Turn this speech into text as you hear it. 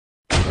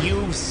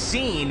You've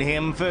seen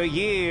him for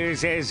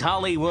years as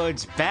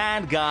Hollywood's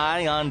bad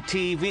guy on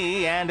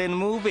TV and in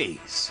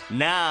movies.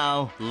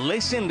 Now,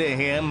 listen to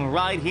him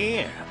right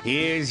here.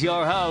 Here's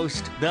your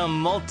host, the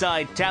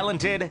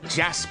multi-talented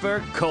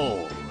Jasper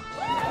Cole.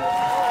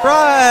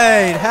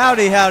 Right,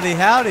 howdy, howdy,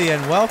 howdy,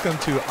 and welcome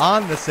to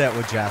On the Set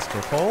with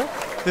Jasper Cole.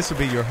 This will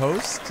be your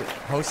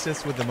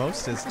hostess with the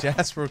mostest,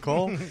 Jasper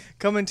Cole,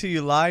 coming to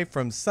you live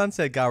from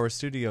Sunset Gower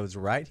Studios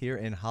right here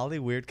in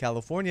Hollywood,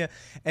 California.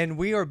 And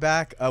we are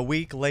back a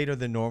week later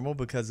than normal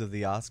because of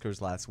the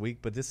Oscars last week,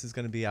 but this is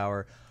going to be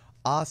our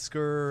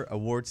Oscar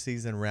award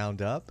season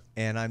roundup.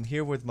 And I'm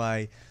here with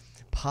my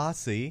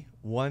posse.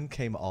 One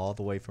came all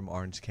the way from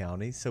Orange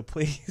County, so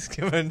please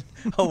give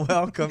a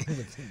welcome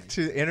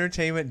to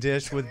Entertainment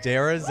Dish with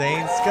Dara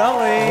Zane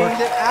Scully. Work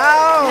it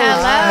out.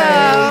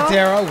 Hello. Hey,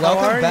 Dara,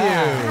 welcome How are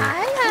back. you?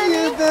 Hi, honey.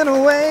 You've been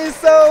away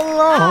so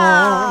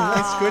long.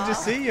 It's good to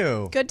see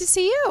you. Good to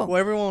see you. Well,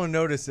 everyone will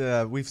notice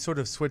we've sort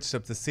of switched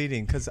up the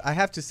seating because I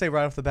have to say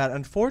right off the bat,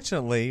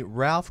 unfortunately,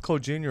 Ralph Cole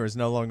Jr. is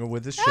no longer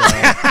with the show.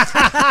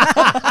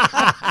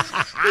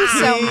 He's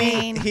so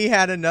mean. He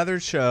had another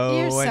show.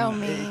 You're so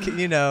and, mean.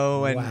 You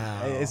know, and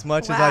as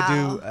much as I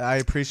do, I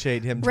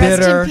appreciate him. Rest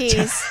Bitter. in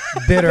peace.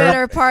 Bitter.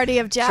 Bitter party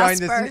of Trying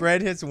Jasper. to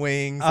spread his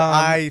wings.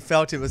 I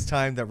felt it was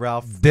time that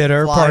Ralph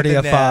Bitter fly party the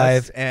of nest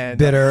five. and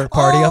Bitter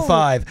party Oh. of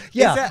five.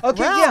 Yeah. that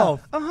Okay.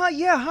 Ralph? Yeah.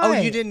 Yeah. Hi.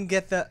 Oh, you didn't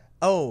get the.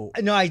 Oh,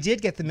 No, I did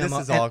get the memo.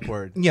 this is and-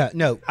 awkward. Yeah.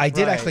 No, I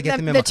did Right. actually get the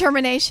the, memo. the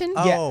termination.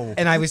 Oh. Yeah,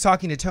 and I was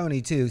talking to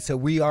Tony too. So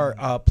we are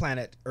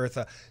Planet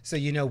Eartha. So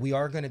you know we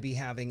are going to be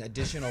having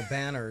additional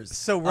banners.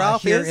 So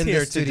Ralph here is in here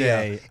the studio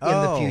today. in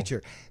the Oh.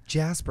 future.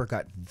 Jasper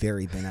got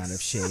very bent out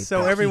of shape. So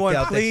but he everyone,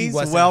 felt that he please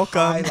wasn't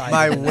welcome highlighted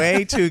my enough.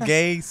 way too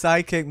gay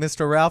sidekick,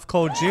 Mr. Ralph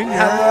Cole Jr.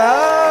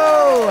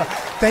 Hello.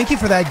 Thank you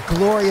for that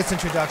glorious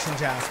introduction,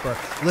 Jasper.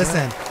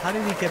 Listen, How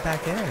did he get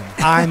back in?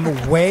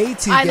 I'm way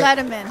too. I let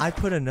him in. I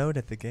put a note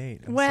at the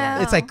gate. I'm Well,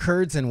 sorry. It's like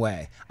curds and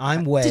whey.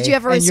 I'm whey. Did you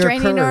have a and you're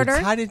restraining curds. order?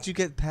 How did you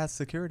get past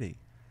security?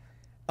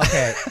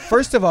 Okay,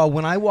 first of all,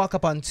 when I walk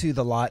up onto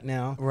the lot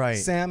now, Right.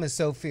 Sam is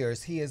so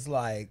fierce. He is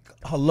like,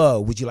 "Hello,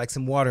 would you like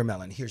some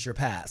watermelon? Here's your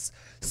pass."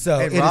 So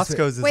Hey, it is-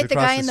 Roscoe's is Wait, the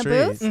across guy in the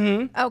street. booth?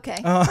 Mm-hmm.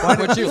 Okay.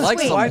 Would you like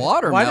Sweet. some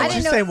watermelon? Why I did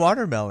you didn't say know-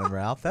 watermelon,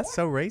 Ralph? That's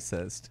so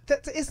racist.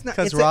 It's not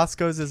Because it's a-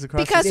 Roscoe's is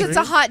across Because the it's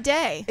street. a hot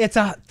day. It's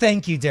a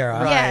thank you, Dara.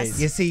 Right. Yes.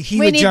 You see, he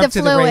We would need jump the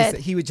to the race.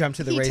 fluid. He would jump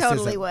to the He racism.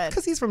 totally would.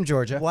 Because he's from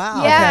Georgia.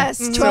 Wow.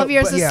 Yes, Okay. 12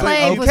 Years but a yeah.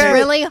 Slave was Okay.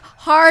 really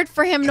hard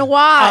for him to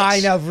watch. I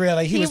know,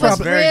 really. He, He was was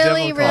probably very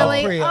really, difficult.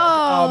 really.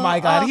 Oh my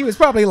God, he was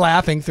probably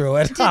laughing through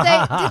it. Did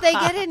they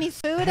get any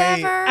food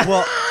Hey, ever?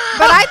 well,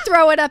 But I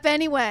throw it up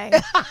anyway.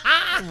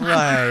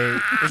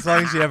 right. As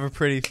long as you have a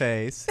pretty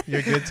face,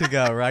 you're good to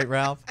go, right,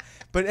 Ralph?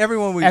 But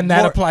everyone, we And that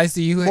more, applies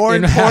to you. more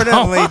in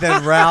importantly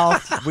than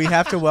Ralph, we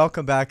have to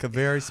welcome back a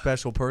very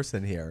special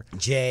person here.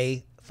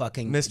 J.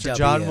 Fucking Mr. W.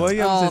 John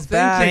Williams Oh, is thank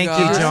back. you, Thank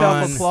you, Give yourself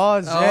John.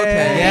 applause, Jay. Okay.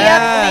 The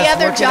Yes,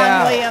 other work it John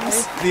out.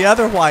 Williams. The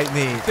other white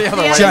meat. The other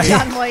The way. other John-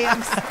 John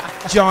Williams.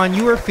 John,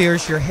 you are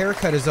fierce. Your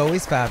haircut is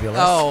always fabulous.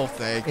 Oh,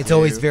 thank you. It's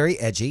always very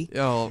edgy.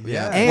 Oh,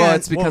 yeah. And, Well,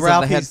 it's because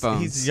Ralph, of the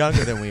headphones. He's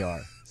younger than we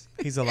are.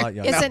 He's a lot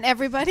younger. Isn't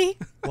everybody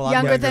Well, I'm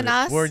younger than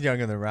us? We're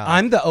younger than Ralph.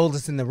 I'm the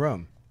oldest in the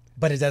room,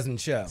 but it doesn't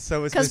show.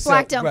 so it's Because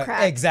black don't Right,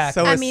 crack.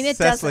 exactly. So I is mean, it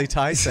Cecily doesn't.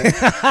 Tyson.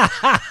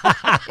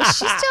 Is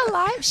she still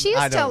alive? She is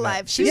I don't still know.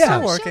 alive. She She's was still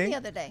on the show working. the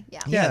other day. Yeah.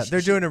 Yeah, Yeah,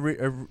 they're doing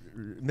a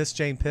Miss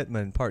Jane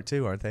Pittman part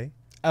 2, aren't they?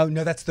 Oh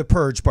no, that's the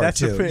Purge part That's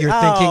the 2. Purge. You're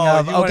thinking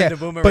of you wanted okay, to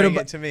boomerang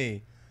but it to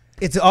me.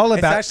 it's all It's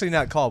about actually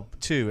not called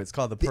 2. It's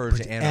called the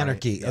Purge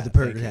anarchy Yeah, of the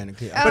Purge thank you.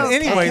 anarchy. But Oh,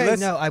 anyway, okay.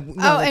 let's. no,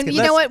 And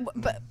you know what?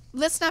 But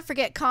let's not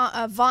forget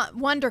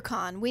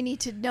WonderCon. We need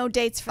to know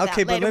dates for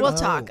Okay, that but later. let- We'll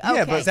talk. Yeah,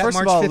 Okay. but Is that first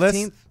March of all,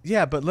 15th?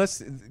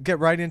 let's get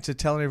right into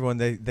telling everyone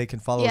they can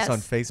follow us Yes. on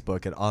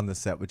Facebook at On the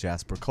Set with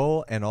Jasper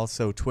Cole, and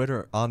also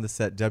Twitter On the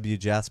Set W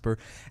Jasper,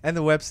 and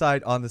the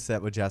website On the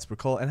Set with Jasper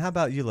Cole. And how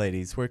about you,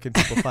 ladies? Where can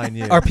people find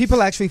you? Are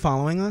people actually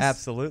following us?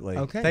 Absolutely.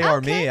 Okay. They are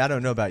Okay. me. I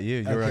don't know about you.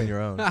 You're Okay. on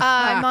your own.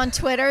 I'm on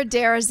Twitter,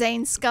 Dara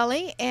Zane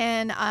Scully,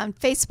 and on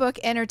Facebook,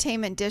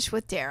 Entertainment Dish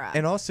with Dara.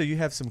 And also, you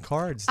have some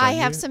cards. I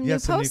don't have you? some You new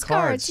have some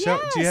postcards, Show,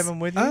 do you have yes. them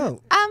with you?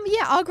 Oh,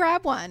 Yeah, I'll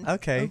grab one.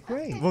 Okay. Oh,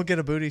 great. We'll get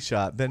a booty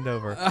shot. Bend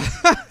over.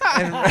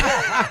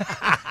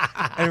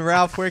 and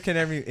Ralph, where can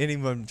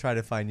anyone try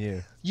to find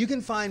you? you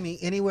can find me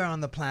anywhere on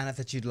the planet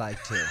that you'd like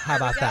to. How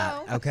about we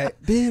that? go. Okay.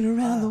 Been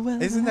around the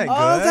world. Isn't that good?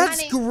 Oh, that's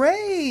Honey,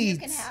 great. You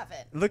can have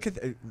it. Look at.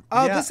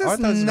 Oh, yeah, this is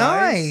aren't those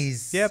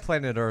nice. Yeah,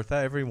 Planet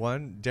Eartha,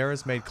 everyone.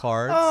 Dara's made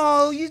cards.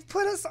 Oh, you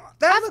put us.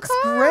 That Of looks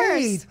course.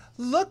 great.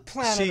 Look,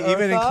 Planet she Eartha.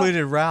 even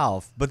included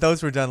Ralph, but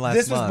those were done last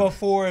This month. was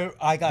before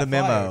I got The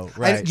memo, fired.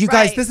 right. You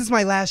guys, Right. this is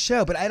my last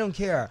show, but I don't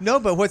care. No,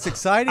 but what's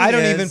exciting I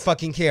don't is even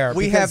fucking care.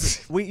 we because-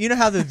 you know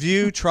how The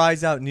View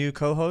tries out new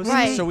co-hosts?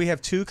 Right. So we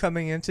have 2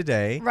 coming in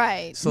today.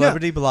 Right. right.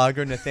 celebrity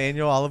blogger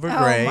Nathaniel Oliver Oh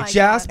Grey, my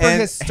Jasper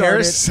and has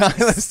started.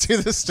 hairstylist to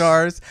the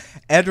stars,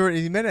 Edward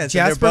Jimenez.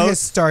 Jasper has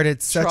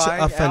started such trying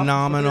a out for the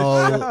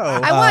phenomenal. show.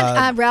 I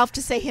want Ralph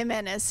to say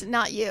Jimenez,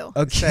 not you.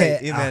 Okay, Say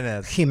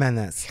Jimenez.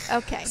 Jimenez.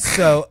 Okay.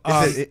 So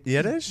Is it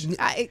Yiddish?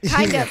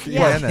 Kind of,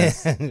 yeah.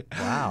 Jimenez.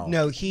 Wow.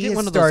 No, he Get has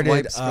one of those started.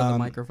 wipes for the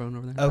microphone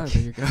over there. okay. Oh,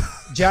 there you go.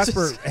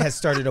 Jasper has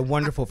started a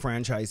wonderful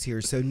franchise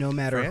here. So no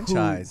matter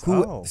Franchise,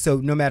 who oh. so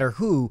no matter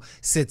who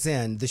sits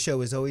in, the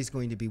show is always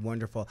going to be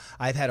wonderful.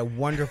 I've had a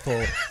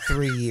wonderful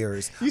 3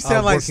 years. You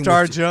sound like working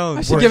Star with- I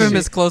Jones. should give him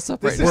his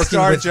close-up right This now. is Working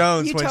Star with-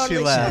 Jones You when totally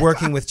she left. should.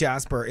 Working with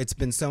Jasper, it's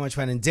been so much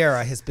fun, and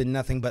Dara has been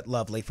nothing but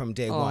lovely from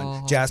day one.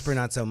 Aw. Jasper,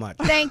 not so much.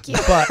 Thank you.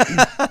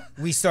 But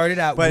we started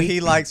out. But we- he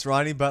likes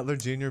Ronnie Butler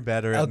Jr.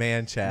 better at Okay,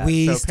 Man Chat.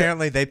 we So st-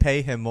 apparently they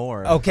pay him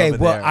more. Okay, over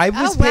well, there. I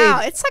Oh was paid.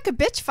 wow, it's like a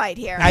bitch fight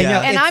here. I know,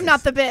 and it's- I'm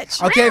not the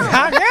bitch. Okay,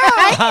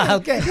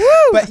 okay.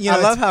 But you know,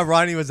 I love how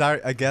Ronnie was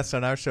a guest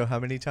on our show how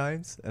many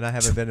times? And I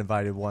haven't been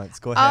invited once.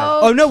 Go ahead.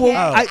 Oh no!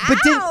 Well, Okay. but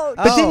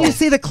didn't you Oh.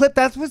 see the clip?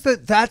 That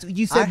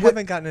you I said.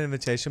 haven't gotten an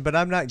invitation, but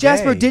I'm not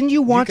Jasper, gay. didn't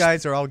you watch- You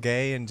guys are all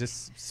gay and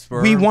just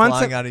sperm we want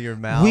flying some, out of your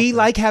mouth. We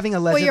like having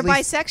Well, allegedly. you're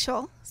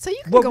bisexual, so you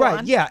can Well, go right,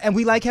 on. yeah, and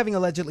we like having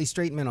allegedly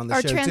straight men on the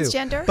Or show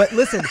transgender. too. But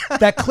listen,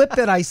 that clip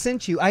that I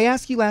sent you, I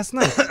asked you last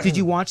night, did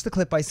you watch the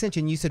clip I sent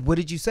you? And you said, what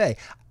did you say?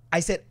 I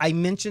said, I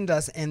mentioned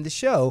us and the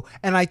show,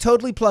 and I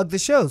totally plugged the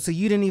show, so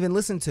you didn't even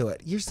listen to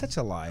it. You're such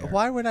a liar.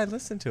 Why would I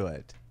listen to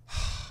it?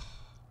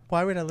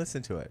 Why would I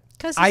listen to it?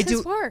 Because I it's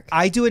his do. work.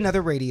 I do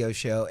another radio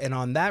show, and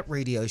on that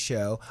radio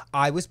show,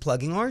 I was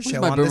plugging our show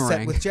my on the set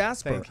boomerang? with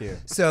Jasper. Thank you.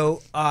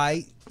 So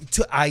I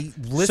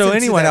listened. So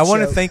anyway, to that I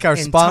want to show thank our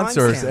and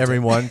sponsors, timestamped it.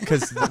 everyone,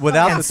 because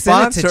without the And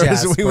sent it to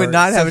sponsors, we would Jasper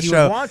not have so a he would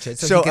show. watch it,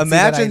 so he So could see that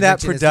I imagine that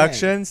mentioned his name.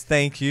 Productions.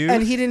 Thank you.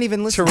 And he didn't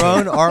even listen.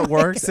 Tyrone to it.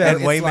 Artworks So and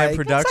it's Wayman like- It's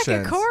Productions.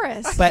 like a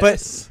chorus.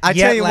 But I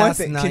yet tell you one last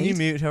thing. Can you night,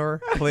 mute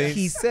her, please?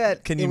 He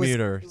said, Can it you was- mute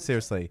her?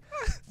 Seriously.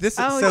 This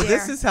Oh, so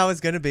this dear. is how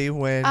it's going to be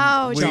when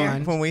Oh, dear.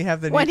 when we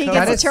have the When new he co-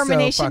 gets That a is so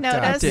termination fucked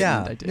up. notice.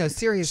 Yeah. I did. No,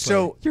 seriously.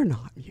 So You're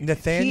not muted.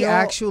 Nathaniel he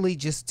actually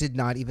just did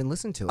not even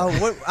listen to it. Oh,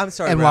 what? I'm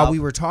sorry. And Ralph. while we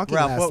were talking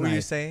Ralph, last what were night,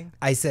 you saying?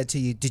 I said to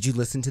you, "Did you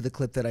listen to the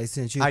clip that I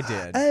sent you?" I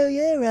did. Oh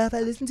yeah, Ralph, I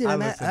listened to it. I on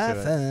my listened to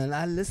it. iPhone.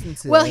 I listened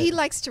to Well, it. he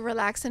likes to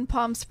relax in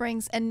Palm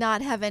Springs and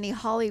not have any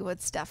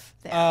Hollywood stuff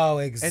there. Oh,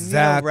 And exactly. you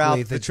know,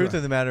 Ralph, the truth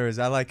of the matter is,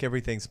 I like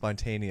everything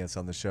spontaneous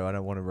on the show. I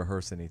don't want to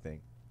rehearse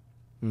anything.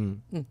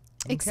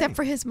 Except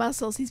for his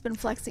muscles, he's been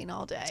flexing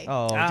all day.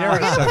 Oh, We're Dara's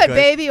gonna so put good.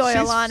 baby oil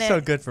She's on so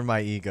it. good for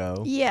my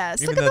ego.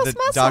 Yes, Even look at though those the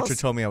muscles. doctor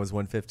told me I was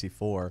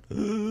 154.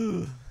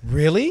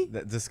 Really?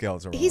 The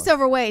scales are wrong. He's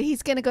overweight.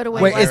 He's going to go to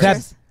Weight Wait, is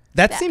Watchers.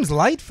 that seems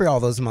light for all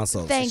those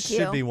muscles? Thank you.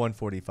 Should be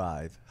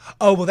 145.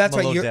 Oh well, that's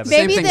I'm a right. little You're,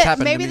 devastated. Maybe thing's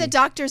happened to maybe me. the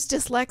doctor's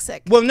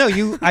dyslexic. well, no,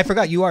 you. I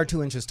forgot you are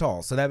 2 inches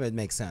tall, so that would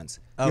make sense.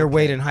 Your Okay,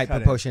 weight and height cut it,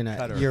 proportion.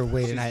 cut her. Your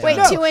weight and height. Wait,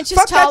 No, 2 inches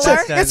fuck that taller?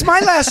 shit. It's my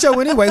last show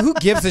anyway. Who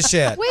gives a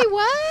shit? Wait,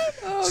 what?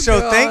 Oh, So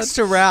God. thanks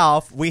to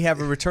Ralph, we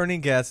have a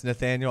returning guest,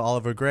 Nathaniel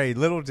Oliver Grey.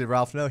 Little did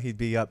Ralph know he'd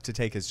be up to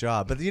take his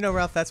job. But you know,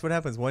 Ralph, that's what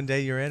happens. One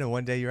day you're in and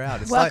one day you're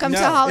out. It's Welcome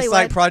like, to Hollywood. It's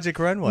like Project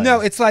Runway. No,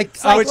 it's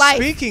like, like Which, life.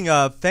 speaking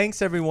of,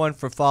 thanks everyone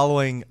for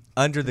following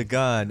Under the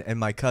Gun and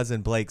my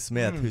cousin Blake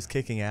Smith, who's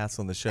kicking ass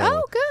on the show.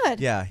 Oh, good.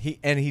 Yeah,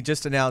 he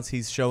just announced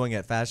he's showing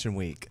at Fashion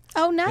Week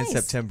Oh, nice. in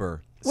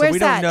September. So Where's we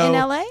don't that? know In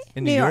L.A.?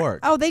 In New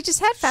York. Oh, they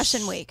just had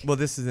Fashion Week. Well,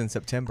 this is in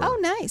September. Oh,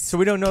 nice. So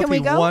we don't know Can if we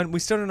he go? won. We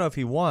still don't know if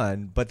he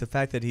won, but the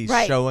fact that he's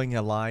Right. showing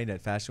a line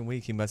at Fashion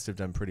Week, he must have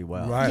done pretty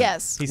well. Right.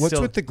 Yes. He's What's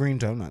still with the green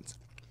donuts?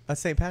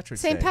 St.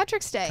 Patrick's Day. St.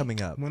 Patrick's Day.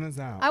 coming up. When is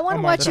that? I want to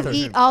Oh, watch March you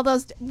eat 13th. all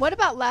those. What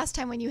about last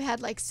time when you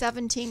had like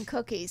 17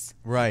 cookies?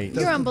 Right.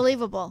 You're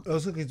unbelievable.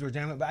 Those cookies were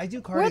damn. But I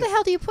do cardio. Where the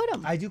hell do you put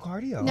them? I do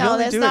cardio. No, You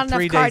only there's do not it enough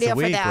 3 days cardio a for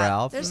week, that.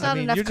 Ralph. There's I not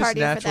mean, enough you're just cardio for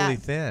naturally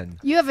that. thin.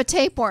 You have a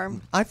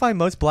tapeworm. I find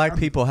most black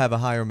people have a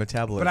higher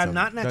metabolism. But I'm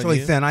not don't naturally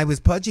you? thin. I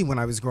was pudgy when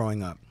I was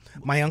growing up.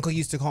 My uncle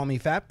used to call me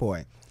fat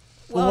boy.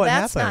 Well, what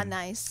that's happened? not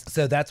nice.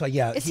 So that's why,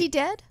 yeah. Is he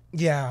dead?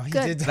 Yeah, he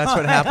Good. did. That's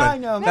what happened. I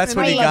know. That's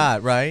what he mean.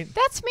 got, right?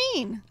 That's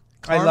mean.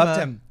 I loved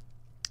Karma. him.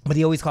 But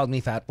he always called me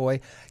fat boy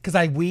because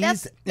I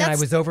wheezed and I that's-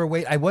 was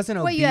overweight. I wasn't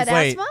obese. Wait, you had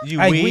Wait, asthma?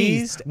 you I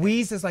wheezed?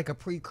 Wheezed is like a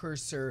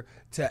precursor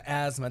to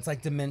asthma. It's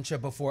like dementia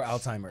before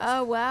Alzheimer's.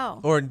 Oh,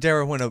 wow. Or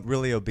Dara, when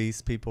really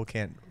obese people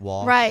can't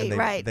walk. Right, and they,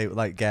 right. They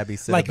like Gabby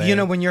said. Like, you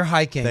know, when you're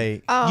hiking.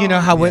 They- Oh. You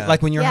know how, Yeah.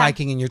 like when you're Yeah.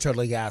 hiking and you're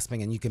totally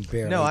gasping and you can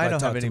barely. No, I like, don't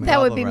talk have to any me. That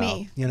would problem, be Ralph.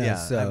 me. You know, yeah,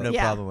 so- I have no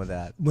Yeah. problem with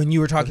that. When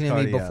you were talking to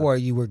me Cardio. before,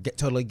 you were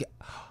totally.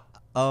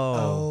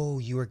 Oh. Oh,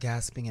 you were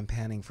gasping and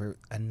panting for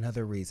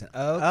another reason.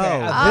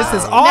 Okay, Oh.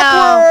 this is Oh.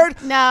 awkward.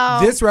 No.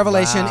 This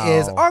revelation Wow.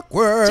 is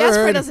awkward.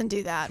 Jasper doesn't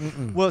do that.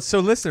 Well, so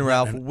listen,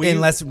 Ralph.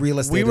 Unless real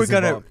estate we were is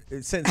gonna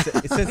since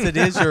it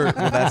is your.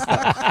 Well, that's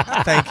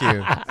thank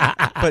you.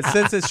 But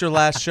since it's your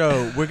last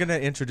show, we're gonna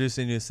introduce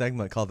a new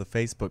segment called the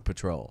Facebook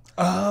Patrol.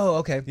 Oh,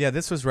 okay. Yeah,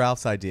 this was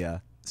Ralph's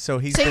idea. So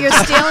he's So you're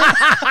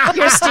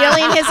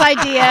stealing his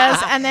ideas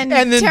and then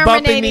bumping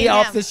terminating me him.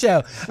 off the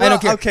show. I Well,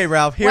 don't care. okay,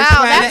 Ralph. Here's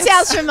Wow, that Planet-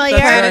 sounds familiar.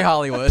 That's very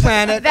Hollywood.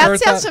 Planet That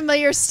Earth sounds up.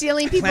 familiar.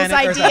 Stealing people's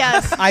Planet Earth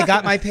ideas. up. I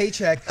got my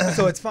paycheck,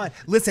 so it's fine.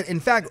 Listen, in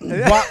fact,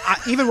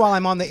 even while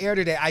I'm on the air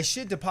today, I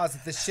should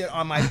deposit this shit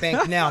on my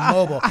bank now,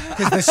 mobile,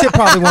 because the shit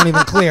probably won't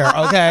even clear.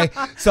 Okay,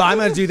 so I'm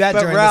gonna do that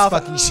But during Ralph, this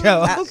fucking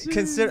show.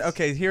 Consider.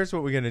 Okay, here's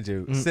what we're gonna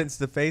do. Since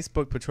the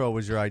Facebook patrol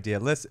was your idea,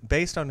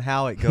 based on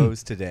how it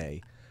goes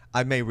today,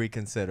 I may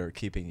reconsider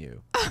keeping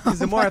you. Because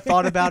the more I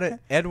thought about it,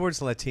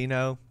 Edward's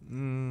Latino.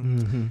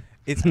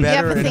 It's You have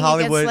better a in thing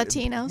Hollywood. against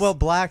Latinos? Well,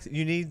 black.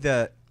 You need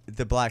the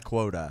black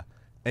quota,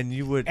 and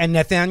you would. And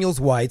Nathaniel's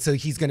white, so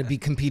he's going to be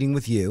competing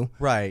with you.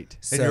 Right,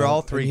 So- and you're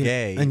all three and you-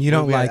 gay, and you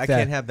don't like I that.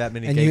 can't have that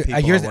many And gay you-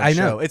 people yours- on one I know.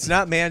 show. It's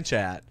not man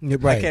chat. You're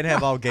right. I can't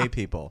have all gay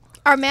people.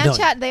 Are man No.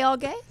 chat, they all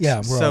gay? Yeah,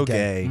 we're So all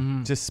gay.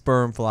 gay, just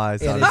sperm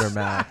flies out of their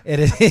mouth. It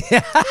is.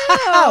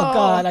 Oh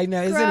God, I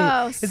know.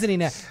 gross. Isn't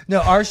he? No,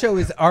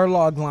 our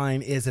log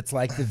line is it's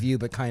like The View,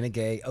 but kind of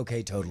gay.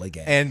 Okay, totally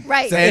gay. And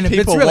Right. So- and and if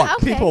it's people really-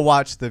 Okay. people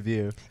watch The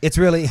View. it's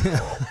really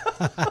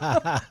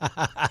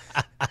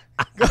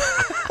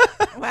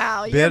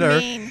Wow, you're Bitter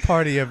mean.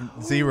 party of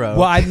zero.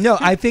 well.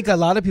 I think a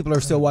lot of people are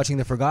still watching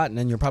The Forgotten,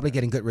 and you're probably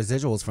getting good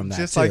residuals from that.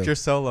 just too. like your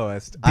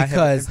soloist.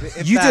 Because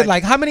in you fact, did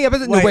like how many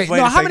episodes? Wait a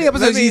how many second.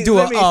 episodes did you do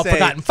Let me say-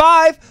 Forgotten?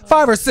 Five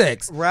or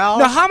six? Ralph-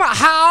 No,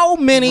 how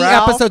many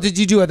Ralph episodes did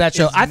you do of that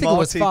show? is I think it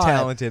was 5.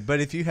 multi-talented, but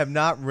if you have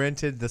not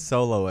rented The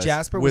Soloist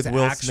Jasper with was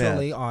Will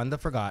actually Smith, on The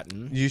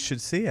Forgotten, you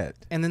should see it.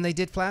 and then they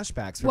did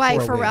flashbacks. For Why,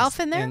 4 for weeks. Ralph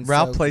in there? And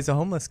Ralph so- plays a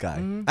homeless guy.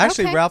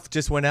 Actually, Okay. Ralph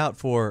just went out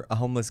for a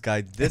homeless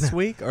guy this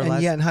week or And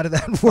last. yeah, and how did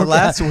that work?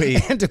 last out?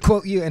 week. And to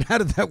quote you, and how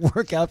did that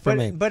work out for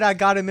me? But I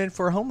got him in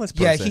for a homeless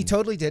Yeah, person. he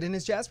totally did. And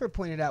as Jasper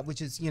pointed out,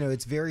 which is,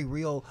 it's very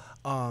real,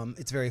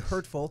 it's very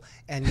hurtful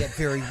and yet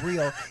very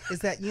real, is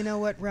that, you know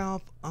what,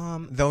 Ralph?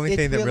 The only it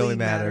thing that really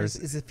matters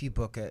is if you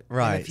book it. And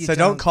Right. if you So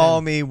don't call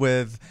then- me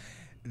with,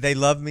 they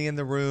love me in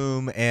the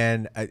room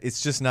and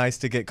it's just nice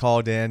to get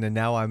called in and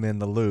now I'm in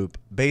the loop.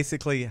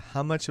 Basically,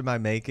 how much am I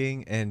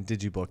making and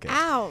did you book it?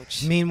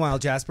 Ouch. Meanwhile,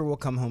 Jasper will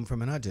come home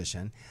from an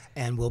audition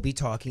and we'll be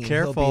talking. And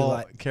he'll be Careful,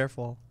 like,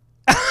 careful.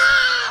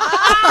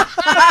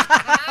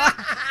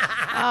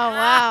 Oh,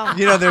 wow.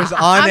 You know, there's on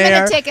I'm gonna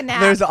air. take a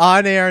nap. There's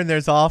on air and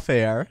there's off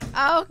air.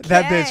 Okay.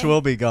 That bitch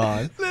will be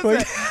gone.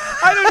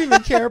 I don't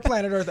even care,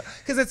 Planet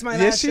Earth, because it's my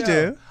Yes, last you show.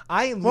 do.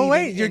 I am. Well,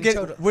 wait. leaving You're in getting.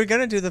 total- We're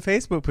gonna do the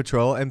Facebook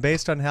patrol, and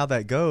based on how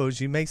that goes,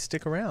 you may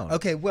stick around.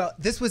 Okay, well,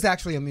 this was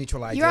actually a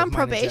mutual idea. You're on of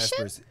mine and probation?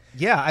 Jasper's.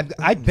 Yeah,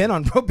 I've been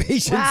on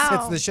probation Wow.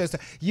 since the show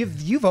started.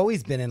 You've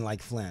always been in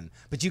like Flynn,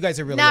 but you guys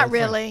are really Not old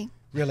friends. really.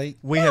 Really?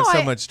 We No, have so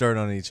I- much dirt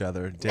on each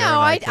other. Dara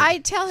No, and I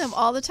tell him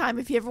all the time,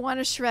 if you ever want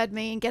to shred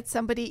me and get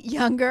somebody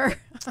younger,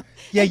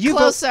 Yeah, and you've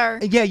closer.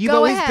 you've go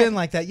always ahead. been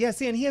like that. Yeah,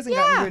 see, and he hasn't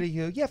Yeah. gotten rid of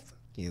you. Yeah, fuck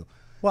you.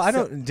 Well, I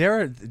don't.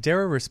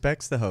 Dara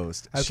respects the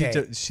host. Okay,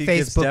 She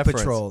gives Facebook deference.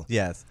 patrol.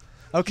 Yes.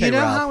 Okay, You know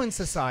Ralph. how in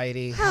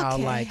society, how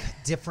Okay. like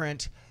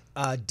different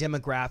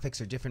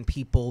demographics or different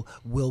people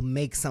will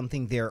make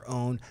something their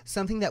own,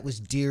 something that was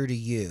dear to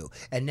you,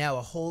 and now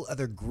a whole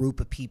other group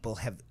of people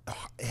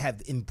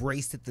have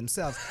embraced it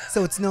themselves,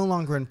 so it's no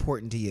longer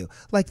important to you.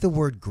 Like the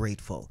word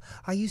grateful.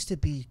 I used to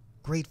be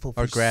grateful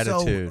for Or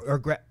gratitude.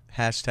 or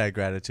Hashtag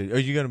gratitude. Are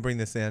you going to bring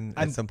this in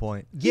at some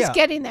point? He's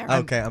getting there.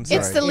 Okay, I'm sorry.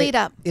 It's the lead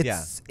up.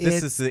 Yeah.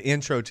 This is the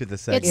intro to the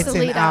segment. It's It's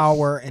the an lead up.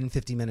 hour and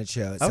 50-minute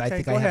show. So Okay, I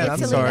think go I ahead. have I'm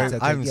It's a sorry. lead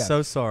Okay, I'm yeah.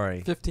 so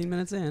sorry. 15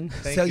 minutes in.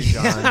 Thank So you,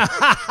 John.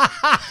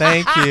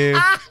 Thank you.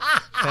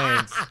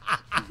 Thanks.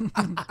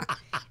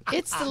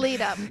 It's the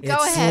lead up. Go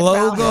It's ahead,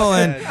 slow Ralph.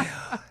 going.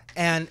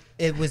 And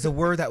it was a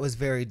word that was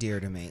very dear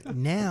to me.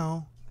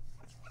 Now,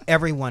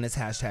 everyone is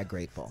hashtag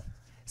grateful.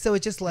 So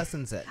it just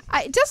lessens it.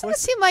 Doesn't it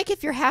seem like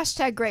if you're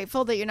hashtag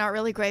grateful that you're not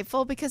really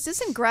grateful? Because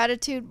isn't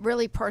gratitude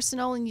really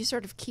personal and you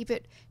sort of keep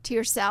it to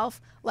yourself?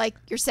 Like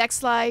your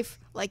sex life,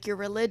 like your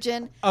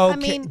religion. Okay, I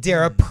mean,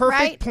 Dara, perfect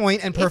right?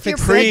 point and If perfect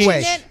you're Preach.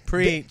 preaching it,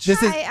 Preach.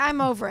 This is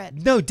I'm over it.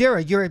 no,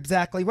 Dara, you're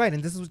exactly right,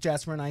 and this is what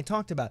Jasper and I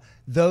talked about.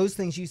 Those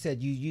things you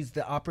said, you used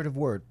the operative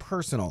word,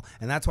 personal,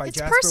 and that's why It's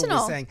Jasper personal.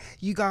 was saying,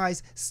 you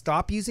guys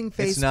stop using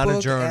Facebook It's not a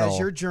journal. as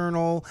your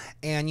journal,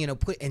 and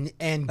put and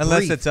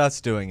Unless grief, it's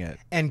us doing it.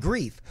 and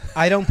grief.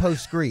 I don't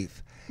post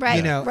grief, Right,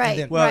 You know, and right.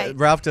 then- Well, Right.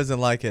 Ralph doesn't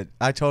like it.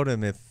 I told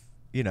him if,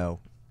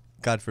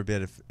 God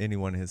forbid, if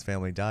anyone in his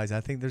family dies,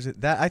 I think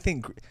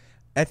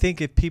I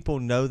think if people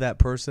know that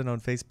person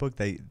on Facebook,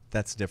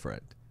 that's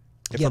different.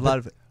 If Yeah, a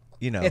lot but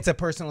of, It's a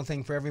personal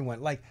thing for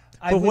everyone. Like,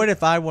 But what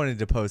if I wanted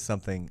to post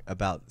something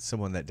about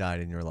someone that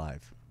died in your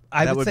life?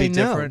 I that would would say be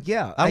no. different.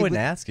 Yeah, I I wouldn't would-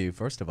 ask you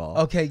first of all.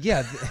 Okay,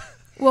 yeah.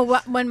 Well,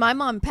 when my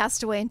mom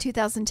passed away in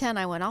 2010,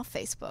 I went off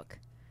Facebook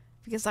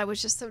because I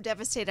was just so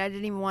devastated. I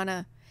didn't even want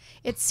to.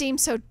 It seemed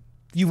so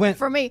You went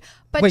for me.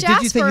 But Wait, Jasper,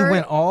 did you say you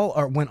went all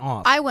or went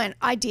off? I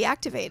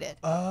deactivated.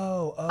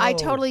 oh. I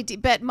totally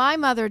but my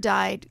mother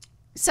died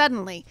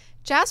suddenly.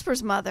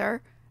 Jasper's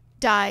mother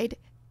died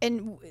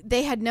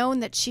they had known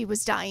that she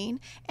was dying,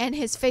 and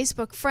his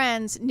Facebook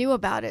friends knew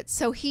about it,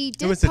 so he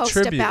did was a post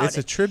tribute. about It's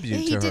a it. tribute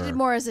He to did her. it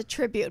more as a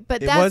tribute,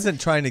 but It that's,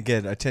 wasn't trying to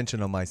get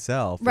attention on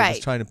myself. It was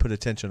Right. trying to put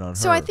attention on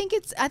so her. I think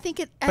it's.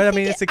 But I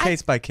mean, it's a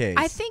case by case.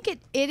 I think it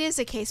is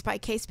a case by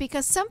case,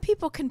 because some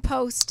people can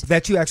post.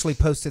 That you actually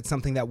posted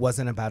something that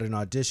wasn't about an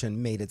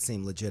audition made it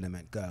seem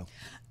legitimate. Go.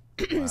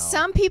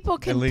 Some people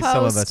can At least post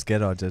some of us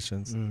get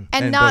auditions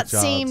and not book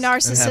jobs seem and have a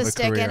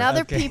narcissistic, and, career.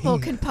 other Okay. people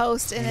can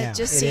post and Yeah, it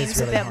just it is seems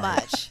really a bit hard.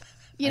 much.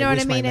 You know I what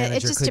I wish my mean? It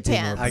manager just could do more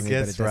depends. for I me, but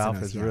guess it doesn't Ralph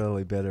us, is yeah.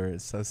 really bitter.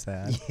 It's so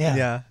sad.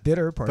 Yeah.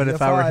 Bitter. Party But of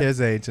if I were five.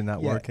 his age and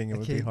not Yeah, working, it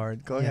would be okay.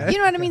 hard. Go Yeah. ahead. You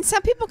know what I mean?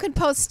 Some people can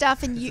post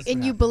stuff and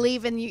you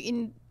believe and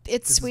it's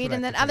This is sweet, what I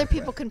and then could other take away.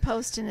 people can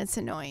post and it's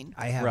annoying.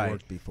 I have Right.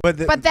 worked before.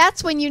 But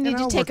that's when you need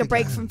to I'll take a work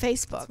break again. from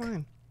Facebook. It's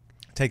fine.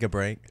 take a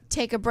break.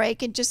 Take a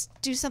break and just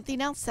do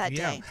something else that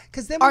Yeah. day.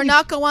 'Cause then Or when you-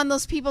 not go on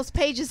those people's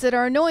pages that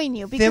are annoying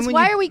you. Because when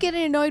why you- are we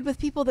getting annoyed with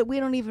people that we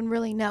don't even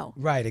really know?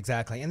 Right,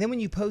 exactly. And then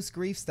when you post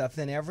grief stuff,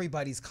 then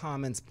everybody's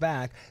comments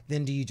back.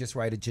 Then do you just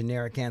write a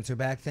generic answer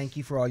back? Thank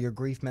you for all your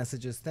grief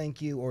messages.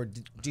 Thank you. Or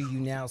do you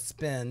now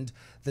spend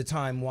the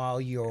time while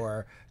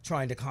you're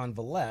trying to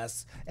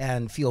convalesce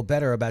and feel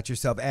better about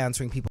yourself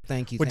answering people?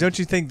 Thank you. Well, thank don't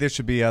you think there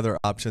should be other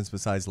options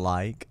besides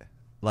like?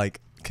 Like,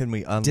 can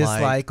we unlike?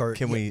 Dislike or-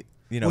 can yeah. we?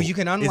 You know, Well, you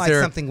can is unlike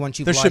there- something once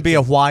you've There should liked be it.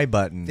 a why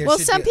button. There Well,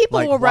 should some be- people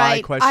like, will why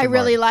write, question I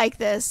really mark. like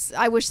this.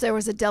 I wish there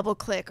was a double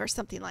click or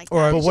something like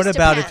Or- that. But It what just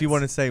about if depends. you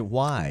want to say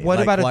why? What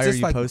Like, about a why are you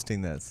dislike-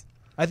 posting this?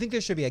 I think there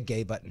should be a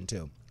gay button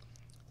too.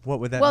 What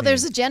would that Well, mean?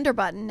 there's a gender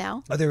button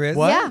now. Oh, there is?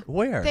 What? Yeah.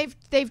 Where?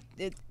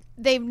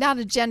 They've not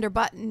a gender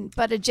button,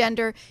 but a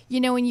gender.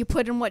 You know, when you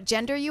put in what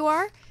gender you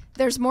are,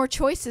 there's more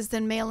choices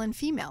than male and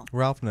female.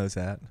 Ralph knows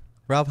that.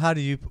 Ralph, how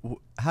do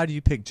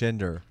you pick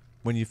gender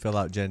when you fill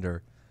out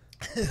gender?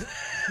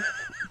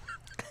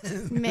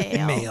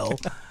 Male.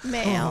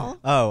 Male.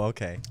 Oh,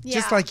 okay. Yeah.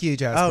 Just like you,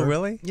 Jasper. Oh,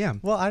 really? Yeah.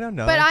 Well, I don't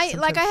know. But I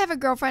Sometimes- have a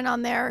girlfriend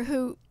on there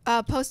who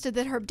posted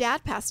that her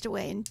dad passed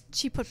away, and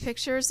she put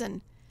pictures,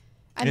 and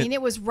I mean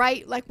it was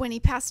right like when he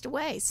passed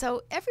away.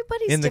 So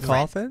everybody's in the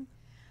different. coffin.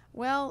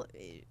 Well,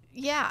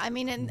 yeah. I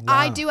mean, and Wow.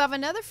 I do have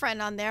another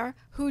friend on there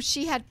who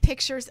she had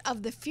pictures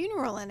of the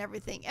funeral and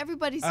everything.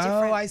 Everybody's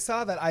different. Oh, I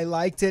saw that. I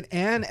liked it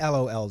and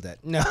LOL'd it.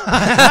 No.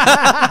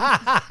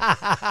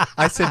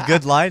 I said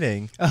good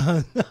lighting.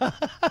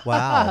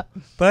 Wow.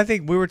 But I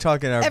think we were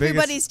talking our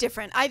Everybody's biggest.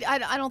 different.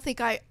 I don't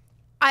think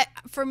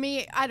for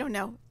me, I don't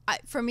know.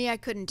 For me, I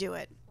couldn't do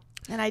it,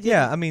 and I didn't.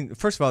 Yeah, I mean,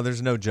 first of all,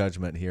 there's no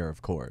judgment here,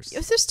 of course.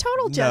 There's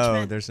total No,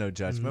 judgment. there's no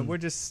judgment. We're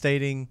just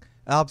stating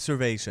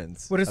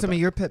observations. What are some of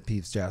your pet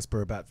peeves,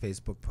 Jasper, about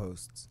Facebook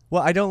posts?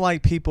 Well, I don't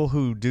like people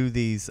who do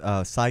these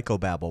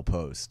psychobabble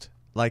posts.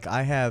 Like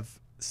I have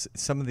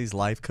some of these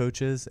life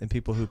coaches and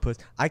people who put.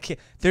 I can't.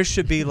 There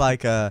should be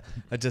like a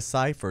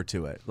decipher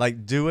to it.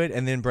 Like do it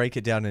and then break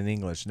it down in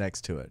English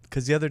next to it.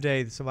 Because the other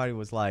day somebody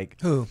was like,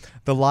 Who?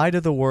 "The light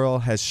of the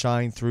world has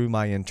shined through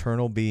my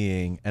internal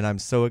being, and I'm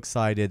so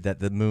excited that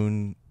the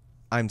moon.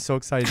 I'm so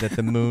excited that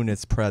the moon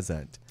is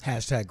present."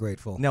 Hashtag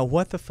grateful. Now,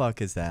 what the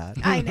fuck is that?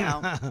 I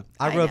know.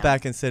 I wrote know.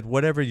 back and said,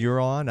 "Whatever you're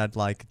on, I'd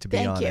like to be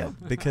Thank on you.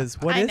 it."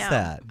 Because what I is know.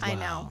 that? I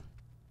know.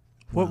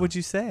 What would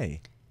you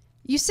say?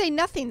 You say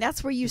nothing.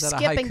 That's where you Is that a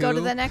skip and go to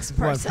haiku? the next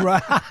person,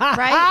 Right.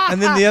 right?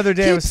 And then the other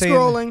day I Keep was saying,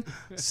 scrolling.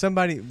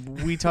 somebody,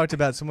 we talked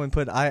about someone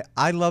put, I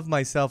love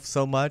myself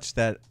so much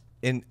that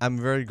I'm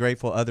very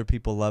grateful other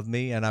people love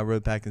me. And I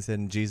wrote back and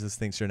said, Jesus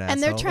thinks you're an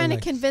And they're asshole. trying to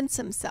Like- convince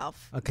themselves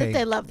Okay. that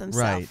they love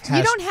themselves. Right.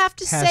 You don't have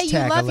to say you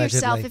Hashtag love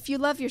yourself allegedly. if you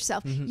love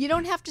yourself. You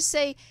don't have to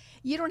say.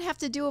 You don't have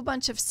to do a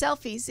bunch of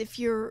selfies if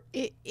you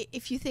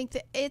think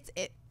that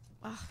it.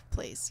 Oh,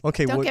 please.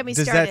 Okay, Don't what, get me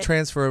does started. that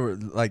transfer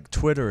like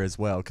Twitter as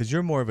well? Because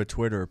you're more of a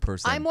Twitter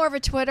person. I'm more of a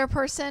Twitter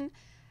person,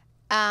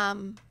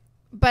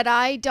 but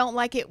I don't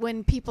like it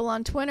when people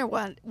on Twitter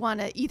want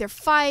to either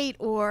fight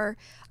or,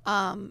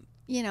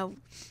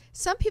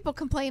 some people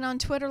complain on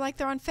Twitter like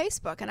they're on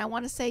Facebook, and I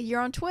want to say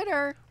you're on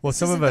Twitter. Well, This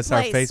some of isn't us, the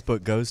our place.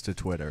 Facebook goes to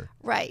Twitter.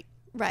 Right.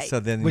 So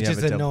then Which you have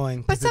is a double-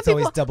 annoying. But 'cause some it's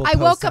always people, double I woke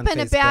posts up on in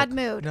a bad Facebook.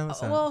 mood. No,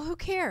 it's not. Well, who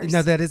cares?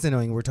 No, that is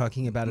annoying. We're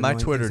talking about My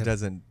annoying Twitter things that-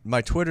 doesn't.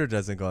 My Twitter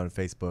doesn't go on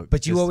Facebook.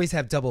 But you Just- always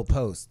have double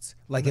posts.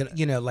 Like,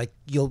 like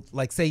you'll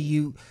like say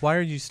you. Why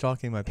are you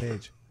stalking my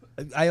page?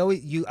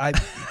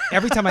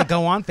 Every time I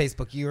go on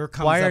Facebook, your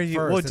comes Why up are you?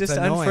 first. Well, It's just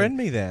annoying. unfriend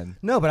me then.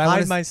 No, but I hide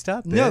wanna my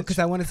stuff. No, bitch. because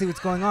I want to see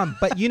what's going on.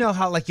 But you know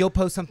how like you'll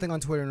post something on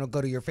Twitter and it'll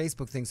go to your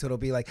Facebook thing, so it'll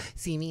be like,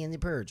 "See me in the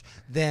purge."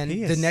 Then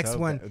He the is next so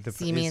one, bad.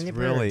 "See me in the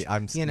purge." Really, I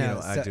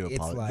so do it's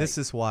apologize. like- This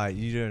is why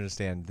you don't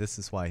understand. This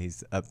is why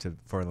he's up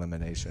for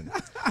elimination.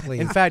 Please.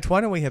 In fact, why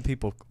don't we have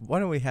people? Why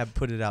don't we have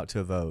put it out to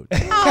a vote?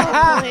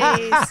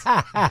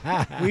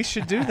 Oh, please. We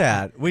should do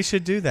that. We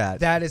should do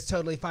that. That is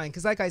totally fine.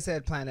 Because like I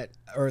said, Planet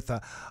Earth,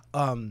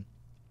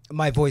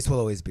 my voice will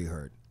always be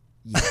heard.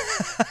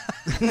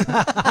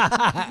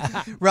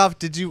 Ralph,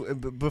 did you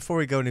before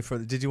we go any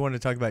further, did you want to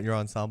talk about your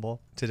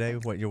ensemble today?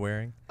 What you're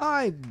wearing?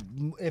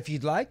 If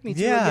you'd like me to.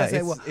 Yeah, yes,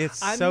 I will.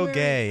 it's I'm so wearing-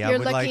 gay. I You're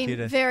would looking like you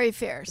to. very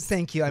fierce.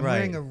 Thank you. I'm Right.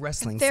 wearing a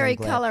wrestling Very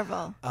singlet,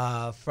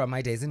 colorful. from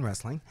my days in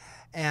wrestling,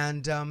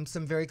 and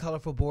some very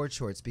colorful board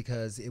shorts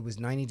because it was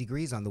 90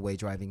 degrees on the way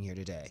driving here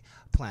today.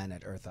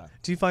 Planet Eartha.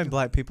 Do you find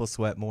black people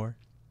sweat more?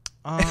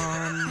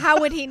 How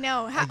would he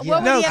know? What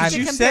would No, he have because to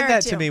you compare said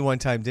that it to me one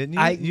time, didn't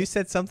you? You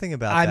said something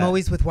about that. I'm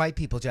always with white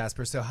people,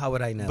 Jasper. So how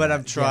would I know? But that?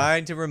 I'm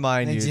trying to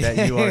remind you Yeah.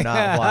 that you are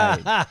not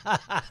white.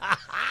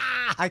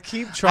 I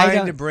keep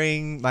trying to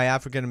bring my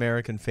African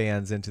American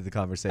fans into the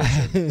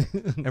conversation,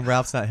 and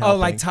Ralph's not helping. Oh,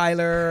 like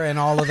Tyler and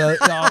all of those,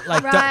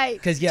 Right,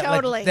 Because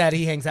totally. like that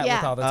he hangs out with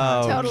Yeah. all the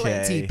time. Totally.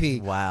 Okay.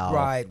 TP. Wow.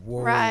 Right.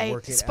 Warrior, Right.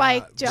 work it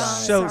Spike out.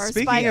 Jones. So or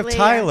speaking Spike of Lee.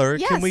 Tyler,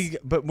 Yes. can we?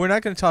 But we're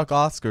not going to talk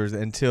Oscars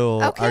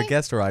until Okay. our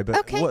guest arrives. But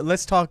Okay.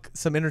 let's talk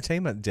some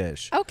entertainment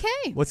dish.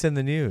 Okay. What's in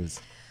the news?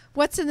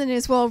 What's in the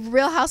news? Well,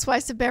 Real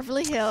Housewives of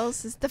Beverly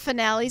Hills is the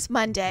finale's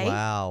Monday.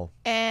 Wow.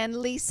 And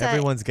Lisa.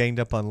 Everyone's ganged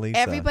up on Lisa.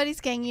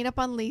 Everybody's ganging up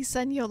on Lisa,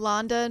 and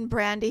Yolanda and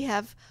Brandy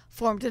have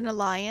formed an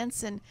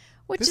alliance, and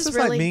which This is is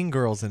really like Mean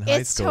Girls in high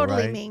it's school,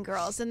 totally right? Mean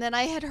Girls. And then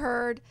I had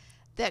heard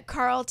that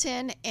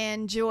Carlton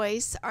and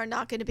Joyce are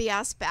not going to be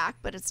asked back,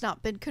 but it's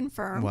not been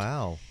confirmed.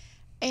 Wow.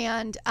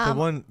 And The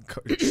one,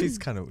 she's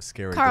kind of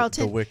scary.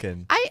 Carlton, the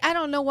Wiccan. I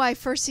don't know why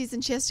first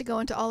season she has to go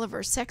into all of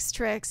her sex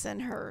tricks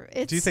and her.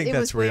 Do you think it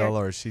that's was real, weird.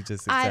 or is she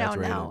just I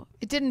exaggerated? don't know.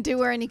 It didn't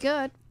do her any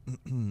good.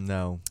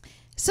 No.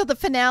 So the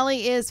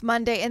finale is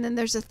Monday, and then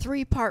there's a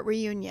 3-part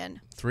reunion.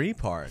 3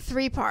 parts.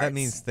 3 parts. That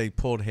means they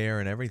pulled hair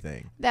and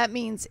everything. That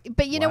means,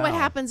 but you know what Wow.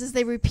 happens is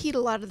they repeat a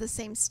lot of the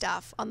same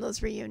stuff on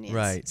those reunions.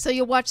 Right. So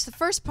you'll watch the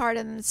first part,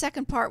 and then the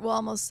second part will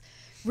almost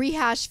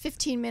rehash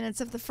 15 minutes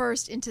of the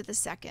first into the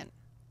second.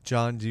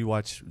 John, do you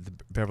watch the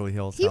Beverly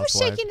Hills He was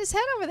Housewives? shaking his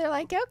head over there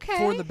like, okay.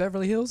 For the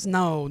Beverly Hills?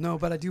 No,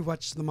 but I do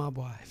watch The Mob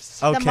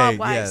Wives. Okay, the Mob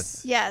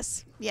Wives.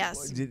 yes.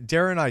 Yes.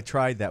 Dara and I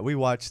tried that. We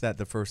watched that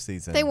the first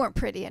season. They weren't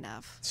pretty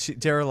enough.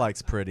 Dara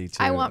likes pretty, too.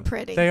 I want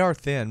pretty. They are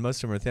thin.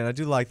 Most of them are thin. I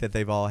do like that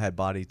they've all had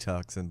body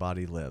tucks and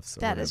body lifts.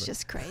 That is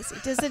just crazy.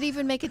 Does it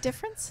even make a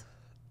difference?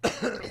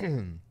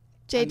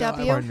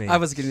 JW? Pardon me. I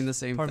was getting the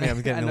same Pardon me, thing.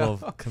 I'm getting I a know.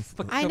 little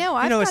confused. I know.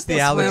 I've It's got the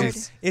this allergies.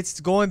 weird- It's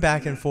going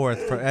back and forth,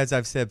 as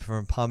I've said,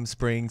 from Palm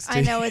Springs to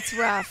I know it's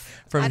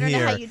rough. from I don't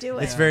here. know how you do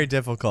it. It's very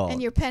difficult. In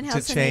your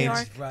penthouse to in New change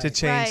York. Right. to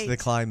change the Right.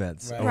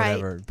 climates or Right.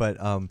 whatever. But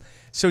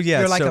so yeah,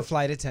 You're like so, a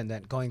flight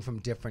attendant going from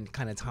different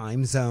kind of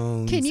time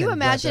zones. Can you and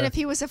imagine weather. if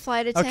he was a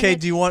flight attendant? Okay,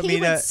 do you want he me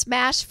would to-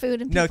 smash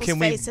food in no, people's can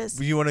faces?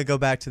 we? You want to go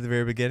back to the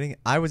very beginning?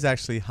 I was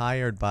actually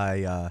hired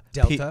by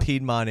Delta?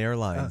 Piedmont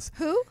Airlines.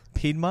 Who?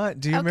 Piedmont?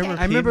 Do you Okay. remember?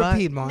 I remember Piedmont?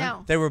 Piedmont.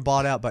 No. They were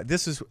bought out by.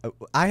 This is.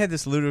 I had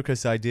this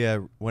ludicrous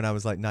idea when I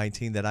was like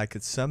 19 that I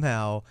could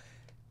somehow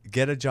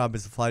get a job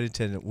as a flight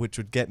attendant, which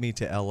would get me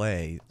to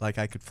L.A. Like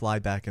I could fly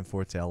back and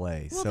forth to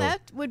L.A. Well, so,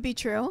 that would be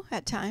true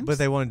at times. but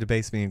they wanted to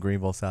base me in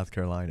Greenville, South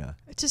Carolina.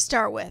 to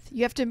start with,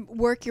 you have to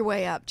work your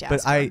way up, Jasper.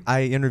 But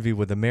I interviewed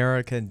with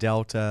American,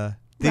 Delta.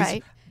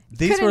 right.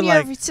 These Couldn't were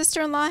your like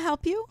sister-in-law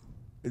help you?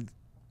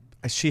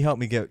 she helped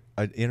me get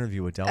an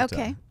interview with Delta.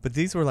 Okay. But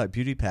these were like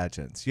beauty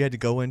pageants. You had to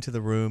go into the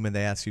room and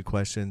they asked you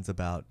questions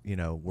about,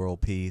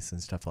 world peace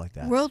and stuff like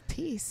that. World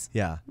peace.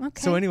 Yeah.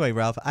 Okay. So anyway,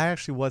 Ralph, I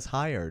actually was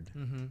hired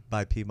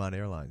by Piedmont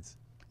Airlines.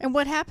 And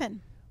what happened?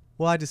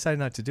 Well, I decided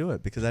not to do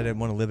it because I didn't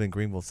want to live in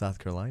Greenville, South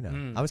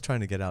Carolina. I was trying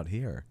to get out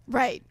here.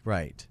 Right.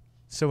 Right.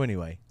 So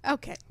anyway,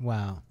 Okay.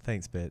 Wow.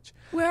 thanks, bitch.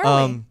 Where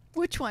are we?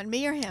 Which one,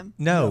 me or him?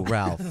 No,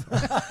 Ralph.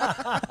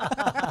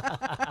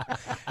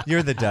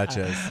 You're the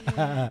Duchess.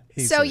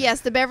 So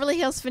yes, the Beverly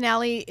Hills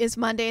finale is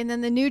Monday, and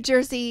then the New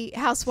Jersey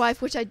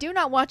Housewife, which I do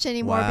not watch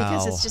anymore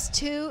because Wow. it's just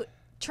too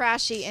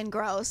trashy and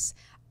gross.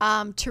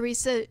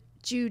 Teresa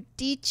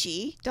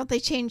Giudice, don't they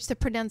change the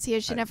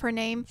pronunciation of her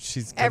name?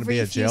 She's going to every be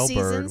a few jailbird,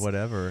 seasons?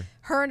 whatever.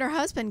 Her and her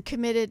husband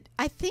committed,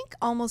 I think,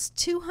 almost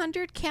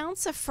 200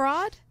 counts of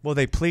fraud. Well,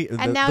 they plea.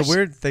 And now The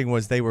weird thing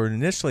was they were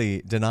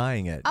initially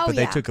denying it, Oh, but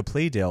they yeah. took a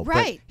plea deal.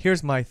 Right. But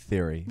here's my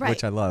theory, Right.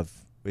 which I love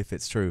if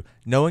it's true.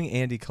 Knowing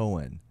Andy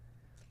Cohen,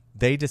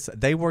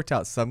 they worked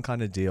out some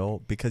kind of deal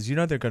because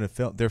they're going to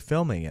film. They're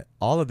filming it.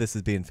 All of this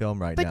is being filmed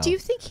right now. But do you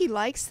think he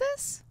likes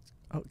this?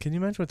 Oh, can you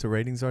imagine what the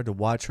ratings are to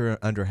watch her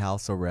under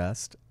house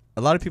arrest?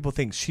 A lot of people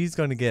think she's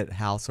going to get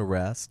house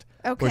arrest,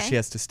 where Okay. she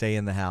has to stay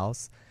in the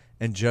house,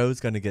 and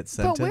Joe's going to get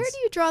sentenced. But where do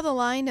you draw the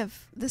line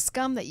of the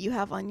scum that you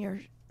have on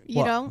your,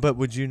 you know? But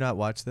would you not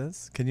watch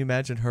this? Can you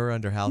imagine her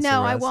under house arrest?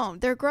 No, I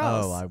won't. They're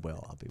gross. Oh, I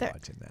will. I'll be They're-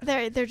 watching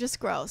that. They're just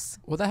gross.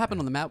 Well, that happened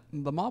on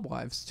the Mob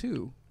Wives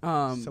too.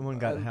 Someone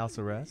got house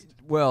arrest?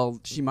 Well,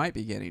 she might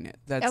be getting it.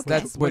 That's Okay.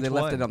 that's where Which they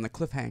left one? it on the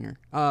cliffhanger.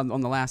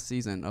 On the last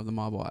season of the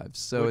Mob Wives.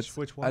 So Which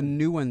a one?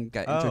 new one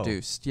got Oh.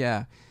 introduced.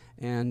 Yeah,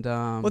 and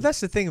Well, that's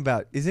the thing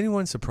about. Is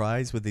anyone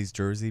surprised with these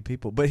Jersey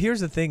people? But here's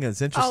the thing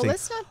that's Oh, interesting.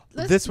 let's not.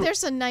 This w- there's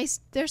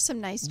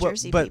some nice Well,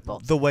 Jersey but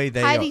people. the way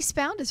they Heidi are,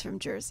 Spound is from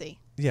Jersey.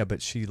 Yeah,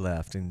 but she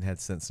left and had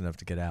sense enough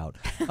to get out.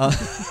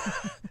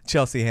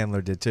 Chelsea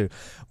Handler did too.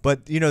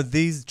 But,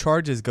 these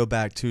charges go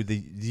back to the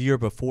year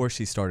before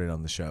she started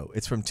on the show.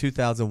 It's from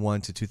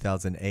 2001 to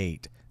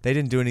 2008. They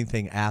didn't do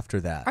anything after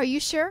that. Are you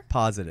sure?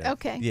 Positive.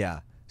 Okay. Yeah.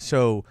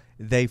 So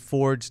they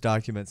forged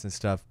documents and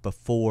stuff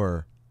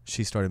before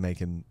she started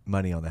making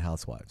money on The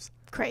Housewives.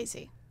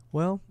 Crazy.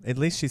 Well, at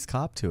least she's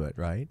copped to it,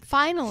 right?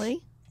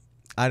 Finally.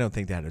 I don't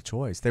think they had a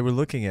choice. They were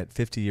looking at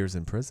 50 years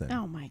in prison.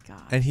 Oh, my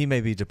God. And he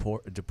may be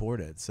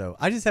deported. So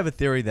I just have a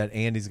theory that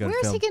Andy's going to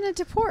Where film. is he going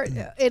to deport?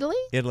 Italy?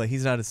 Italy.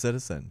 He's not a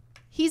citizen.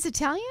 He's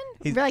Italian?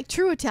 He's- Like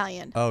true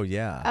Italian? Oh,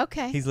 yeah.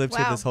 Okay. He's lived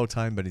here Wow. this whole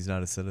time, but he's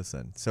not a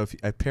citizen. So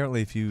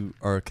apparently if you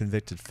are a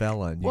convicted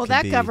felon, you Well, can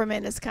that be...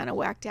 government is kind of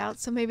whacked out,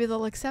 so maybe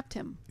they'll accept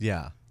him.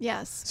 Yeah.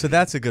 Yes. So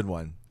that's a good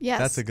one. Yes.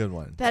 That's a good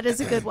one. That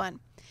is a good one.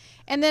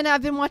 And then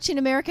I've been watching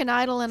American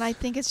Idol, and I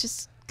think it's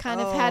just kind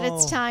of had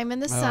its time in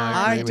the sun.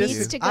 I It agree with needs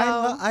you. to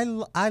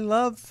go. I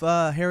love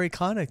Harry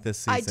Connick this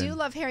season. I do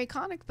love Harry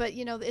Connick, but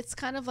it's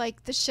kind of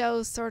like the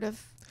show's sort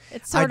of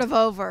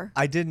over.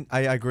 I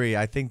agree.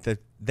 I think that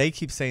they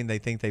keep saying they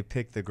think they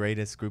picked the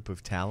greatest group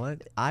of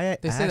talent. They say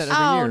that actually- every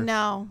Oh year.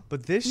 no.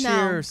 But this No.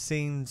 year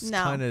seems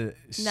No. kind of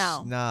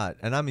No. not.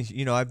 And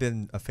I've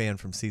been a fan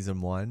from season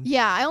 1.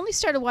 Yeah, I only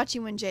started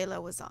watching when J-Lo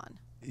was on.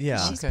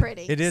 Yeah. She's Okay.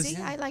 pretty. It is. See,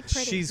 I like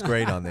pretty. She's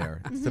great on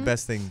there. It's the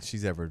best thing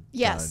she's ever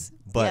Yes. done.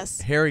 But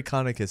Yes. Harry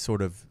Connick has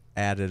sort of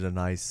added a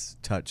nice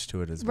touch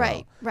to it as well.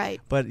 Right,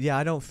 right. But yeah,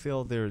 I don't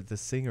feel they're the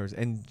singers.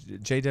 And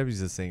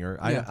JW's a singer.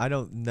 Yeah. I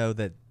don't know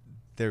that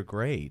they're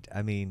great.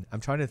 I mean, I'm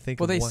trying to think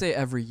Well, of they one. say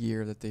every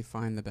year that they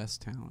find the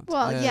best talent.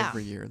 Well, yeah.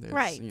 Every year. There's,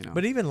 Right.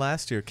 But even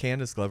last year,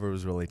 Candace Glover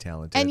was really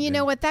talented. And you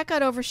know what? That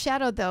got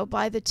overshadowed though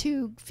by the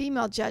two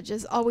female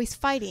judges alwa's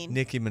fighting.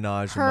 Nicki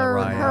Minaj her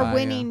and Mariah. her Mariah.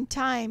 winning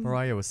time.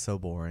 Mariah was so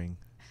boring.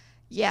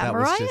 Yeah, That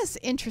was Mariah's just-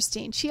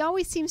 interesting. She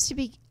always seems to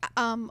be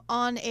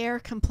on air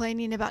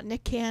complaining about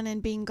Nick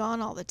Cannon being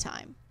gone all the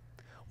time.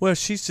 Well,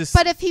 she's just.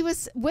 But if he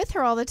was with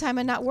her all the time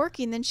and not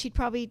working, then she'd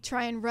probably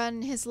try and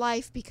run his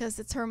life because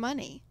it's her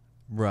money.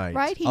 right.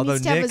 Right? He Although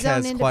needs to have Nick his own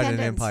has quite an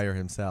independence. empire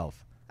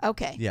himself.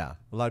 Okay. Yeah,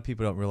 a lot of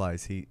people don't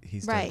realize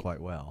he's done Right.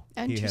 quite well.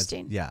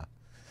 Interesting. Yeah,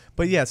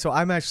 but yeah, so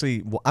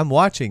I'm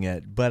watching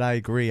it, but I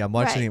agree, I'm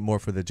watching Right. it more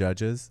for the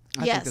judges.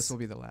 I Yes. think this will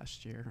be the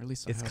last year, or at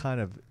least I It's hope.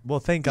 kind of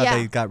thank God Yeah.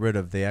 they got rid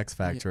of the X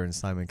Factor and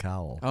Simon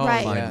Cowell. Oh,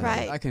 Right, yeah.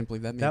 right. I can't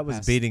believe that. That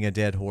was beating a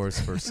dead horse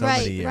for so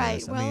right, many years.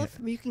 right. I Well, mean, if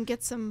you can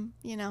get some,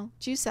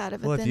 juice out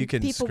of it, well, then if you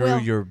can people screw will.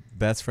 your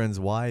best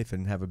friend's wife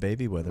and have a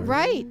baby with her,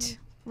 Right,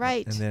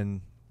 right. and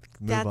then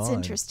move That's on.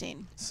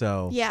 interesting.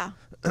 So, Yeah.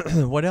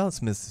 what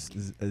else, Miss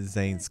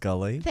Zane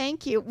Scully?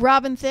 Thank you.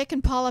 Robin Thicke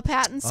and Paula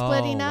Patton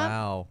splitting oh, up.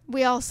 Wow.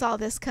 We all saw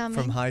this coming.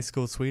 From High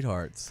School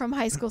Sweethearts. From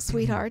High School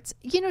Sweethearts.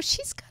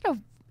 She's got a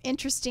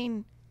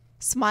interesting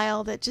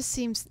smile that just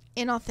seems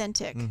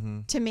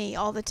inauthentic to me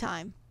all the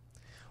time.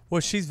 Well,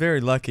 she's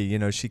very lucky.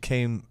 She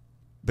came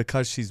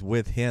because she's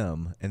with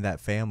him and that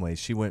family.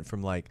 She went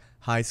from like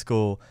high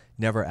school,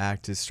 never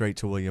acted, straight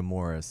to William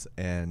Morris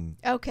and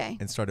Okay.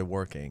 started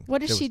working.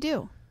 What does she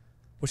do?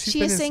 Well, she's She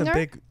been a in singer? some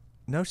big.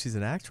 No, she's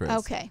an actress.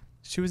 Okay.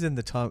 She was in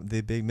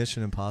the big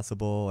Mission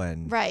Impossible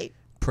and Right.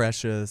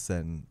 Precious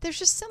and There's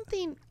just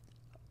something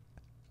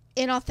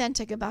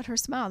inauthentic about her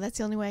smile. That's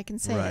the only way I can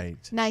say Right.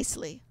 it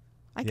nicely.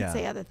 I can Yeah.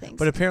 say other things.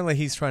 But apparently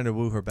he's trying to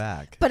woo her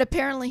back. But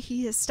apparently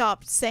he has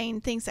stopped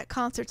saying things at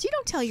concerts. You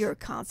don't tell your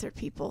concert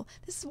people.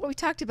 This is what we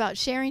talked about,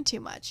 sharing too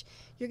much.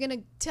 You're going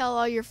to tell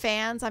all your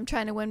fans, I'm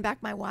trying to win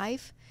back my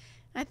wife.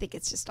 I think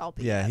it's just all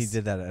BS. Yeah, he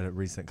did that at a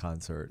recent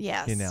concert.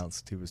 Yes. He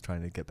announced he was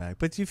trying to get back.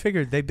 But you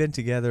figured they've been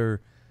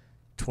together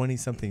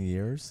 20-something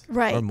years?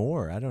 Right. Or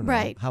more. I don't know.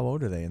 Right. How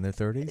old are they? In their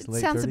 30s? It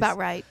Late sounds 30s? about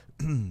right.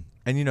 And,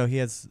 he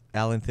has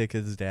Alan Thicke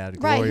as his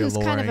dad, Right, Gloria who's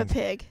Loring. kind of a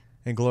pig.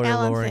 And Gloria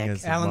Alan Loring Thicke. is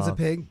his Alan's a mom.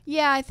 pig.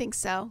 Yeah, I think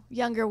so.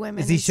 Younger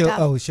women Is he and stuff.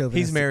 chauvinist?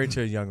 He's married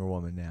to a younger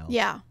woman now.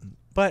 Yeah.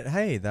 But,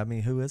 hey,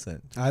 who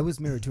isn't? I was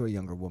married to a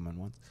younger woman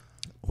once.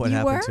 What You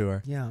happened were? to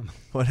her? Yeah.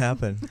 What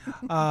happened?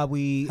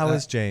 We. How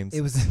was James?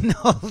 It was no.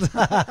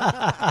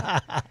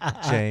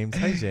 James.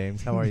 Hey,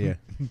 James. How are you?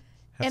 Have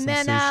And some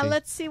then sushi.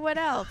 let's see what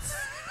else.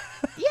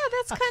 Yeah,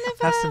 that's kind of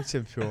Have some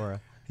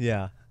tempura.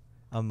 Yeah.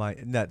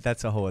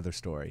 That's a whole other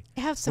story.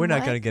 have some We're not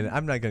what? going to get.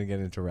 I'm not going to get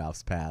into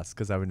Ralph's past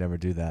because I would never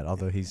do that.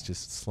 Although he's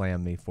just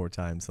slammed me 4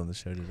 times on the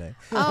show today.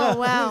 Oh,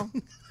 wow.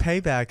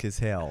 Payback is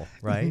hell,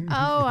 right?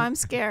 Oh, I'm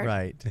scared.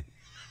 Right.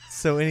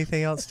 So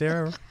anything else,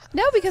 Dara?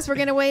 No, because we're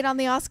going to wait on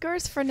the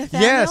Oscars for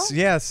Nathaniel.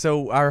 Yes.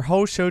 So our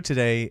whole show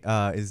today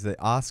is the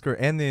Oscar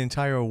and the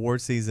entire award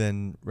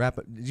season wrap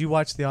up. Did you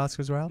watch the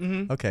Oscars, Ralph?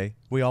 Mm-hmm. Okay.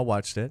 We all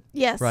watched it.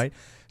 Yes. Right.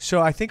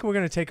 So I think we're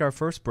going to take our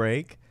first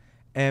break.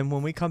 And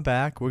when we come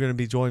back, we're going to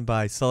be joined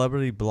by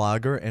celebrity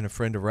blogger and a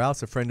friend of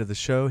Ralph's, a friend of the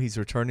show. He's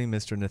returning,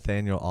 Mr.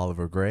 Nathaniel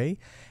Oliver Gray.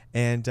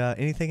 And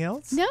anything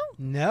else? No?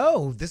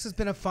 No, this has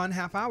been a fun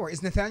half hour.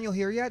 Is Nathaniel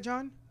here yet,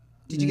 John?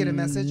 Did you get a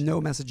message? No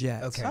message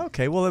yet. Okay.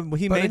 Okay. Well,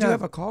 he But may I do not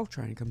have a call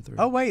trying to come through.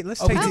 Oh, wait.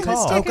 Let's Oh, take we the did.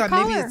 call. let's take Oh, a God,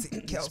 maybe caller. it's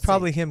Kelsey. It's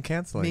probably him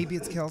canceling. Maybe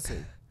it's Kelsey.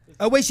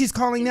 Oh, wait, she's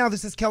calling now.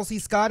 This is Kelsey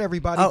Scott,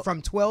 everybody,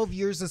 from 12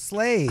 Years a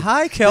Slave.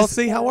 Hi,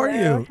 Kelsey. How are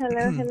you?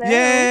 Hello.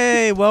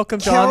 Yay. Welcome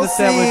to On the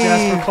Set with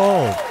Jasper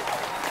Cole.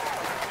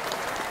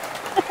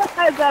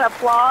 Is that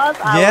applause?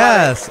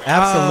 Yes,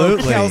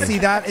 absolutely. Kelsey,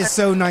 that is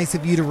so nice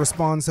of you to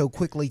respond so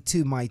quickly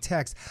to my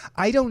text.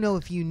 I don't know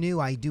if you knew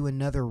I do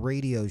another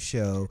radio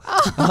show.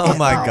 Oh,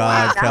 my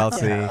God,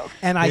 Kelsey.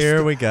 And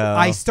Here we go.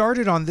 I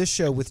started on this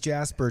show with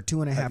Jasper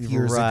 2.5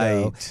 years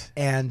ago.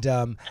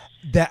 And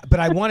but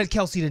I wanted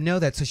Kelsey to know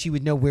that so she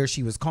would know where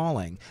she was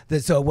calling.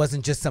 So it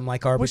wasn't just some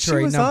like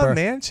arbitrary she was number. on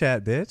Man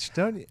Chat, bitch.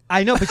 Don't you?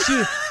 I know, but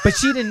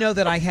she didn't know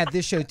that I had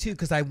this show too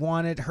because I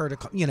wanted her to,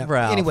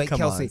 Ralph, anyway, come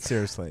Kelsey. on,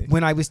 seriously.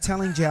 When I was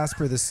telling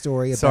Jasper the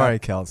story about Sorry,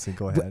 Kelsey,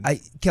 go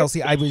ahead.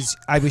 Kelsey, I was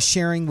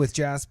sharing with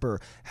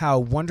Jasper how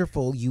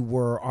wonderful you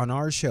were on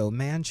our show,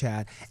 Man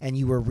Chat, and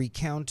you were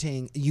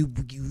recounting. You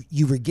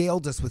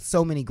regaled us with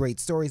so many great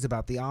stories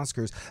about the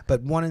Oscars,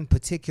 but one in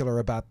particular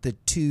about the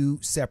 2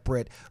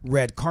 separate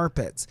red carpets.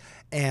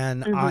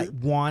 And I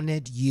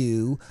wanted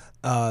you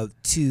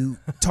to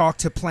talk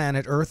to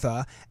Planet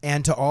Eartha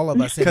and to all of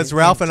us because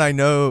Ralph and I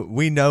know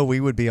we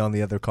would be on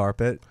the other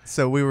carpet,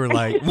 so we were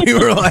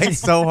like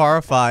so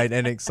horrified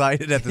and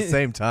excited at the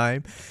same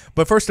time.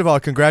 But first of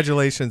all,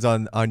 congratulations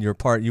on your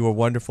part. You were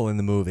wonderful in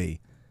the movie.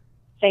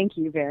 Thank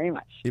you very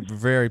much.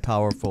 Very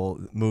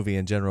powerful movie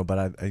in general,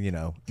 but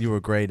you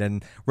were great.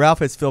 And Ralph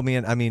has filled me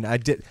in. I mean,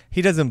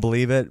 he doesn't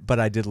believe it, but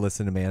I did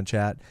listen to Man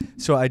Chat,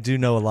 so I do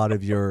know a lot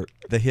of the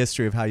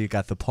history of how you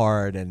got the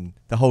part and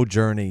the whole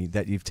journey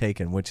that you've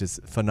taken, which is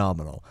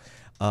phenomenal.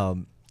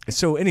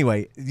 So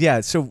anyway,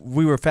 yeah. So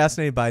we were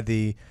fascinated by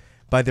the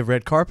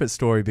red carpet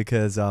story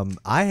because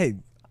I've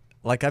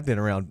been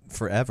around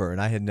forever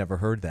and I had never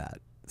heard that.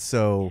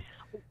 So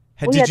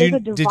did you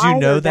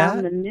know that?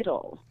 Down the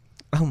middle.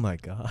 Oh my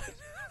God!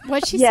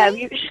 What'd she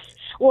say?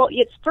 Well,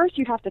 it's first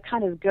you have to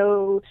kind of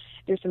go.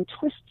 There's some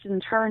twists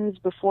and turns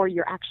before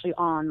you're actually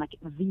on like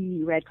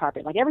the red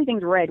carpet. Like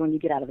everything's red when you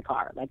get out of the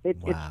car. Like it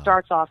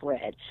starts off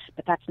red,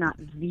 but that's not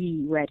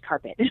the red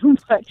carpet.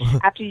 But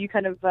after you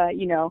kind of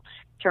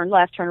turn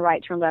left, turn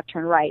right, turn left,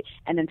 turn right,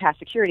 and then pass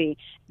security,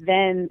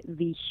 then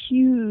the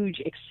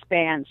huge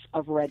expanse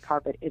of red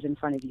carpet is in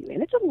front of you,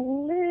 and it's a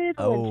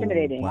little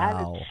intimidating.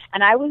 Wow.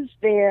 I was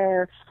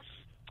there.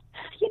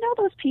 You know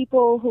those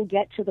people who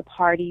get to the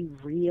party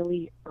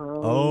really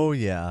early? Oh,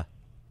 yeah.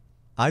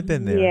 I've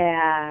been there.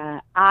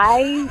 Yeah.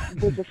 I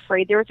was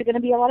afraid there was going to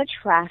be a lot of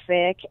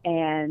traffic,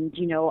 and,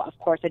 of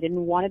course, I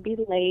didn't want to be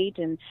late,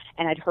 and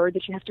I'd heard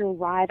that you have to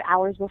arrive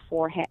hours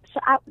beforehand.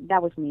 So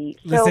that was me.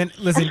 Listen,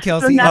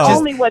 Kelsey. So not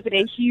only was it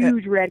a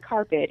huge red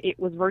carpet, it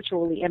was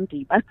virtually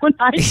empty by when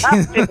I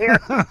got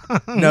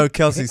there. No,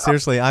 Kelsey,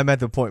 seriously, I'm at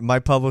the point. My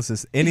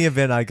publicist, any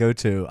event I go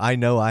to, I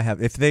know I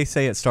have. If they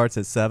say it starts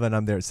at 7,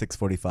 I'm there at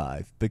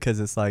 6:45 because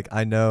it's like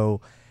I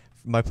know.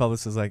 My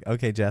publicist was like,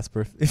 okay,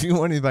 Jasper, if you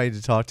want anybody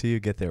to talk to you,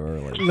 get there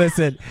early.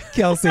 Listen,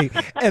 Kelsey,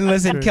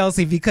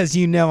 Kelsey, because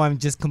I'm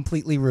just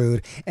completely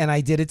rude, and I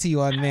did it to you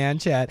on Man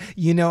Chat.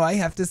 I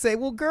have to say,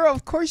 well, girl,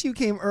 of course you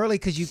came early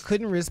because you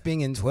couldn't risk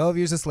being in 12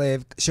 Years a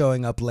Slave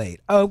showing up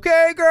late.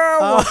 Okay, girl,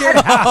 walk it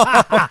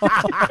out.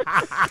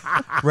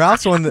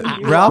 Ralph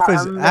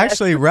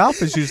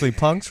is usually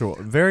punctual,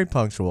 very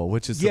punctual,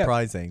 which is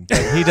surprising.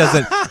 But he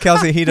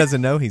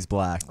doesn't know he's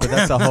black, but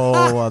that's a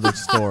whole other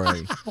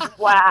story.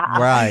 Wow.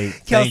 Right.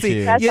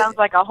 Kelsey, that sounds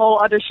like a whole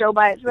other show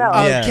by itself.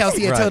 Yes,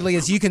 Kelsey, it right. totally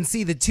is. You can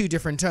see the 2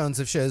 different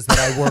tones of shows that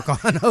I work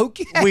on.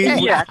 Okay.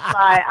 Yes,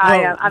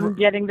 I'm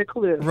getting the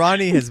clue.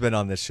 Ronnie has been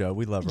on this show.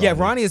 We love Ronnie. Yeah,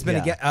 Ronnie has been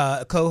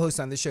a co-host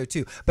on the show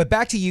too. But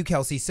back to you,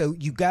 Kelsey. So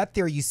you got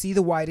there, you see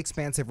the wide,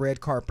 expansive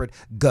red carpet.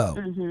 Go.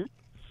 Mm-hmm.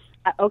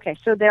 Okay,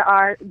 so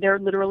there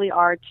literally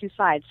are 2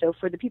 sides. So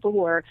for the people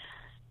who are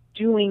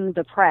doing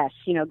the press,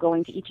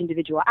 going to each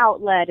individual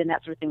outlet and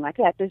that sort of thing like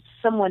that, there's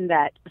someone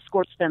that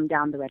escorts them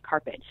down the red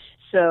carpet.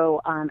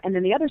 So, and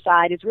then the other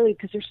side is really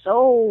because there's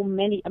so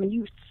many. I mean,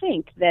 you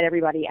think that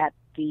everybody at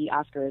the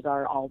Oscars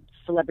are all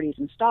celebrities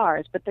and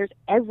stars, but there's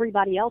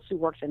everybody else who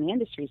works in the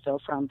industry. So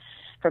from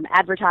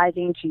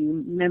advertising to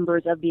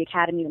members of the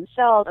Academy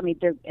themselves. I mean,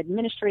 they're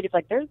administrative.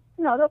 Like there's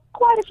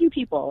quite a few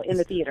people in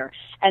the theater,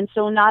 and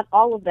so not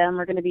all of them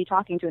are going to be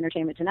talking to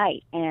Entertainment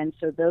Tonight. And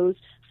so those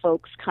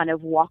folks kind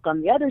of walk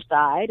on the other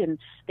side, and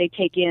they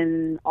take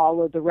in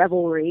all of the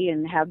revelry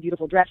and have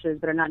beautiful dresses,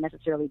 but are not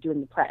necessarily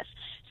doing the press.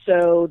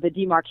 So the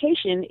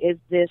demarcation is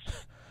this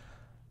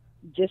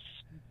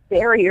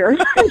barrier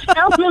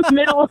down the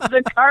middle of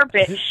the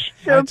carpet.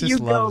 So if you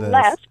go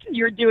left,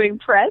 you're doing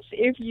press.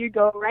 If you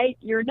go right,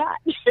 you're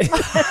not.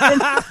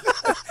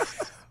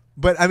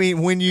 But I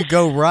mean, when you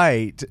go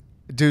right,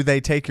 do they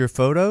take your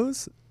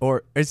photos,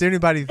 or is there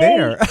anybody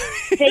there?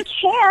 They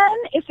can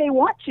if they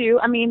want to.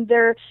 I mean,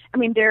 they're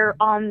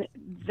on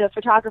the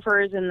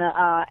photographers and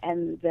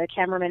the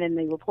cameramen and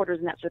the reporters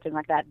and that sort of thing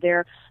like that,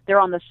 they're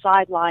on the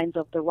sidelines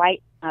of the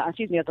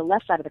of the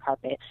left side of the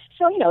carpet.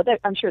 So,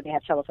 I'm sure they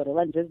have telephoto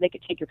lenses. They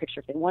could take your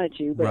picture if they wanted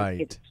to, but Right.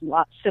 it's a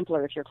lot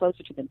simpler if you're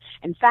closer to them.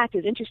 In fact,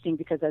 it's interesting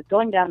because I was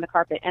going down the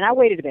carpet, and I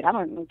waited a bit. I'm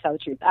going to tell the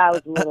truth.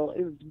 It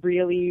was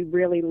really,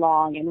 really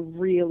long and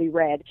really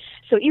red.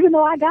 So even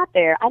though I got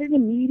there, I didn't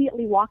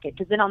immediately walk it,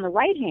 because then on the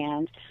right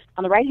hand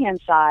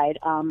side,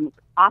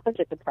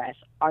 opposite the press,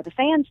 are the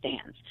fan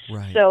stands.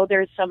 Right. So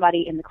there's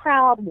somebody in the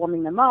crowd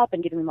warming them up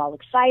and getting them all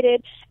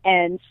excited,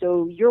 and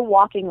so you're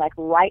walking like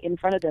right in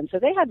front of them. So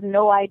they have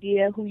no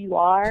idea who you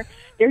are.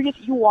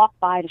 You walk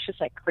by and it's just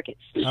like crickets.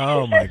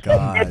 Oh my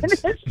God.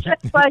 It's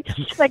just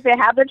like they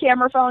have their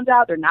camera phones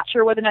out. They're not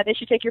sure whether or not they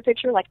should take your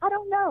picture. Like, I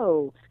don't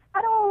know.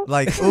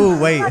 Like, oh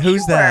wait, I'm not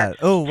who's sure. that?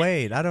 Oh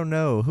wait, I don't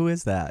know. Who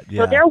is that?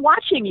 Yeah. So they're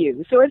watching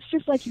you. So it's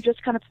just like you're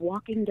just kind of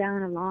walking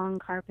down a long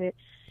carpet,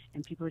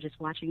 and people are just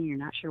watching you. You're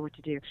not sure what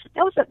to do.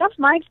 That's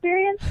my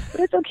experience, but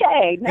it's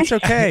okay. It's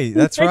okay.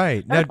 That's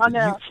right. Now, I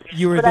know.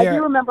 You were But there. I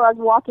do remember I was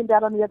walking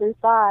down on the other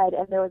side,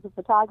 and there was a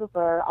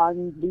photographer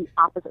on the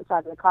opposite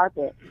side of the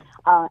carpet.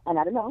 And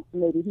I don't know,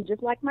 maybe he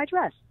just liked my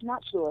dress.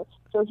 Not sure.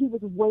 So he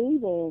was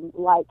waving,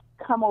 like,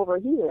 come over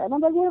here. And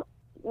I'm like, well,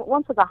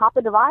 once was a hop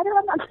a divider,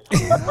 I'm not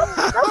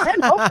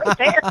going over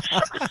there.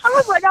 I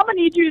was like, I'm going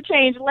to need you to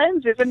change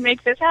lenses and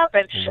make this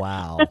happen.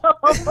 Wow.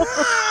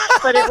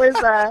 But it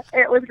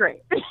was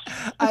great.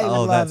 I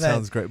Oh, love that it.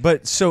 sounds great.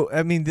 But so,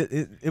 I mean,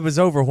 it was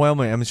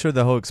overwhelming. I'm sure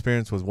the whole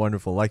experience was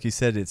wonderful. Like you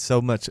said, it's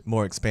so much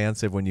more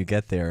expansive when you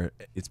get there.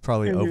 It's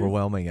probably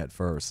overwhelming at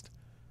first.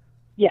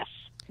 Yes.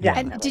 Yeah.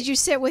 Definitely. And did you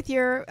sit with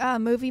your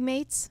movie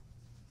mates?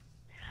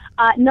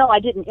 No, I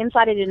didn't.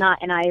 Inside, I did not,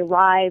 and I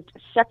arrived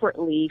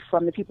separately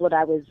from the people that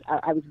I was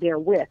there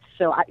with.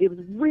 So it was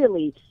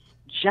really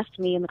just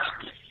me in the car.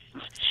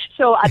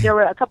 So there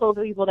were a couple of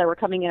people that were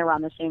coming in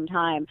around the same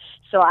time.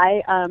 So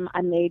I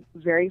made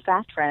very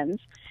fast friends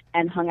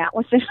and hung out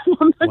with them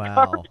on the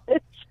Wow.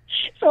 carpet.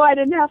 So I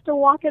didn't have to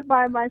walk it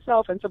by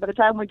myself. And so by the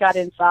time we got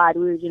inside,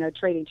 we were,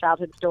 trading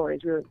childhood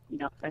stories. We were,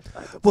 that's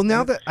fun. Well,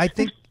 now that I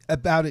think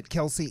about it,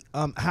 Kelsey,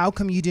 how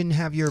come you didn't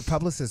have your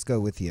publicist go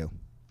with you?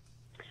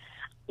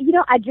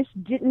 I just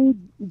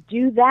didn't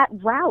do that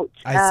route.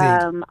 I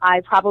see.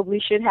 I probably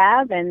should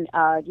have, and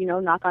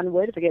knock on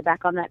wood, if I get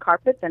back on that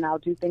carpet, then I'll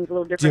do things a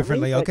little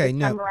differently. But okay, this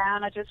no. time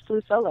around, I just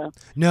flew solo.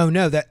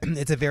 No, that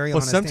it's a very Well,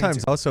 honest sometimes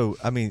answer. also,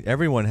 I mean,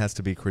 everyone has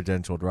to be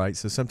credentialed, right?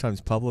 So sometimes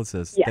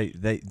publicists, Yes.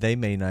 they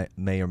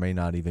may or may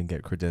not even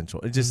get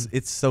credentialed. It just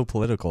it's so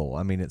political.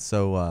 I mean, it's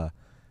so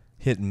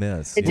hit and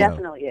miss. It you know?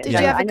 definitely is. Did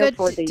you have I a know good-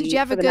 for the- did you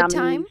have for a the good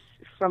nominees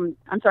time?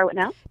 I'm sorry, what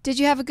now? Did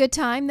you have a good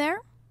time there?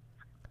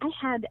 I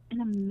had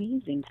an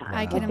amazing time.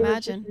 I can There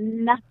was imagine. just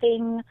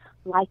nothing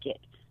like it.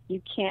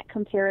 You can't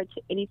compare it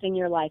to anything in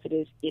your life. It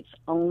is its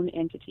own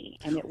entity,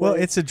 and Well,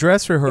 it's a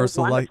dress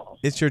rehearsal. Like wonderful.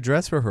 it's your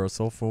dress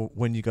rehearsal for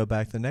when you go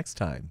back the next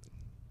time,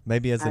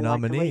 maybe as a I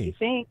like the way nominee. you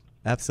think.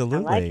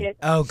 Absolutely. I like it.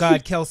 Oh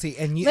God, Kelsey,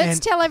 and you. Let's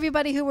and, tell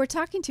everybody who we're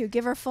talking to.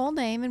 Give her full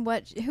name and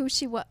who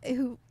she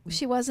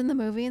was in the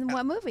movie and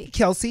what movie.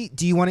 Kelsey,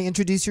 do you want to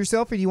introduce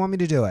yourself, or do you want me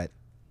to do it?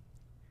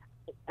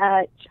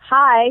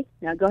 Hi.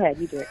 No, go ahead.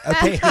 You do it.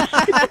 Okay.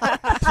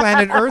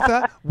 Planet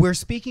Eartha. We're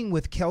speaking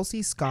with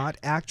Kelsey Scott,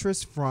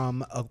 actress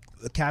from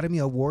Academy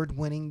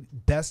Award-winning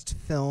Best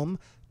Film,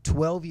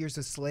 12 Years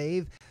a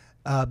Slave.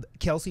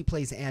 Kelsey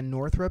plays Anne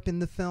Northrup in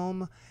the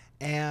film,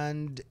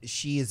 and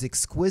she is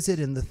exquisite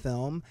in the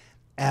film.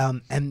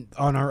 And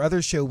on our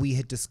other show, we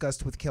had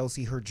discussed with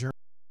Kelsey her journey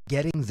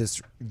getting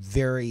this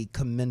very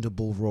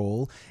commendable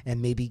role,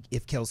 and maybe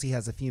if Kelsey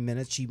has a few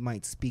minutes, she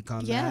might speak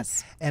on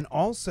Yes. that. And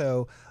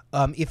also,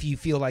 if you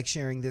feel like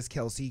sharing this,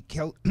 Kelsey,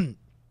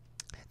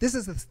 this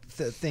is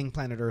the thing,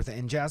 Planet Earth,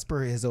 and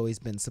Jasper has always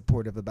been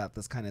supportive about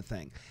this kind of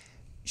thing.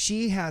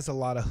 She has a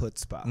lot of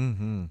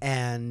chutzpah,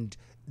 and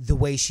the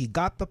way she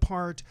got the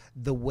part,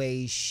 the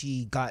way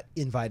she got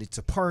invited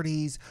to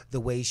parties, the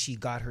way she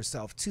got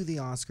herself to the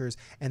Oscars,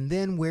 and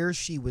then where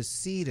she was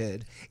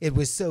seated, it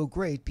was so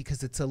great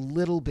because it's a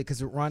little,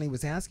 because Ronnie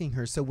was asking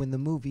her, so when the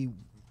movie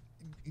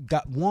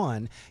got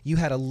won, you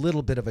had a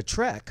little bit of a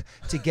trek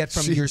to get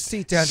from your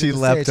seat down to She the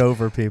leapt stage.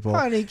 over people.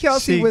 Honey,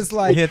 Kelsey She was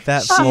like, hit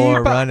that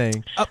floor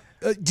running.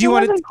 do you it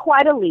want wasn't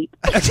quite a leap.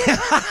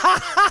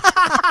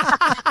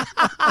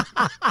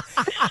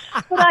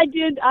 But I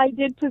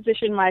did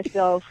position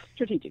myself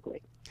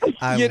strategically.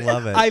 I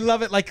love it. I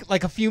love it.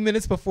 Like a few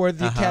minutes before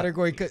the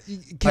category,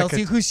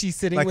 Kelsey, who's she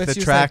sitting like with? the she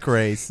was track like,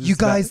 race. You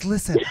It's not- guys,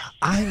 listen.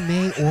 I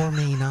may or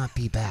may not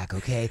be back.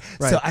 Okay,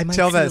 right. so I might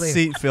tell see you that later.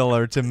 seat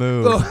filler to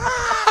move.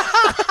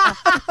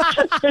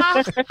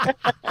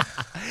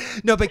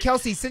 No, but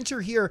Kelsey, since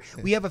you're here,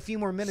 we have a few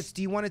more minutes.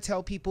 Do you want to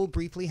tell people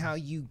briefly how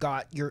did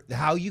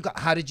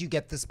you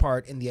get this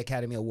part in the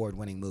Academy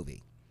Award-winning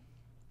movie?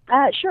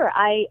 Sure.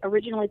 I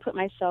originally put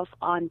myself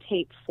on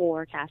tape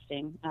for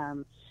casting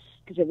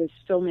because it was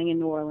filming in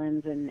New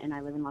Orleans, and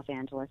I live in Los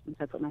Angeles, and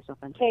so I put myself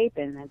on tape,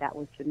 and then that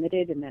was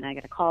submitted, and then I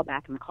got a call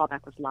back, and the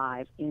callback was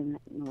live in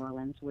New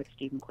Orleans with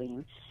Steve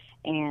McQueen,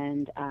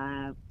 and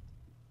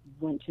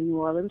went to New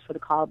Orleans for the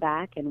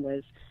callback and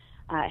was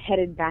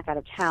headed back out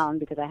of town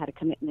because I had a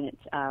commitment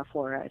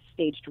for a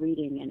staged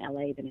reading in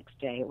LA the next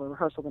day, or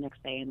rehearsal the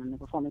next day, and then the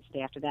performance the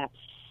day after that.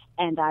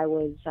 And I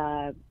was,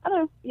 I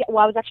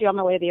was actually on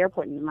my way to the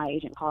airport, and my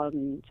agent called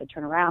and said,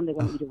 turn around, they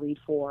want me to read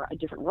for a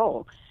different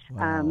role.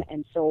 Wow.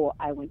 And so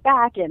I went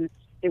back, and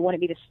they wanted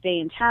me to stay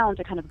in town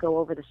to kind of go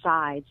over the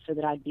sides so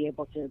that I'd be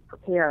able to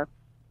prepare.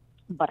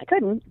 But I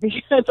couldn't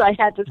because I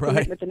had this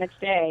commitment the next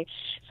day.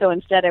 So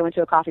instead, I went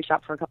to a coffee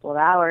shop for a couple of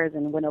hours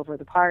and went over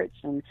the parts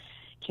and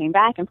came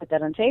back and put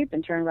that on tape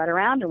and turned right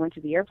around and went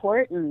to the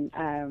airport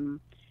and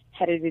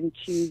headed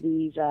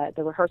into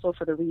the rehearsal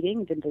for the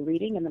reading, did the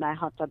reading, and then I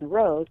hopped on the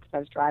road because I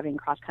was driving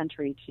cross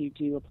country to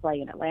do a play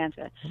in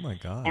Atlanta. Oh, my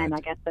God. And I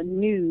got the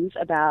news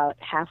about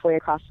halfway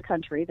across the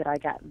country that I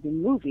got the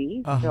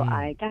movie. So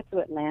I got to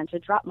Atlanta,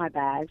 dropped my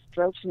bags,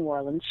 drove to New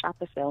Orleans, shot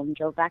the film,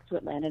 drove back to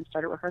Atlanta, and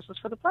started rehearsals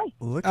for the play.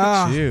 Look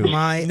at you.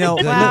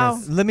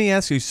 Let me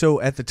ask you, so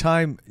at the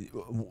time,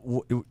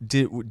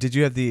 did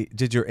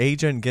your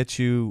agent get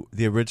you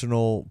the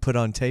original put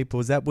on tape?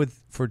 Was that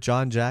for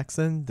John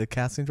Jackson, the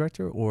casting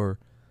director, or?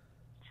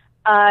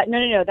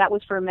 No. That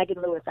was for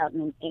Megan Lewis out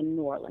in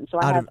New Orleans. So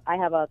I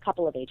have a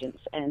couple of agents,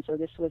 and so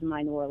this was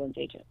my New Orleans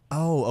agent.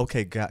 Oh,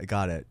 okay,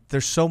 got it.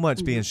 There's so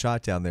much being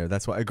shot down there.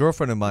 That's why a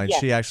girlfriend of mine,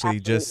 she actually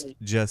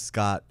just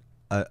got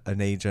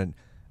an agent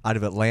out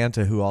of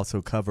Atlanta who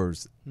also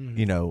covers,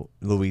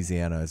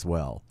 Louisiana as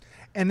well.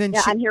 And then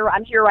I'm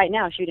here right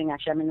now shooting.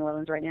 Actually, I'm in New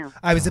Orleans right now.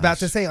 I was about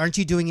to say, aren't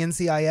you doing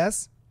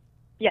NCIS?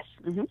 Yes.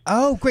 Mm-hmm.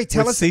 Oh, great!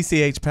 Tell us,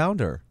 CCH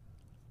Pounder.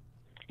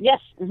 Yes.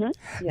 Mm-hmm.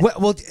 Yes.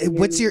 Well,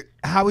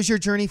 how was your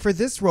journey for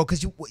this role?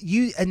 Because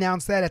you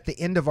announced that at the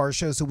end of our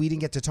show, so we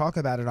didn't get to talk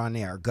about it on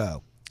air.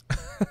 Go.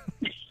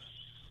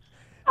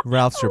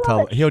 Ralph's your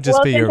public. He'll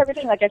just be your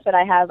everything. Like I said,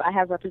 I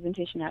have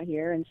representation out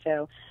here, and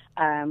so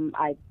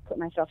I put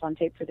myself on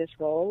tape for this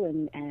role,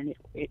 and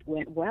it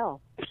went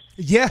well.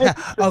 Yeah.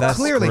 That's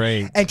clearly.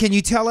 Great. And can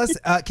you tell us?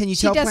 She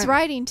does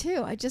writing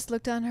too. I just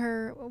looked on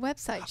her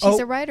website. She's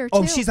a writer too.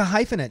 Oh, she's a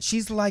hyphenate.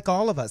 She's like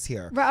all of us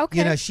here. Right,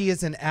 okay. She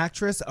is an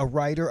actress, a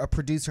writer, a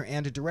producer,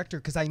 and a director.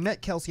 Because I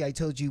met Kelsey, I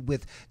told you,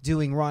 with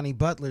doing Ronnie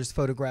Butler's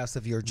photographs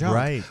of your junk,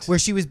 right, where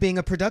she was being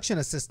a production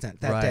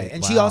assistant that day,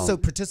 and she also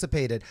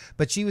participated,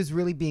 but she was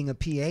really being a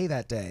PA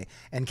that day.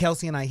 And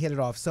Kelsey and I hit it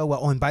off so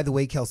well. Oh, and by the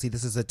way, Kelsey,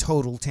 this is a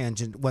total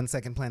tangent. 1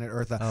 second, Planet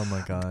Eartha. Oh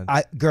my God,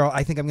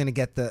 I think I'm going to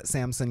get the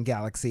Samsung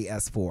Galaxy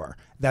S4.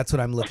 That's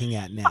what I'm looking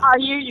at now. Are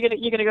you?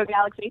 You're gonna go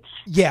Galaxy?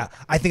 Yeah,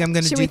 I think I'm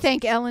gonna. Should we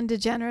thank Ellen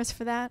DeGeneres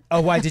for that?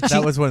 Oh, why did she?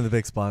 That was one of the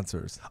big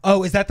sponsors.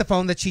 Oh, is that the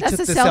phone that she took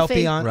the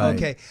selfie on? Right.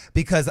 Okay,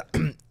 because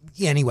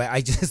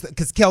anyway,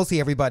 because Kelsey,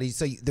 everybody.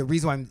 So the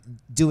reason why I'm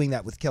doing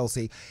that with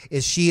Kelsey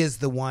is she is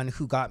the one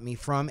who got me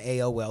from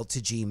AOL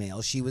to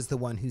Gmail. She was the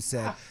one who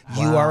said,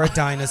 "You are a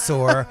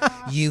dinosaur.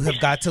 You have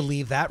got to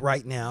leave that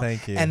right now."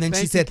 Thank you. And then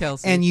she said,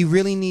 Kelsey. "And you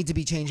really need to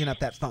be changing up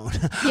that phone."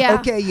 Yeah.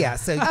 Okay. Yeah.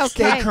 So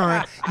stay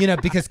current.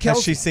 Because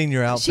Kelsey. Has she seen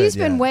your outfit? She's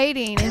been yet?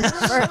 waiting.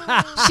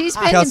 She's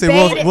been Kelsey,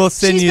 we'll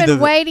send she's you been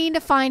the waiting to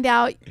find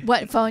out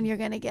what phone you're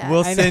going to get.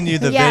 We'll send you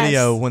the Yes.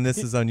 video when this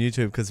is on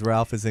YouTube because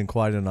Ralph is in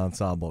quite an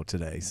ensemble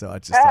today. So I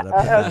just thought I'd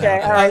put that Okay,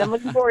 out all there. right. I'm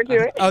looking forward to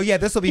it. Oh yeah,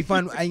 this will be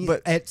fun.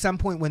 But at some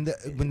point when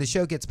the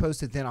show gets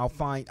posted, then I'll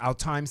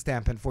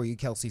timestamp it for you,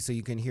 Kelsey, so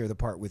you can hear the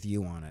part with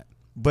you on it.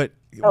 But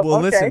Oh, well,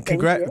 okay, listen, thank you.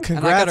 congrats And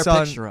I got her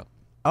on. picture up.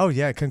 Oh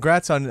yeah,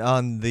 congrats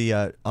on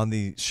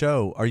the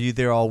show. Are you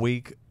there all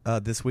week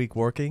this week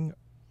working?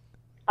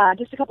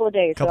 Just a couple of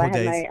days. Couple so I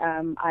days.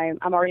 had my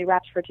I'm already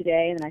wrapped for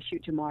today, and then I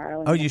shoot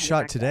tomorrow. And Oh, then you I shot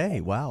come back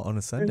today? Wow, on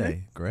a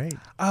Sunday. Great.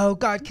 Oh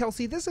God,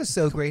 Kelsey, this is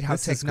so great how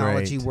This is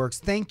technology great. works.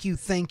 Thank you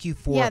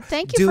for. Yeah,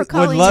 thank you for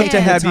calling Would love in. to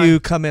have Time.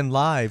 you come in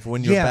live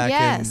when you're Yeah. back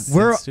Yes. in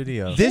We're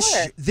studio.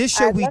 Sure. This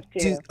show I'd we love to.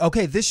 do.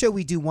 Okay, this show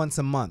we do once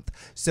a month.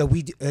 So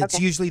it's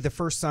Okay. usually the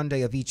first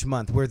Sunday of each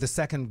month. We're the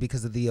second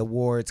because of the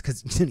awards.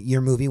 Because your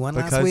movie won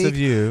last Because week. of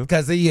you.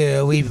 Because of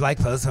you, we've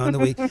postponed the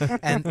week.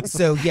 And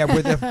so yeah,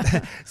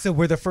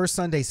 we're the first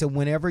Sunday. So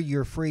whenever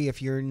you're free,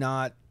 if you're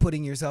not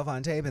putting yourself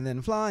on tape and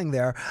then flying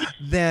there,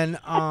 then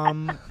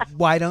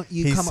why don't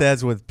you He come?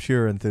 says with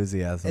pure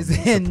enthusiasm.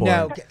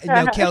 No,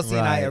 support. Kelsey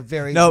and I Right. are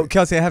very. No,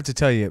 Kelsey, I have to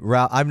tell you,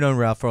 Ralph, I've known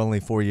Ralph for only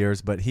 4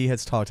 years, but he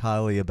has talked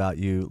highly about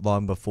you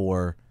long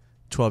before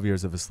 12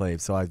 Years of a Slave.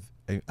 So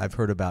I've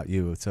heard about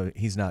you. So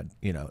he's not,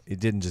 it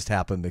didn't just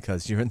happen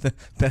because you're in the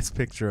best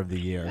picture of the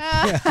year.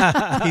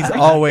 He's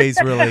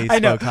always really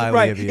spoke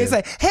highly of you. It's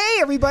like, hey,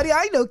 everybody,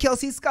 I know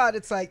Kelsey Scott.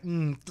 It's like,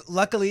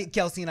 luckily,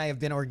 Kelsey and I have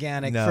been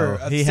organic for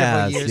he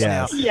several has, years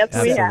yes. now.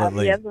 Yes, we have.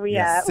 Absolutely. Yes, we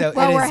have. So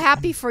Well, it we're is-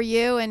 happy for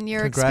you and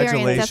your experience.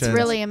 That's Congratulations.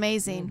 really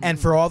amazing. and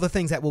for all the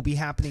things that will be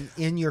happening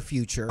in your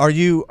future. Do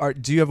you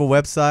have a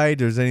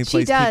website? Or is there any She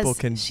place people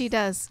does. She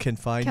does. can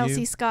find Kelsey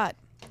you? Scott.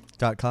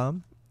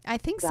 .com? I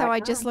think so. I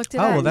just looked it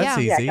Oh, up. well,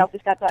 that's yeah. easy. Yeah,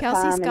 KelseyScott.com,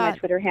 Kelsey and my Scott.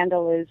 Twitter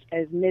handle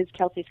is Ms.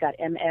 Kelsey Scott,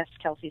 MS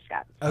Kelsey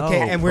Scott. Okay,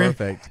 Oh, and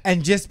perfect.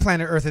 and just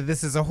Planet Earth.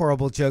 This is a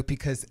horrible joke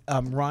because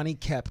Ronnie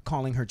kept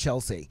calling her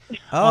Chelsea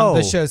Oh. on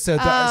the show. So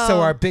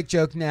Oh. our big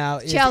joke now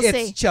is Chelsea.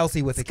 it's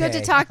Chelsea with a K. Good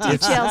to talk to you,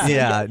 Chelsea.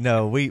 Yeah,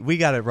 no, we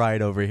got it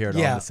right over here at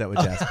On Yeah. the Set with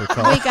Jasper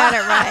Cole. We got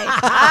it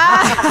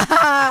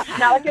right.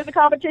 Not like there's a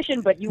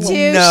competition, but you won't.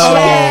 Touche. No,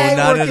 Okay,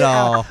 not work at it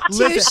out. all.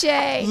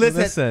 Touche.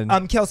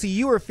 Listen, Kelsey,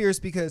 you were fierce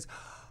because,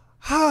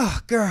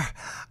 girl,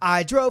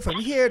 I drove from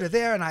here to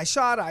there and I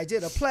shot. I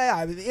did a play.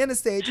 I was in a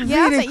stage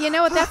Yeah, reading. but you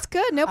know what? That's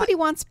good. Nobody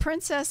wants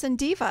princess and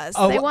divas.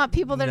 Oh, They want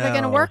people that are going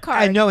to no. work hard.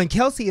 I know, and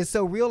Kelsey is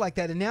so real like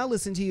that. And now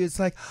listen to you. It's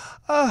like,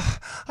 oh,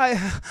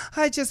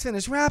 I just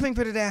finished rapping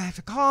for today. I have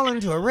to call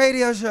into a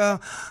radio show.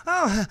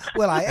 Oh,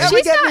 will I ever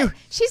get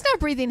She's not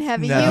breathing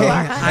heavy. No. You are.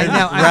 I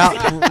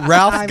honey. know.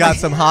 Ralph got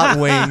some hot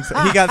wings.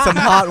 He got some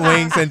hot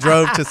wings and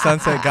drove to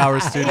Sunset Gower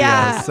Studios.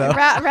 Yeah, So.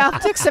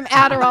 Ralph took some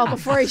Adderall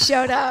before he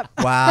showed up.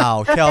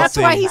 Wow, Kelsey. That's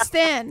why he's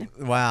thin.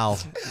 Wow.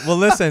 Well,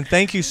 listen,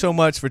 thank you so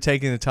much for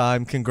taking the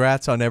time.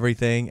 Congrats on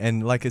everything.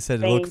 And like I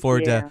said, I look Thank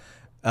forward you.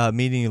 to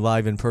meeting you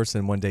live in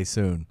person one day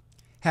soon.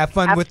 Have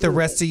fun with the Absolutely.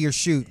 rest of your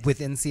shoot with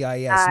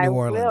NCIS I New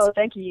Orleans. will.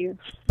 Thank you.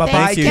 Bye-bye,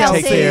 Thank Thank you.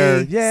 Kelsey. Take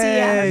care.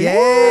 See ya.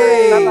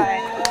 Yay.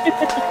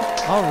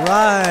 Bye-bye. All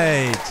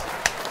right.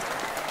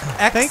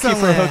 Thank you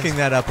for Excellent. hooking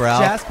that up,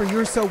 Ralph. Jasper,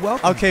 you're so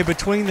welcome. Okay,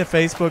 between the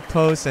Facebook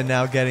post and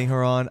now getting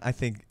her on, I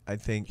think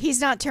He's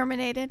not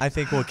terminated.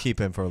 we'll keep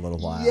him for a little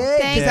while. Yay.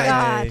 Thank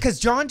God. Because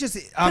John just...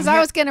 Because I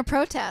was going to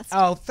protest.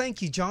 Oh,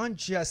 thank you. John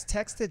just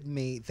texted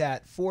me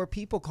that 4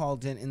 people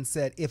called in and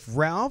said, if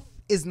Ralph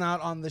is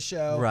not on the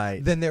show,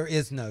 Right. then there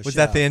is no show. Was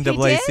that the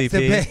NAACP?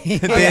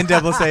 did? The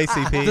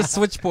NAACP? The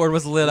switchboard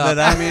was lit up. Lit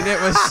up. I mean, it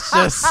was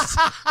just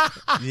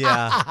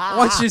Yeah.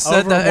 once you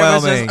said that, it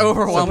was just Overwhelming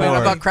overwhelming. I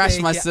support. about crashed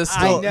Thank my you.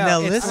 system. I know. Now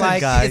it's listen,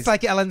 like, guys. It's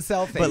like Ellen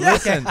Selfie. But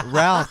listen,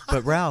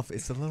 Ralph,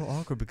 it's a little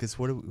awkward because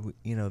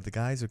the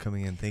guys are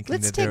coming in thinking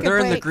Let's that take a They're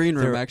in the break. green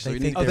room. They're- Actually, they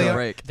we need think to take they a are-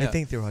 break. they Yeah.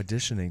 think they're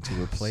auditioning to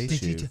replace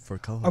Did you you do- for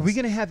co-host. Are we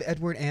going to have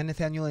Edward and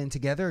Nathaniel in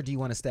together, or do you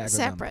want to stagger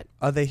Separate.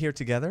 Are they here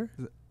together?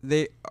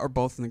 They are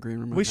both in the green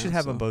room. We right should now,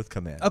 have so. them both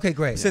come in. them? Okay,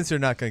 great. Since they're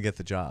not going to get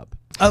the job.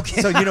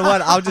 Okay. So you know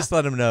what? I'll just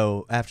let them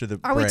know after the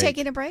Are break. we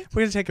taking a break?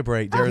 We're going to take a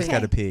break. Dara's Okay.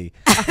 got to pee.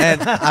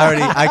 And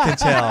I can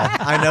tell.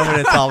 I know what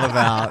it's all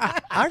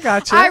about. I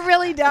got you. I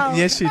really don't.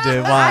 Yes, you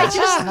do. I Why?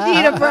 just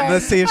need a break.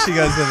 Let's see if she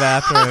goes to the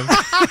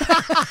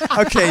bathroom.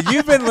 Okay,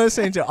 you've been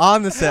listening to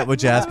On the Set with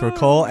Jasper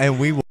Cole, and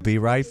we will be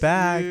right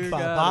back.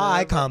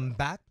 Bye-bye. Come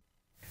back.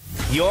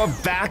 You're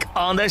back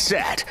on the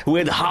set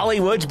with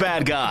Hollywood's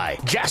bad guy,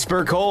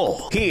 Jasper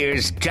Cole.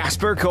 Here's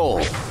Jasper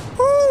Cole.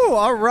 Woo,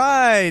 all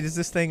right. Is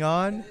this thing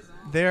on?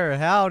 There,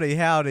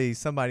 howdy.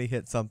 Somebody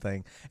hit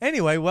something.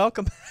 Anyway,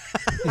 welcome.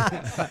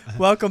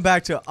 Welcome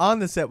back to On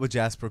the Set with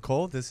Jasper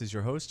Cole. This is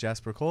your host,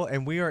 Jasper Cole,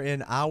 and we are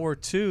in hour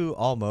 2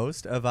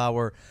 almost of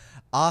our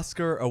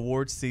Oscar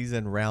Awards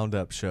season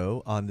roundup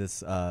show on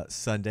this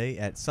Sunday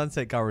at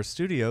Sunset Gower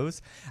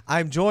Studios.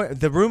 I'm joined.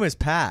 The room is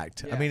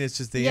packed. I mean, it's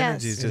just the Yes.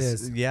 energy is It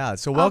just is. yeah.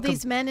 So All welcome.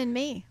 these men and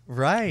me.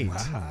 Right.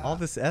 All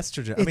this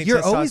estrogen.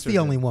 You're always the testosterone.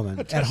 only woman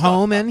at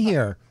home and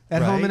here,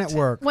 at home and Right. at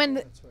work.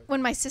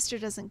 When my sister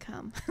doesn't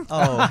come.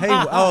 Oh, hey.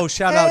 Oh,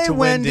 shout out Hey, to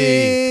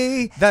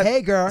Wendy.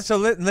 Hey, girl. So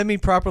let me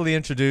properly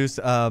introduce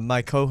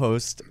my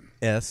co-host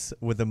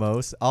with the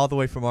most, all the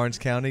way from Orange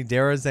County,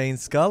 Dara Zane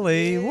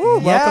Scully. Woo,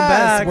 welcome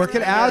back. Work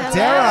it out, Hello.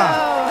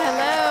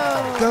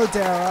 Dara. Hello. Go,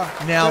 Dara.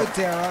 Now- Go,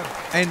 Dara.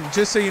 And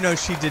just so you know,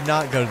 she did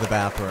not go to the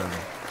bathroom,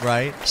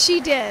 right? She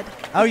did.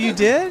 Oh, you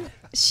did?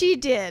 She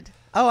did.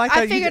 Oh, I thought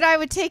I you figured did. I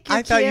would take your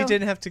I thought you cue.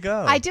 didn't have to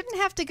go. I didn't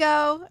have to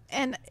go,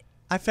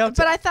 but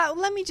I thought,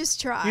 let me just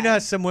try. you know how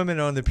some women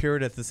are on the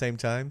period at the same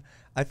time?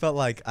 I felt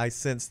like I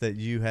sensed that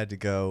you had to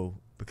go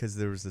because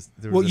there was this.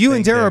 Well, you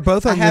and Dara are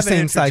both on I your haven't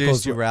same introduced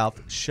cycles. you,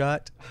 Ralph.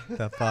 Shut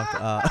the fuck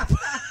up.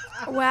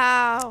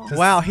 Wow.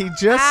 Wow, he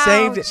just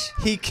saved it.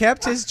 Ouch. He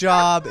kept his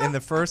job in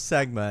the first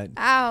segment.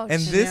 Ouch.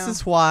 And this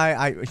is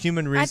why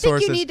human I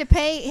resources. think you need to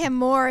pay him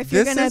more if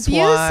you're This going is to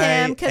abuse why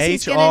him because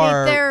he's going to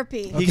HR need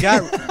therapy. He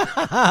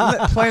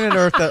got Planet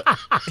Earth.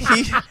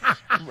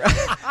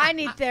 I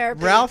need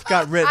therapy. Ralph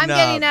got written I'm up.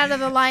 getting out of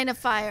the line of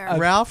fire.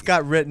 Ralph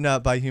got written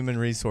up by human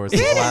resources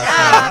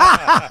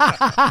last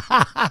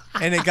night.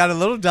 And it got a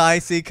little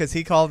dicey because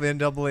he called the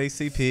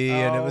NAACP,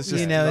 and it was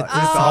just you know, it's it's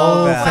this all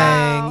whole bad.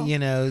 Wow. thing, you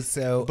know,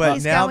 so. But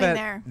He's now going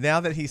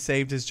that there. he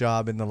saved his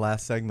job in the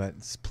last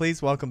segment,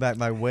 please welcome back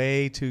my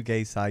way too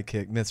gay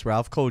sidekick, Miss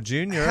Ralph Cole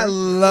Jr.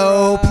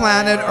 Hello,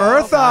 Planet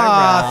Eartha.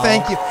 Hi, Ralph.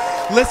 Thank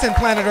you. Listen,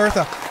 Planet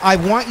Eartha, I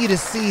want you to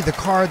see the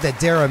card that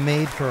Dara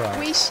made for us.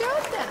 We showed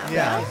them.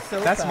 Yeah, So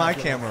that's my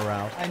fabulous. camera,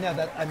 Ralph. I know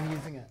that I'm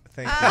using it.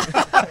 Thank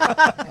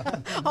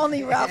you.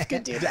 Only Ralph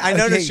could do that. I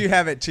noticed Okay. you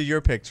have it to your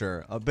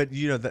picture, but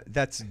you know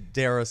that's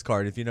Dara's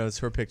card. If you notice,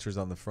 her picture's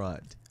on the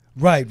front.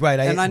 Right.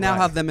 And I now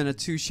have them in a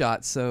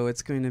 2-shot, so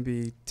it's going to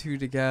be 2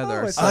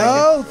 together. it's so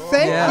like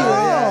thank you.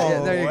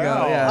 Yeah, there you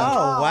go. Yeah.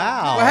 Oh,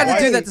 wow. Well, I had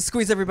to do that to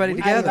squeeze everybody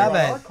together. I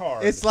love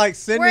it. It's like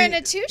Cindy. We're in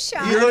a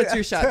 2-shot. You're in a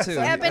 2-shot too.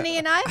 Ebony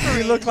and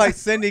Ivory. You look like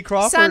Cindy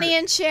Crawford. Sonny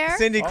and Cher.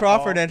 Cindy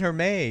Crawford and her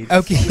maid.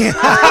 Okay.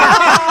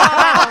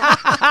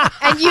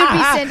 And you'd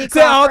be Cindy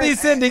So all Crawford. these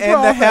Cindy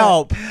And the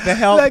Crawford.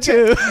 help Like-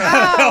 too.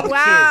 Oh,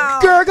 wow.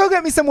 Girl, go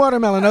get me some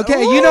watermelon,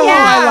 okay? Ooh, You know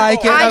yeah. how I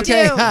like it, I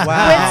okay? do.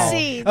 Wow. With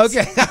seeds.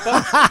 Okay.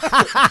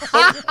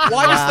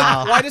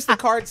 Why does the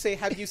card say,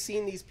 "Have you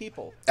seen these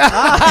people"?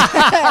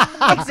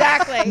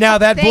 Exactly. Now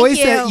that Thank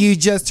voice that you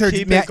just heard,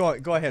 Keep it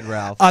going. Go ahead,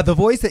 Ralph. the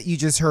voice that you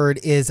just heard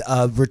is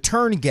a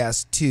return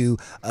guest to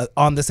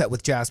On the Set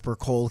with Jasper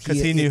Cole. Because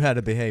he knew how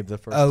to behave the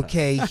first time.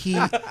 Okay, he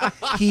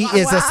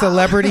is a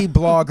celebrity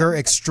blogger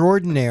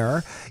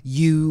extraordinaire.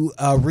 You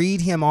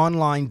read him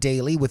online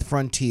daily with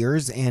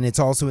Frontiers, and it's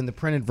also in the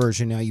printed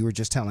version now. You were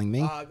just telling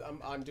me.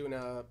 I'm doing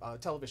a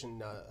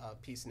television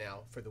piece now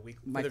for the week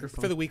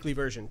Microphone. for the weekly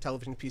version.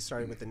 Television piece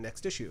starting with the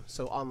next issue,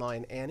 so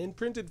online and in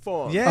printed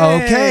form. Yay.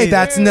 Okay,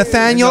 that's Yay.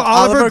 Nathaniel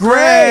Oliver Oliver Grey.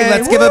 Grey.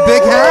 Let's give a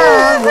big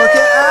hand. Work it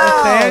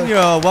out.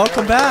 Nathaniel,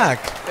 welcome back.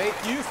 Thank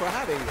you for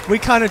having me. We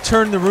kind of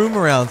turned the room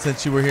around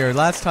since you were here.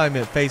 Last time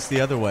it faced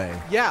the other way.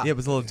 Yeah. It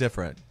was a little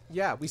different.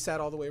 Yeah, we sat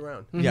all the way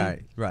around. Yeah,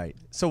 right.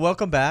 So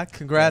welcome back.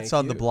 Congrats Thank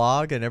on the you.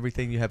 blog and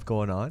everything you have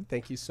going on.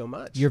 Thank you so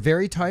much. You're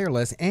very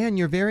tireless, and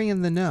you're very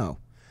in the know.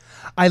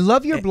 I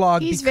love your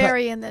blog. He's becau-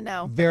 very in the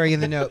know. very in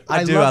the know.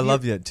 I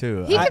love you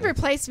too. He could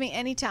replace me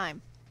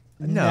anytime.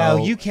 No,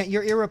 you can't.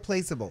 You're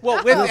irreplaceable.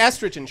 Well, with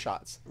estrogen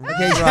shots.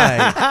 Okay.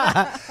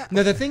 Right.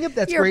 No, the thing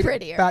that's You're great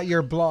prettier. about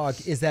your blog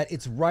is that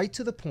it's right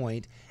to the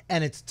point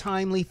and it's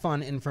timely,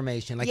 fun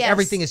information. Like Yes.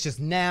 everything is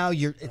just now.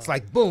 It's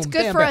like boom. It's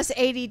good bam, for bam. us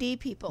ADD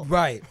people.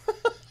 Right.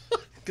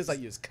 Because I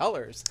use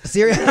colors.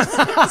 Serious.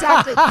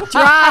 Exactly.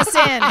 Draw us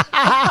in.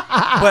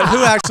 But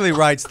who actually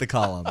writes the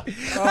column? You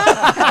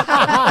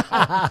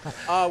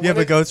have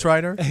a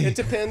ghostwriter? It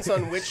depends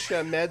on which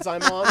meds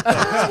I'm on. But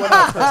it's one of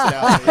my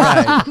personalities.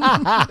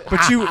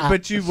 Right.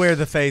 But you wear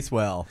the face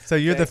well. So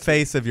you're the Thank you.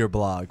 face of your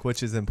blog,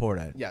 which is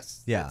important.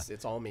 Yes. Yeah.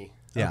 It's all me.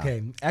 Yeah.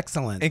 Okay.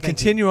 Excellent. And Thank you.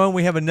 continue on.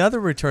 We have another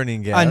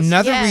returning guest.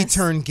 Another Yes.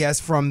 return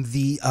guest from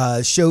the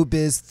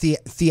showbiz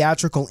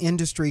theatrical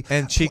industry.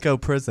 and Chico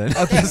Prison.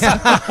 Okay.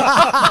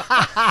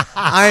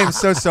 I am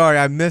so sorry.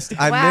 I mixed.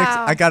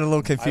 Wow. I got a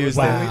little confused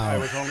I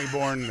was only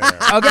born there.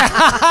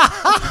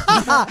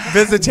 there.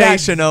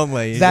 Visitation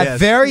only. That yes.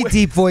 very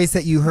deep voice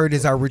that you heard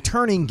is our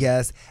returning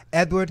guest,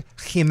 Edward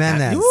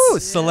Jimenez. Ooh,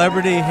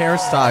 celebrity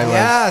hairstylist.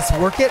 Yes,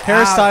 work it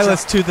out.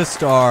 Hairstylist to the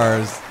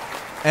stars.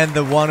 And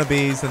the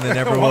wannabes and the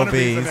never will Wannabes and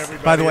be's.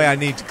 everybody By the way, I else.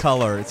 need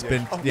color. It's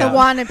been The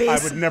wannabes.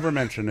 I would never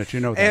mention it. You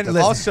know that. And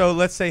That's- also,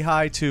 let's say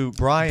hi to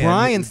Brian.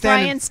 Brian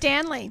Brian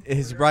Stanley.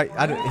 His right.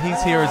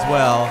 He's here as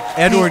well.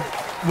 Edward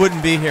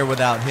wouldn't be here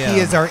without him. He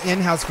is our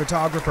in-house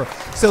photographer.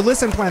 So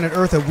listen, Planet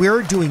Eartha,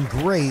 we're doing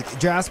great.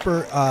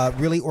 Jasper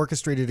really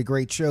orchestrated a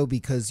great show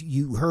because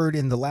you heard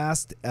in the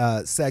last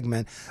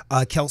segment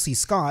Kelsey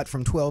Scott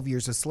from 12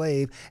 Years a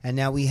Slave, and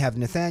now we have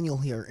Nathaniel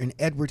here and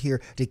Edward here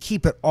to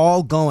keep it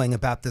all going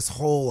about this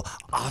whole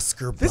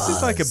Oscar buzz. This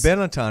is like a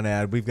Benetton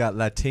ad. We've got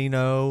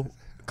Latino,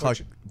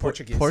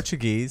 Portuguese.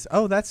 Portuguese.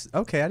 Oh, that's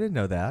okay. I didn't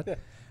know that.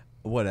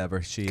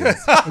 Whatever she is.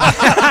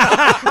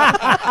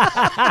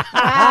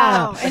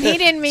 Wow. And he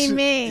didn't mean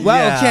me. Well,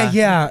 Yeah. okay,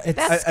 yeah. It's,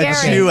 That's a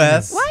scary.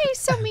 US. Why are you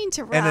so mean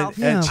to And a- Ralph?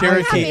 a Yeah. Cherokee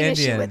I have an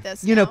issue Indian. with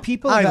this you know, now.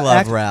 people I have love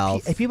act-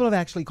 Ralph. people have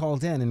actually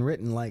called in and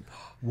written like,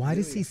 why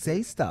does he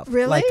say stuff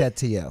Really? like that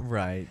to you?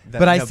 Right. That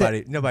But I nobody's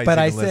said, but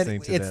I even said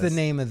listening to it's the this.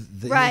 name of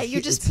the Right, it's-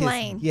 you're just it's his-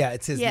 plain. yeah,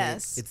 it's his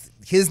Yes. name. It's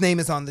his name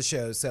is on the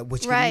show, so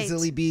which Right. can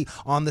easily be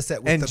on the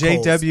set with And the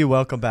Coles. JW,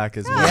 welcome back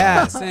as well.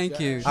 Yes. Thank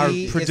you. Our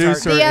He is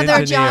producer, The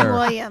other John engineer.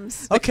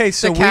 Williams. Okay,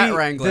 so the cat we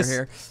wrangler this,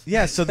 here.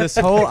 Yeah, so this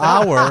whole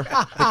hour,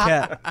 the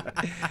cat.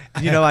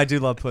 You know, I do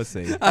love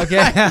pussy.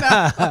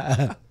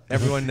 Okay.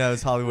 Everyone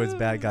knows Hollywood's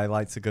bad guy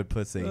likes a good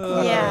pussy.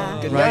 Yeah.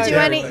 Good You'll night, do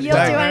everybody. you'll do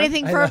Right.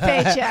 anything for a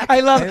paycheck. I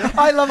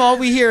love all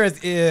we hear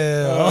is ew.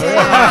 Oh,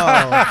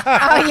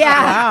 Oh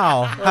yeah.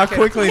 wow, how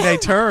quickly they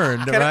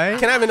turned, right?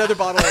 Can I have another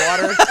bottle of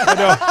water?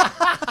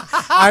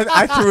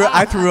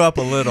 I threw up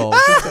a little,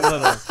 just a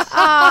little.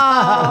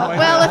 Oh,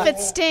 well, if it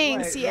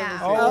stings, yeah.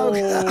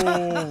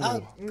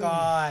 Oh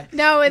God.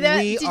 No, that,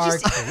 We did you are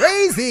see,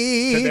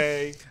 crazy.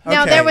 Today.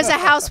 no, Okay. there was a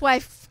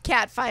housewife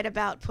cat fight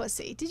about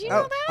pussy. Did you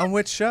know Oh, that? on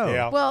which show?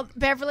 Yeah. Well,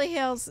 Beverly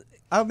Hills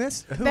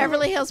Who?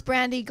 Beverly Hills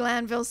Brandy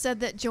Glanville said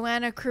that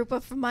Joanna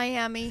Krupa from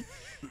Miami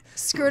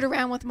screwed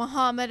around with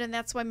Muhammad, and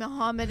that's why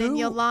Muhammad and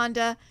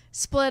Yolanda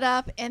split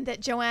up, and that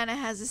Joanna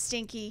has a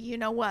stinky you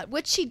know what,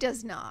 which she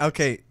does not.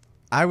 Okay,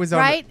 I was on.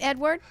 Right,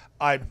 Edward?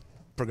 I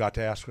forgot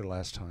to ask her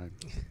last time.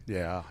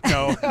 Yeah.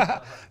 No.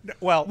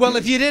 well. Well,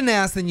 if you didn't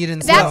ask, then you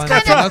didn't. That's know.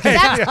 kind of okay.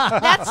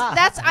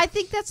 that's I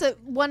think that's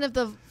one of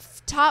the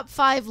top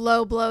 5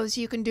 low blows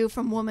you can do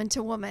from woman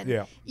to woman.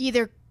 Yeah.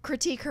 Either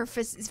critique her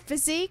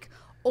physique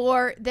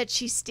or that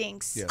she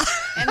stinks Yes.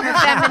 in her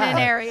feminine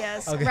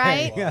areas,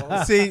 right?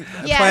 See,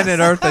 Yes. Planet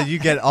Earth, you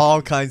get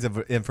all kinds of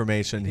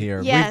information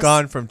here. Yes. We've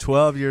gone from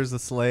 12 Years a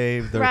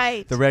Slave,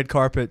 Right. the red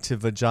carpet, to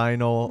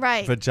vaginal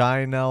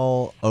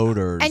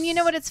odors. And you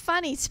know what? It's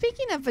funny.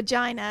 Speaking of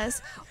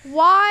vaginas,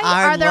 why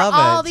I are there love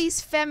all it.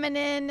 these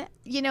feminine,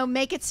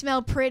 make it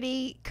smell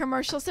pretty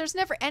commercials? There's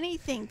never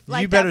anything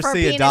like you better that for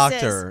see penises. a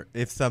doctor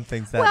if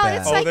something's that Well,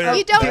 bad. it's like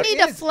you don't need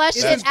to flesh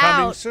That's it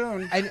coming out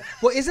soon.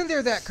 Well, isn't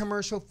there that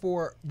commercial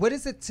for what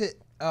is it to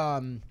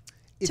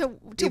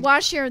to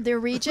wash their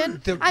region.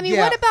 I mean,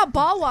 yeah. what about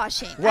ball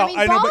washing? Well, I mean,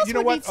 I know, balls but you know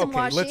would what? need some Okay,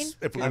 washing.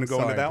 if we're going to go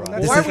into that one.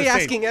 Brian. that's Why are the we thing.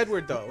 asking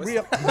Edward though?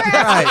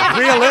 Right.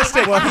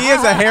 Realistic. Well, he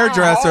is a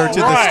hairdresser to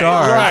the right,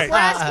 stars. right.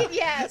 Flask it,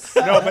 yes.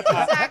 No, but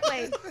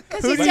Exactly.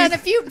 Because Who he's do done you- a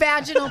few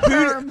vaginal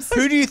perms.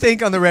 Who do you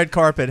think on the red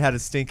carpet had a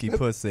stinky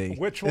pussy?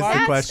 Which is one? the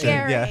That's question.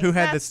 scary. Yeah, who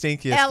had That's the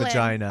stinkiest Ellen.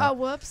 vagina? Oh,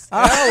 whoops.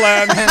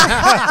 Ellen.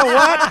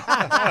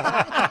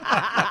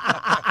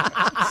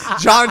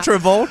 John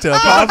Travolta.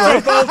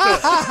 probably.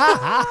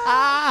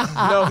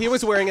 No, he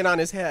was wearing it on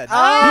his head.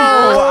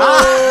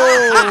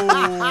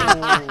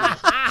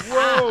 Yeah.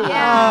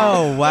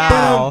 Oh,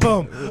 wow.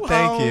 Boom, boom.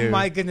 Thank you. Oh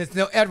my goodness.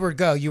 No, Edward,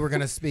 go. You were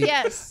going to speak.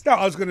 Yes. No,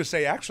 I was going to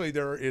say, actually,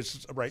 there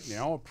is right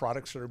now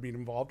products that are being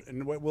involved,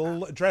 and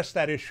we'll address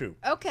that issue.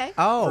 Okay.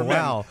 Oh, for men.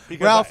 wow.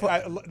 Because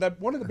Ralph,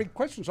 one of the big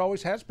questions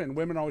always has been,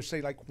 women always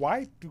say, like,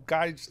 why do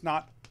guys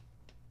not?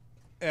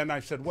 And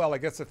I said, well, I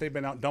guess if they've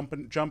been out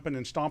jumping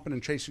and stomping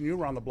and chasing you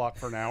around the block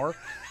for an hour,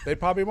 they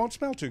probably won't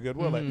smell too good,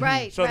 will they?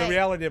 Right, So right. the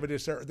reality of it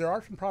is there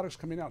are some products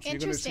coming out. So you're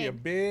going to see a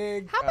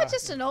big... How about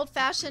just an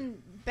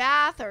old-fashioned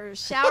bath or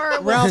shower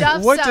with Ralph,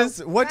 Dove what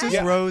soap, does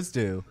right? Rose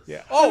do?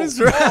 Yeah. You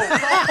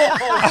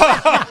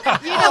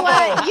know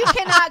what? You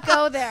cannot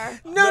go there.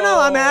 No,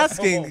 I'm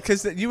asking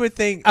because you would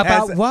think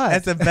About as, what?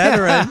 as a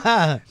veteran,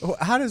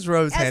 how does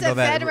Rose As handle a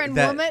that? veteran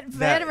woman,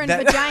 veteran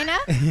that- vagina.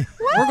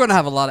 What? We're going to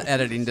have a lot of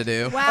editing to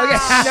do. Wow.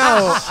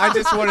 No, I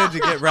just wanted to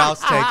get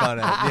Ralph's take on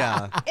it.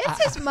 Yeah.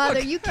 It's his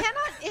mother. You cannot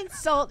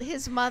insult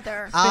his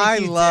mother. I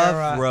you, love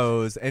Dara.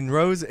 Rose, and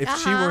Rose, if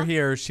she were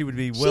here, she would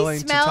be willing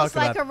She to smells talk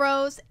like about. a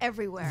rose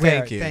everywhere.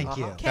 Thank you. Thank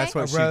you. Okay. That's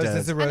what A she rose does.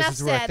 is a rose Enough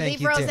is a rose. said. Thank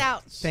Leave you, Rose Dara.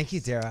 out. Thank you,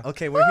 Dara.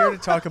 Okay, we're here to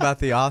talk about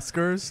the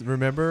Oscars.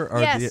 Remember, or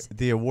Yes.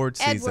 the award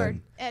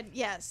season.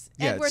 Yes.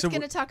 Yeah, Edward's so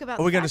going to talk about.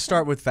 Are we going to fashion.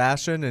 start with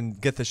fashion and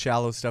get the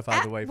shallow stuff out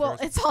of the way Well,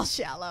 first? it's all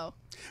shallow.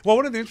 Well,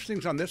 one of the interesting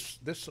things on this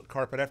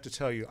carpet, I have to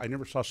tell you, I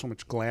never saw so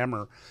much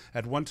glamour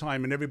at one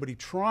time, and everybody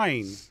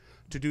trying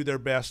to do their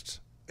best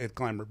at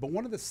glamour. But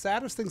one of the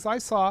saddest things I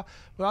saw,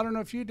 well, I don't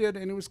know if you did,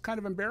 and it was kind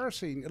of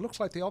embarrassing. It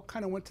looks like they all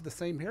kind of went to the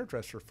same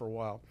hairdresser for a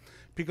while,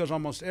 because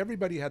almost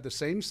everybody had the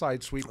same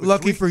side sweep. with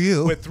Lucky three- for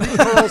you. with 3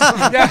 curls,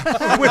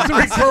 yeah, with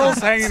 3 curls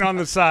hanging on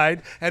the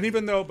side. And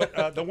even though,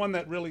 but the one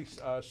that really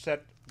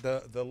set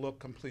the look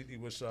completely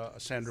was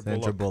Sandra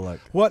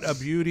Bullock. What a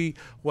beauty!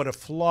 What a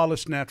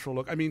flawless natural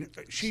look. I mean,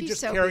 she She's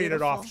just so carried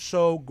beautiful. it off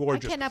so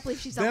gorgeous. I cannot believe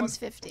she's Then-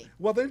 almost 50.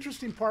 Well, the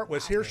interesting part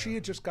was here she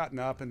had just gotten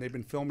up and they've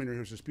been filming her. It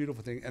was this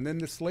beautiful thing. And then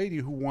this lady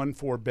who won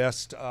for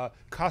best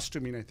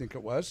costuming, I think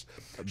it was.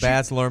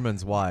 Baz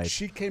Luhrmann's wife.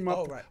 She came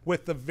up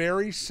with the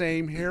very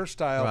same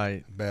hairstyle.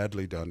 Right.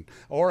 Badly done.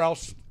 Or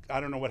else, I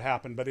don't know what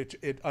happened, but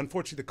it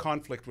unfortunately the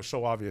conflict was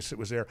so obvious it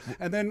was there.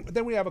 And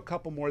then we have a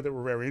couple more that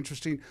were very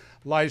interesting.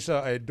 Liza,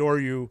 I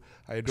adore you.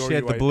 I adore She you.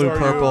 had the I blue adore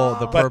purple, you.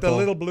 the But the purple.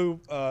 little blue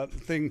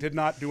thing did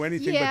not do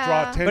anything Yeah. but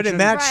draw attention. But it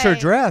matched her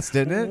Right. dress,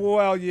 didn't it?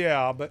 Well,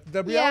 yeah, but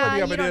the reality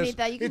Yeah, of you it don't is, need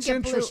that. You can it's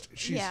get blue- interest.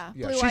 She's yeah,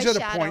 blue she's at a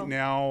eyeshadow. point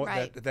now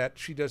Right. that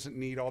she doesn't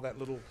need all that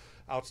little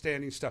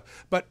outstanding stuff.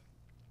 But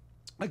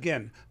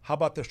again, how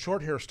about the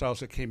short hairstyles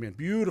that came in?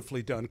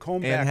 Beautifully done,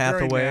 combed Anne back,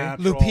 very Hathaway.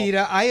 natural.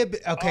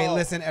 Lupita, okay, Oh.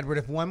 listen, Edward,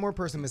 if one more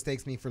person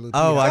mistakes me for Lupita,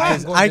 Oh,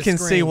 I'm going I to can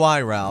see scream.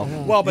 why, Ralph.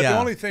 Well, but Yeah. the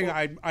only thing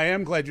I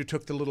am glad you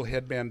took the little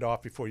headband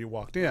off before you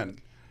walked in.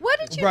 What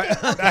did you Right.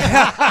 think?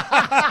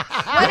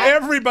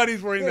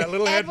 Everybody's wearing that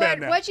little Edward,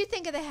 headband now. what'd you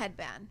think of the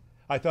headband?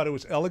 I thought it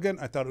was elegant.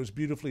 I thought it was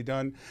beautifully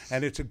done.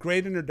 And it's a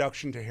great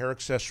introduction to hair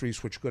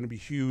accessories, which are going to be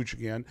huge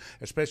again,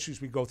 especially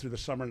as we go through the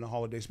summer and the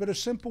holidays. But a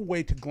simple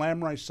way to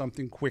glamorize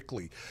something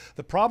quickly.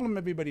 The problem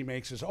everybody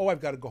makes is, oh,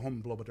 I've got to go home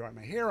and blow dry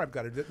my hair. I've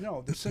got to do...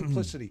 No, the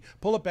simplicity.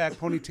 Pull it back,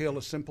 ponytail,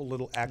 a simple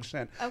little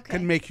accent Okay.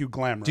 can make you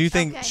glamorous. Do you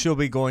think Okay. she'll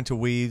be going to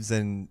weaves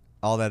and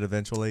all that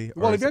eventually?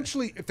 Or Well, is it-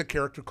 eventually, if the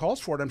character calls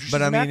for it, I'm sure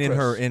But she's I an mean,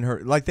 actress. in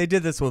her, like they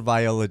did this with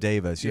Viola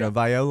Davis. You Yeah. know,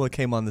 Viola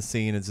came on the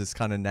scene as this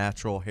kind of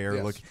natural hair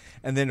Yes. look,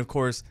 and then of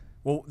course,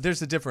 well,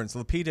 there's a difference.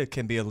 Lupita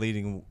can be a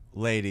leading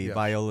lady. Yes.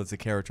 Viola's a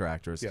character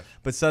actress. Yes.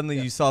 But suddenly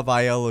you saw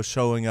Viola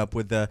showing up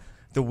with the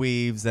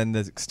weaves and the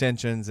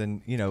extensions,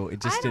 and you know,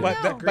 it just I don't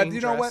didn't. know. But Green you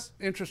know what? dress.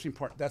 Interesting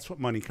part. That's what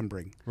money can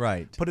bring.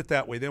 Right. Put it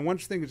that way. Then one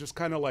thing is just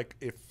kind of like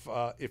if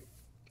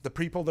the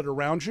people that are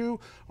around you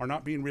are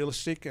not being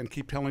realistic and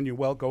keep telling you,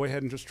 well, go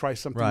ahead and just try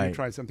something new, Right.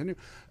 try something new.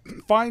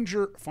 Find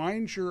your.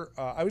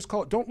 I always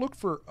call it. Don't look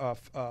for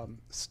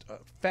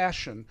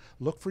fashion.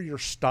 Look for your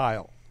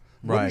style.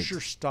 What Right. is your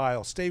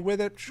style? Stay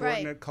with it,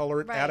 shorten Right. it, color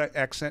it, Right. add an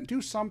accent,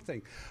 do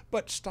something.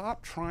 But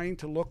stop trying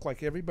to look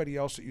like everybody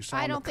else that you saw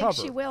I on the don't cover.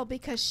 think she will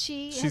because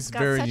she She's has got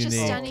very such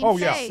unique. a stunning Oh,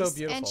 yeah. face, So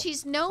beautiful. and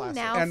she's known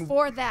Classic. now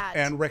for that.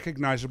 And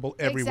recognizable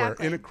everywhere.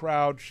 Exactly. In a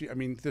crowd, she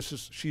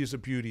is a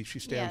beauty. She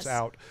stands Yes.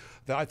 out.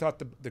 I thought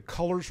the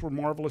colors were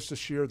marvelous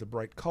this year, the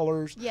bright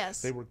colors.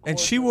 Yes. They were And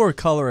she gorgeous. wore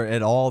color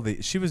at all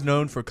the. She was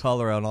known for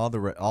color on all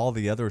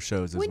the other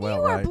shows as when well,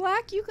 you are right?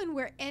 black, you can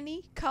wear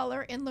any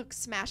color and look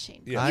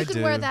smashing. Yeah. I You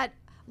can wear do. that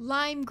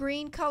lime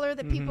green color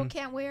that people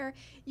can't wear.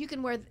 You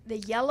can wear the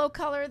yellow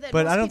color that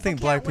But most I don't people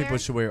think black can't wear. people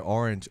should wear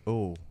orange.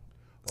 Oh,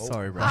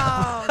 sorry, Rob.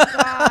 Oh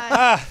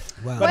God!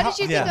 Wow. What did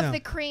you think Yeah. of the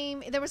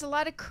cream? There was a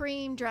lot of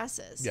cream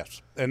dresses.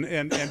 Yes, and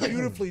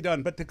beautifully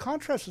done. But the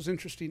contrast was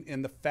interesting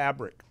in the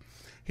fabric.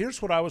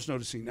 Here's what I was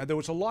noticing. Now, there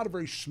was a lot of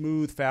very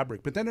smooth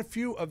fabric, but then a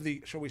few of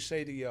the, shall we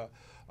say, the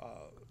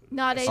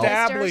Not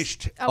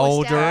established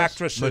Older,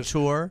 actresses,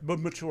 mature. but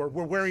mature,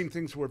 were wearing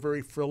things that were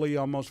very frilly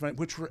almost,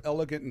 which were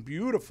elegant and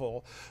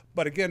beautiful.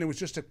 But again, it was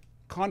just a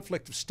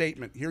conflict of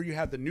statement. Here you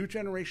had the new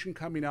generation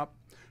coming up,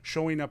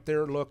 showing up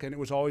their look, and it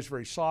was always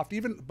very soft.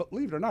 Even,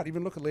 believe it or not,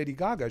 even look at Lady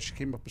Gaga. She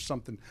came up with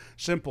something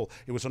simple.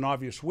 It was an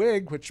obvious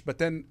wig, but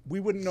then we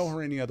wouldn't know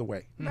her any other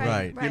way.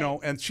 Right. You know,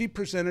 and she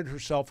presented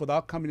herself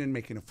without coming in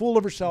making a fool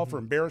of herself or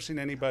embarrassing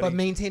anybody. But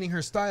maintaining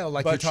her style,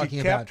 like you're But talking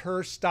she kept about.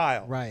 her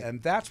style. Right.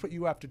 And that's what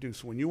you have to do.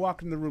 So when you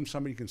walk in the room,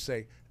 somebody can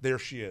say, there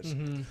she is.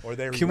 Or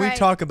there Can he we is. Right.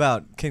 talk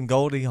about can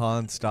Goldie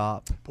Hawn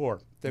stop? Poor.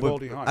 With-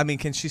 Goldie Hawn. I mean,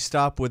 can she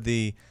stop with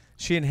the?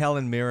 She and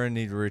Helen Mirren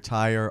need to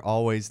retire.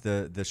 Always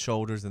the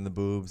shoulders and the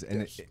boobs. And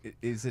Yes.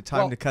 is it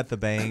time Well, to cut the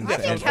bangs? I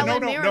think And- Helen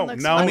no, Mirren no,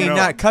 looks no, I mean, no.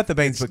 not cut the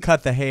bangs, but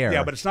cut the hair.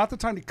 Yeah, but it's not the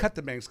time to cut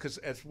the bangs because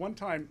at one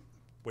time,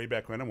 way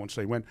back when, I won't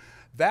say when,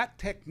 that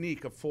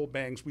technique of full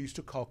bangs we used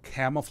to call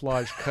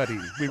camouflage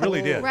cutting. We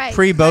really did. Right.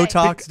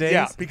 Pre-Botox days.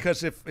 Yeah,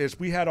 because as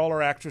we had all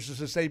our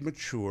actresses as they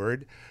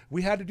matured,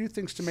 we had to do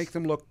things to make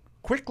them look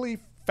quickly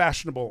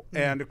fashionable,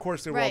 and of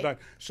course they were all Right. done.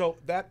 So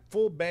that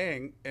full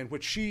bang, and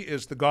which she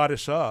is the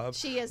goddess of,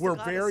 She is the were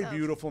goddess very of.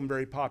 beautiful and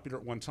very popular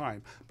at one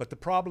time. But the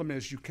problem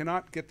is you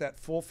cannot get that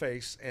full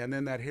face and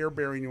then that hair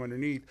bearing you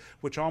underneath,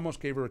 which almost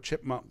gave her a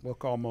chipmunk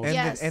look almost. And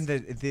Yes.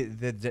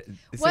 the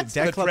is What's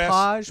it the dress?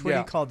 decollage? What do Yeah.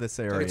 you call this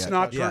area? It's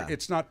not. Yeah.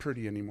 It's not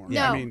pretty anymore.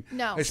 No, I mean,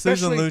 no. Susan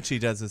especially Lucci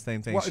does the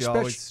same thing. Well, She especially-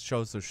 always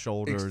shows her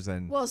shoulders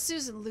and Well,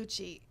 Susan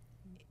Lucci.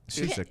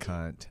 she's a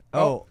cunt.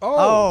 Oh,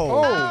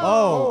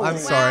 I'm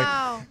sorry.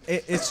 Wow.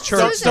 It's church Susan-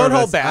 Don't service.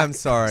 hold back. I'm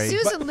sorry.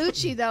 Susan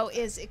Lucci, though,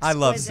 is exquisite. I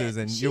love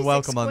Susan. She's You're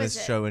welcome on this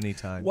exquisite. show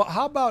anytime. Well,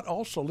 how about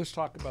also let's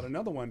talk about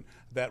another one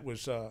that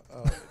was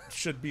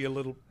should be a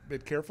little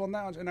bit careful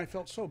now, and I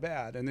felt so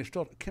bad. And they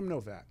still Kim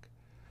Novak.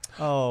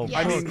 Oh,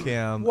 Yes. poor I mean,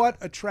 Kim. what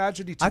a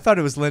tragedy! I thought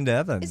it was Linda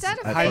Evans. Is that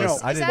a at I face? know.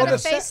 first. I Is didn't that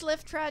a know.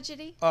 facelift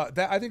tragedy?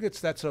 I think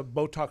that's a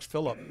Botox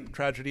fill-up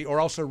tragedy, or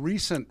also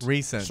recent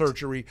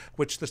surgery,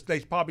 which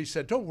they probably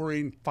said, "Don't worry,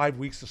 in 5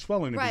 weeks the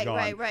swelling will Right, be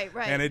gone."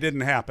 right. And it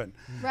didn't happen.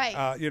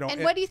 Right. You know.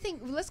 And what do you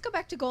think? Let's go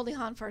back to Goldie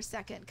Hawn for a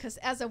second, because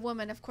as a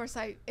woman, of course,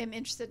 I am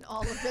interested in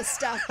all of this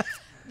stuff.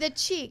 The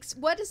cheeks.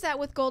 What is that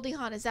with Goldie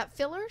Hawn? Is that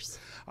fillers?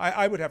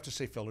 I would have to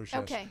say fillers.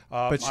 Yes. Okay.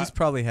 But she's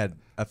probably had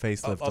a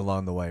facelift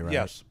along the way, right?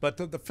 Yes, but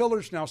the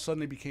fillers now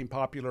suddenly became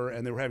popular,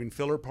 and they were having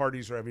filler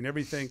parties, or having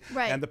everything.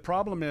 Right. And the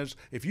problem is,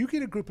 if you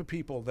get a group of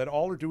people that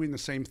all are doing the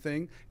same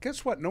thing,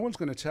 guess what? No one's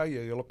going to tell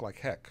you look like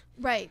heck.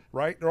 Right.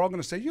 Right? They're all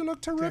going to say you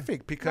look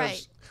terrific because.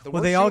 Right.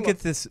 Well, they all get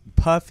this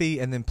puffy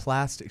and then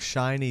plastic,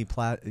 shiny.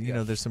 You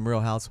know, there's some Real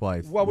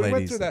Housewife. Well, we went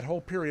ladies through that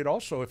whole period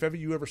also. If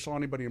you ever saw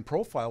anybody in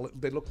profile,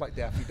 they looked like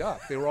Daffy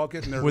Duck. They were all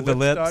getting their With the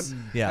lips?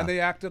 done, Yeah. and they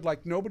acted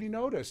like nobody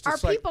noticed. Are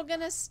It's like, people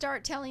going to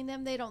start telling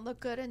them they don't look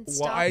good and Well,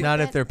 stop? I- Not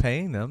with if it? they're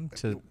paying them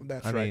to.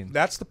 That's I right. mean,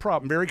 That's the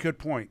problem. Very good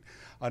point.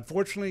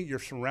 Unfortunately, you're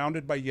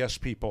surrounded by yes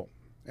people.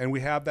 And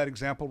we have that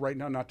example right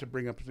now, not to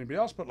bring up anybody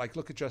else, but like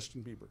look at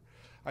Justin Bieber.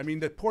 I mean,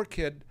 that poor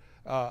kid,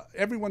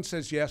 everyone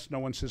says yes, no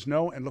one says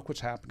no, and look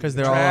what's happening. because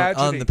The they're all on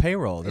tragedy. the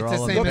payroll. They're It's the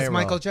all on same the as payroll.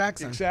 Michael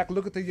Jackson. Exactly.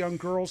 Look at the young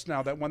girls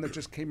now, that one that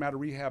just came out of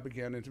rehab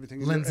again and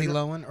everything. Lindsay And-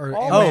 Lohan or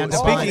all- Oh, Amanda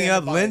speaking Bynes.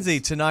 of Lindsay,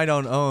 tonight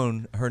on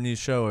OWN, her new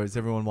show. Is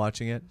everyone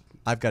watching it?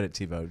 I've got it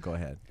TiVoed. Go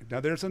ahead.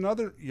 Now, there's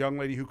another young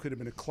lady who could have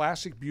been a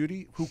classic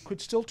beauty who could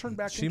still turn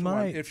back She into might.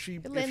 one if she.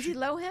 Lindsay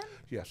Lohan?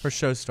 Yes. Her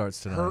show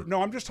starts tonight.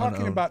 No, I'm just on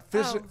talking OWN. about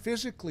Oh.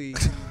 physically.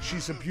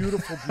 She's a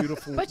beautiful,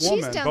 beautiful But woman.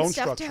 she's done bone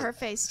stuff to structure. her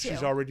face, too.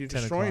 She's already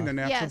 10 destroying the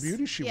o'clock. natural Yes,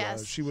 beauty she yes.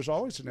 was. She was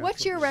always a natural.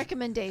 What's your beauty.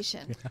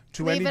 recommendation?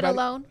 To Leave it anybody-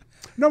 alone?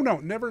 No,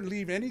 never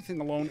leave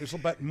anything alone. It's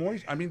about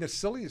moist. I mean, the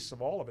silliest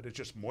of all of it is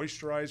just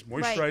moisturize.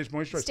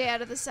 Right. Stay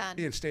out of the sun.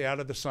 And stay out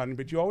of the sun.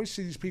 But you always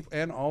see these people,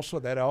 and also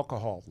that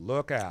alcohol.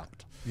 Look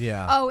out.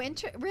 Yeah. Oh,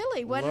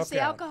 really? What does Look the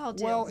out. alcohol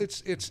do? Well,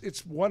 it's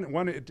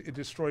one. It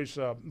destroys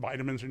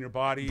vitamins in your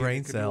body.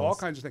 Brain it can do all cells.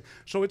 kinds of things.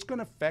 So it's going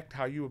to affect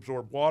how you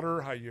absorb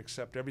water, how you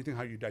accept everything,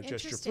 how you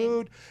digest your Interesting.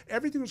 food.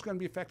 Everything is going to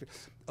be affected.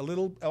 A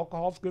little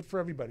alcohol is good for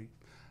everybody.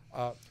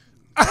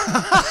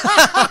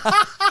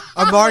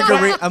 A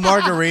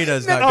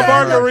margarita's not A gonna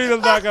hurt.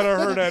 margarita's not going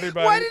to hurt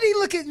anybody. Why did he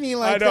look at me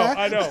like that?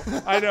 I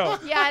know.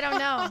 Yeah, I don't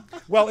know.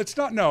 Well, it's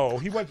not. No,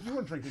 you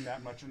weren't drinking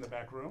that much in the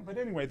back room. But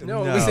anyway,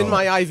 No, it was in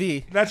my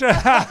IV. That's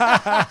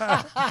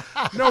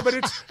no, but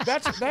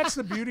that's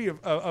the beauty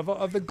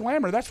of the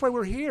glamour. That's why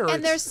we're here.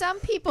 And there's some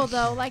people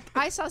though, like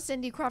I saw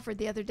Cindy Crawford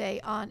the other day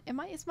on.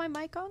 Is my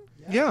mic on?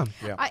 Yeah.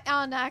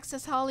 On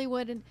Access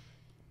Hollywood, and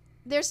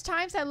there's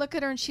times I look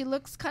at her and she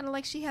looks kind of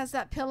like she has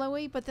that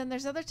pillowy, but then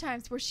there's other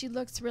times where she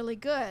looks really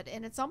good,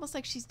 and it's almost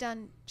like she's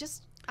done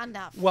just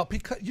enough. Well,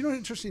 because you know, the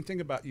interesting thing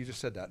about you just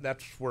said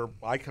that's where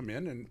I come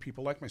in, and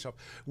people like myself.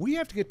 We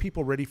have to get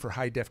people ready for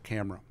high def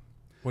camera.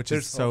 Which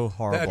is so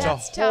horrible.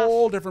 That's a tough.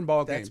 whole different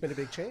ballgame. That's been a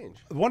big change.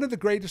 One of the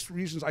greatest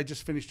reasons I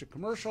just finished a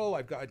commercial.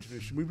 I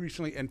finished a movie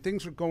recently, and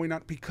things are going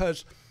on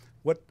because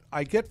what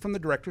I get from the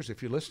directors,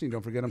 if you're listening,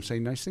 don't forget I'm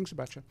saying nice things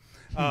about you,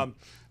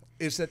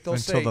 is that they'll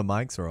say... Until the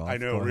mics are off. I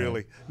know,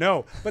 really.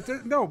 No, but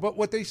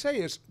what they say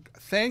is,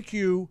 thank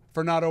you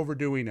for not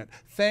overdoing it.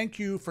 Thank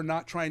you for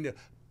not trying to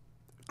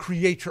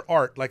create your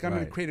art. Like, I'm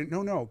going to create it.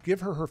 No,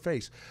 give her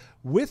face.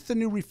 With the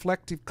new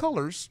reflective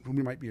colors, whom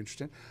you might be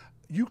interested in,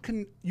 you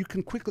can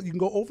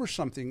go over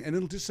something and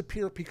it'll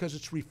disappear because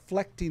it's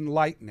reflecting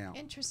light now.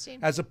 Interesting.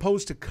 As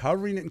opposed to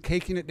covering it and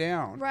caking it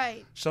down.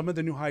 Right. Some of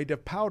the new high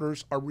def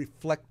powders are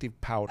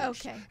reflective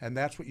powders. Okay. And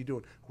that's what you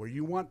do. Where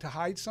you want to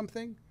hide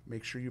something,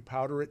 make sure you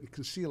powder it and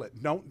conceal it.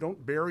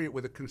 Don't bury it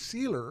with a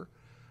concealer.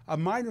 A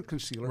minor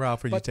concealer.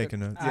 Ralph, are you taking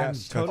notes?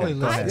 Yes, totally I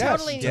listening.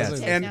 totally need to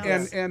take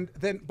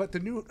notes. But the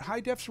new high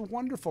defs are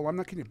wonderful. I'm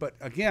not kidding you. But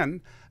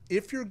again,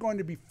 if you're going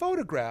to be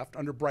photographed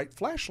under bright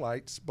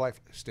flashlights,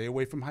 stay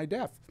away from high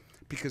def,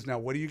 because now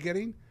what are you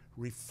getting?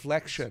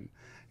 Reflection,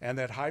 and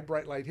that high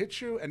bright light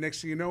hits you, and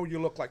next thing you know,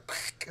 you look like.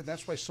 And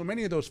that's why so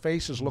many of those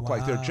faces look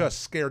like they're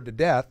just scared to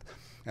death.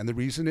 And the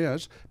reason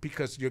is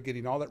because you're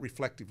getting all that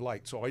reflective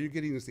light. So all you're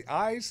getting is the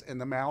eyes and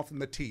the mouth and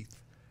the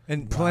teeth.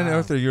 And Planet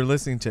Earther, you're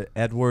listening to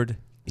Edward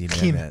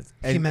Jimenez.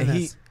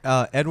 Jimenez.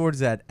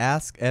 Edward's at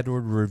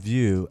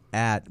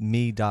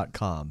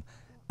AskEdwardReview@me.com.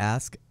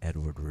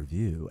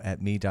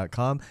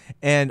 AskEdwardReview@me.com.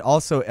 And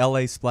also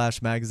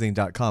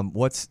LASplashMagazine.com.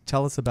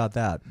 Tell us about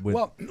that.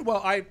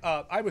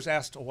 I was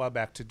asked a while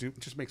back to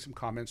just make some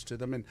comments to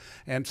them,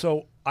 and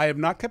so I have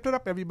not kept it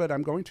up, but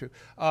I'm going to.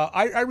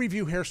 I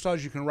review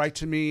hairstyles. You can write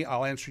to me.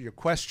 I'll answer your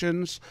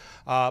questions.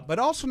 But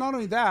also, not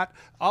only that,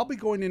 I'll be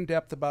going in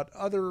depth about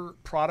other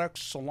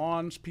products,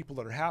 salons, people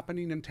that are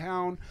happening in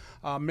town,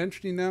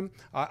 mentioning them.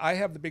 I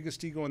have the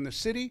biggest ego in the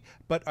city,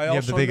 but I also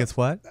have the biggest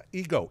what?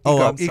 Ego.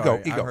 I'm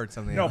ego. sorry. I heard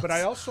something else. No, but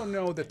I also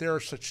know that there are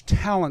such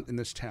talent in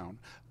this town,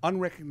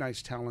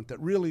 unrecognized talent that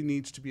really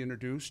needs to be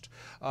introduced.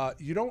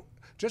 You don't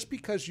just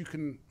because you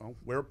can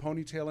wear a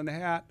ponytail and a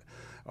hat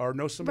or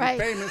know somebody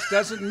famous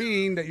doesn't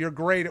mean that you're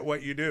great at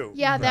what you do.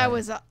 Yeah, that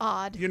was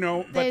odd. You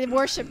know, they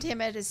worshipped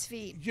him at his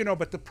feet. You know,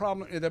 but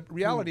the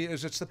reality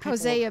is it's the people.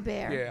 Hosea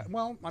Bear. Yeah,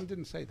 well, I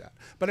didn't say that.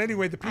 But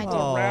anyway, the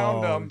people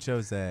around them.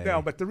 Jose.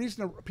 No, but the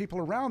reason the people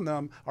around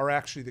them are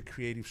actually the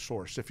creative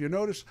source. If you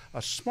notice,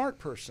 a smart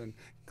person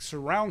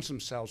surrounds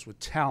themselves with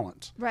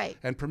talent. Right.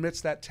 And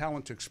permits that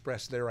talent to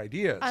express their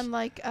ideas.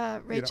 Unlike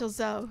Rachel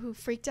Zoe, who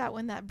freaked out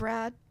when that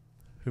Brad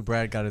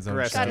got his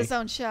own show. got his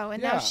own show,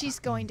 and now she's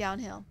going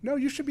downhill. No,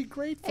 you should be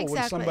grateful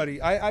when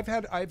somebody. I've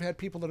had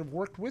people that have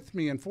worked with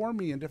me and for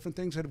me and different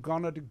things that have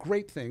gone on to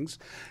great things,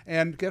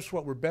 and guess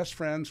what? We're best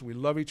friends. We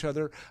love each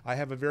other. I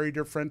have a very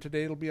dear friend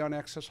today. It'll be on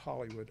Access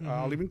Hollywood.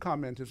 I'll even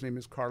comment. His name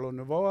is Carlo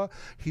Novoa.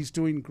 He's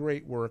doing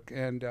great work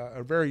and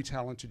a very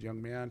talented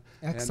young man.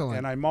 Excellent.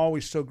 And I'm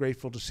always so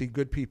grateful to see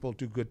good people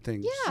do good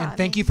things. Yeah. And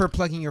thank you for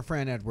plugging your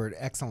friend Edward.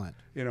 Excellent.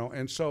 You know,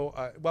 and so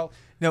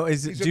No,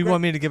 do you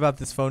want me to give out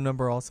this phone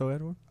number also,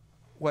 Edward?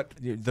 What?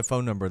 The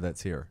phone number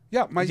that's here.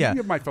 Yeah, you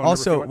have my phone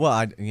also, number.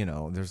 Also,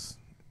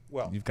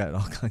 you've got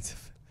all kinds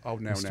of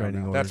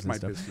restraining orders. That's my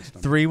stuff. business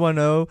number.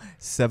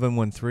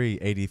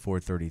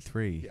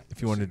 310-713-8433.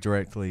 If you want to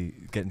directly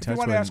get in touch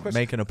with,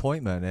 make an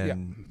appointment,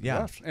 and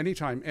yes,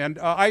 anytime. And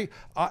I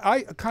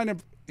kind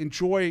of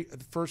enjoy,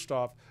 first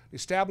off,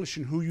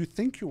 establishing who you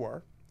think you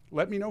are.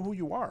 Let me know who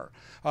you are.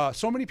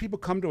 So many people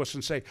come to us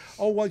and say,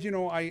 oh, well,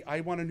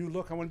 I want a new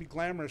look. I want to be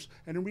glamorous.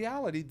 And in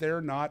reality,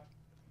 they're not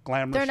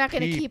glamorous. They're not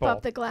going to keep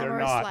up the They're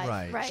glamorous not.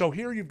 life. Right. So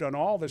here you've done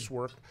all this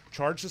work,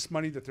 charge this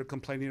money that they're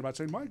complaining about,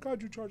 saying, my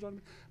God, you charge on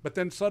me. But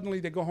then suddenly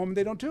they go home and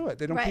they don't do it.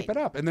 They don't keep it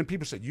up. And then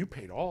people say, you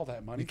paid all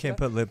that money. You can't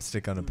put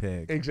lipstick on a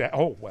pig.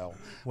 Exactly. Oh, well.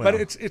 But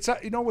it's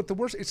you know what the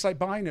worst, it's like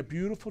buying a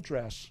beautiful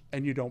dress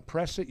and you don't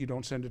press it, you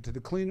don't send it to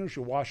the cleaners,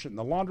 you wash it in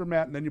the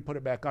laundromat, and then you put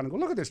it back on and go,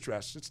 look at this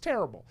dress. It's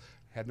terrible.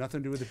 Had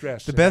nothing to do with the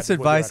dress. The best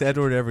advice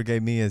Edward ever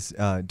gave me is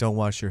don't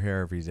wash your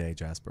hair every day,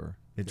 Jasper.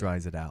 It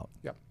dries it out.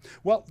 Yeah.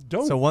 Well,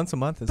 don't. So once a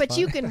month is fine. But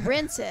you can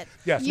rinse it.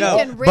 Yes.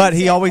 But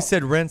he always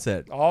said rinse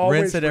it.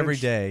 Always rinse it every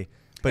day.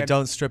 But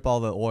don't strip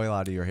all the oil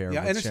out of your hair.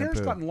 Yeah, with and his shampoo.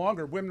 hair's gotten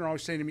longer. Women are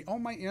always saying to me, "Oh,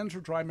 my ends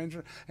are dry,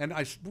 and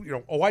I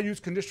use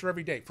conditioner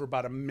every day for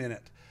about a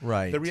minute."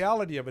 Right. The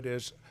reality of it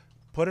is,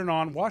 Put it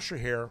on, wash your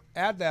hair,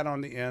 add that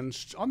on the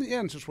ends. On the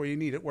ends is where you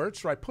need it. Where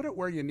it's dry, put it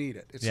where you need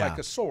it. It's Yeah. like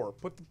a sore.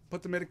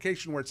 Put the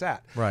medication where it's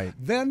at. Right.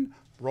 Then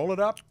roll it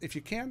up. If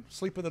you can,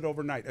 sleep with it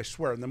overnight. I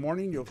swear, in the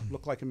morning, you'll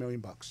look like $1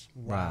 million.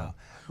 Wow.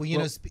 Well, you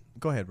know,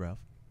 Go ahead, Ralph.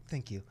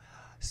 thank you.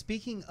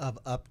 Speaking of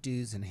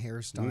updos and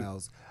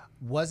hairstyles,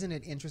 wasn't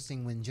it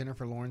interesting when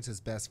Jennifer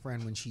Lawrence's best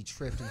friend, when she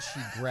tripped and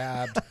she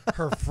grabbed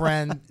her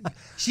friend?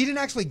 She didn't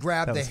actually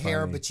grab That the was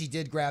hair, funny. but she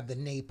did grab the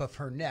nape of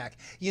her neck,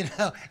 you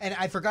know. And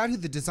I forgot who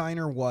the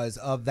designer was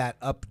of that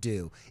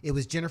updo. It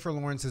was Jennifer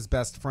Lawrence's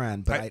best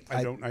friend, but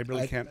I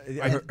really can't.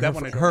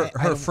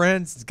 Her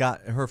friend's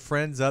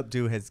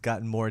updo has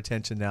gotten more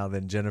attention now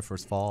than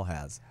Jennifer's fall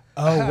has.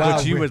 Oh, wow.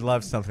 But you would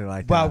love something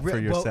like that for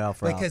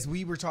yourself, Ralph. Because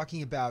we were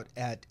talking about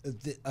at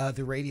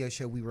the radio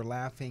show, we were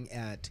laughing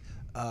at.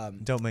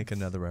 Don't make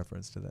another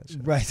reference to that show.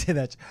 Right, to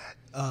that.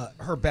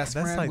 Her best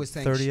That's friend like was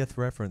saying 30th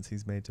reference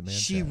he's made to man.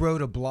 she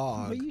wrote a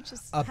blog Well, you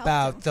just helped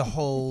about him. the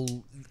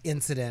whole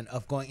incident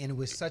of going, and it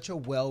was such a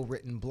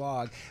well-written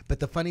blog. But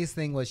the funniest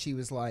thing was she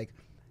was like,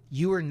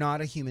 you are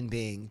not a human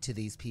being to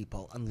these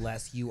people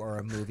unless you are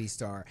a movie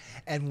star.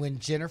 And when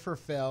Jennifer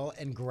fell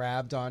and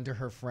grabbed onto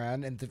her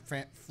friend and the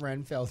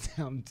friend fell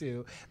down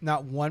too,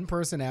 not one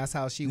person asked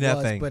how she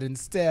was, but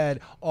instead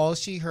all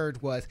she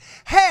heard was,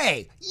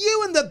 hey,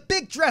 you in the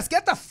big dress,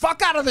 get the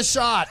fuck out of the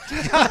shot.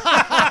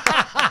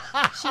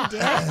 She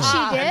did? She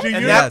did?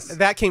 And Yes.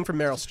 that came from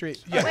Meryl Streep.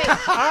 Wait.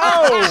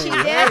 Oh, she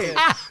did?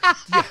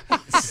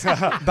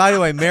 By the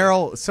way,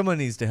 Meryl, someone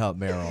needs to help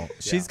Meryl.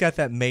 She's got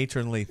that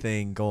matronly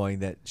thing going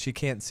that she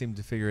can't seem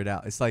to figure it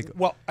out. It's like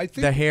I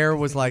think the hair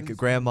was like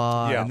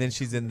grandma, Yeah. and then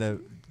she's in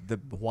the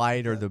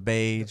white or the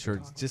beige,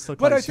 or just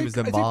looked like she was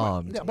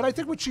embalmed. But I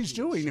think what she's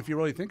doing, if you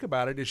really think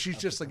about it, is she's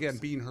just, again,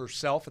 being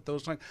herself at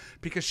those times,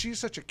 because she's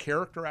such a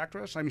character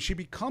actress. I mean, she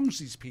becomes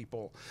these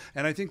people.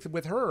 And I think that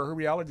with her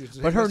reality is...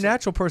 But her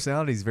natural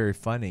personality is very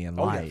funny and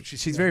Oh, yeah. light.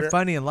 She's She's very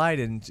funny and light,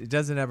 and it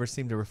doesn't ever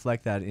seem to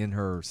reflect that in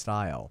her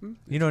style.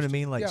 You know what I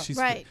mean? Like Yeah.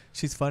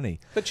 she's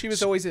funny. But she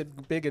was always a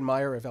big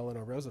admirer of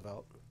Eleanor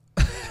Roosevelt.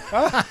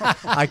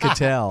 I could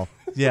tell.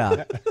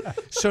 Yeah.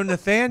 So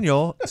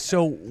Nathaniel,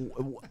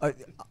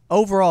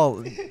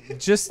 overall,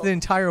 just the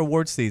entire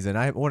award season,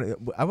 I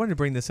wanted to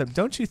bring this up.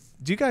 Do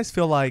you guys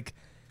feel like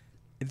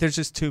there's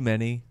just too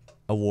many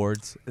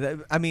awards?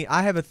 I mean,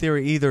 I have a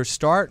theory: either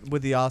start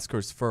with the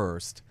Oscars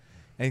first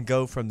and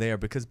go from there,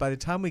 because by the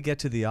time we get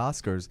to the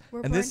Oscars,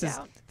 We're and this burned is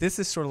out. this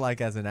is sort of like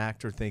as an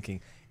actor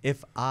thinking,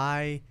 if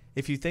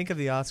you think of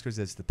the Oscars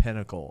as the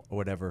pinnacle or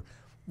whatever,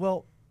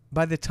 well,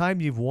 by the time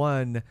you've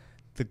won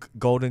the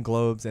Golden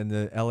Globes and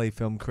the LA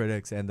Film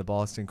Critics and the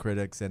Boston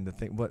Critics and the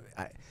thing,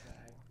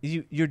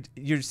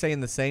 you're saying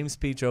the same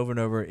speech over and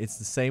over. It's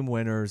the same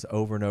winners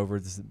over and over.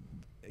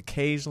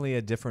 Occasionally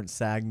a different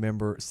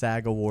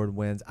SAG award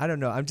wins. I don't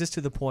know. I'm just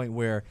to the point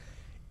where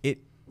it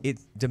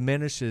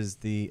diminishes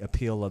the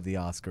appeal of the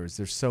Oscars.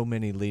 There's so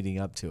many leading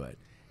up to it.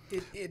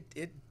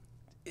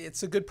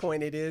 It's a good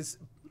point. It is,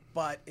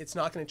 but it's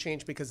not going to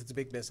change because it's a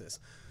big business.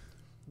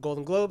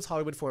 Golden Globes,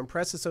 Hollywood Foreign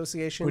Press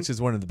Association, Which is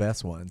one of the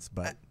best ones,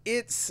 but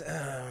it's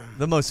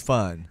the most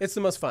fun. It's the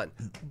most fun.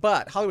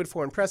 But Hollywood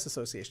Foreign Press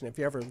Association, if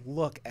you ever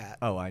look at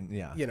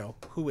you know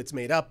who it's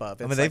made up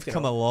of, I mean, they've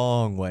come a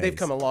long way. They've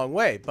come a long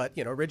way, but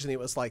originally it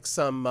was like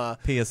some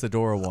Pia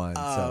Zadora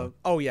one.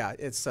 oh yeah,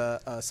 it's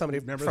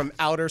somebody from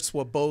outer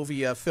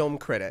Swabovia film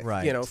critic,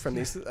 right. From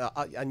these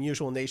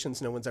unusual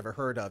nations no one's ever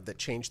heard of that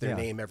change their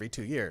name every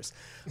 2 years.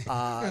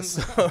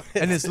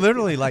 And it's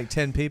literally like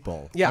 10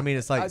 people. Yeah, I mean,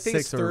 it's like I think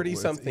 6 it's 30 or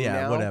something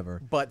yeah, now,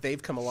 whatever. But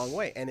they've come a long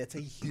way, and it's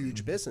a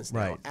huge business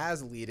now Right.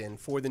 as a lead-in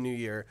for the new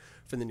year,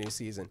 for the new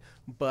season.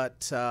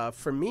 But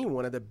for me,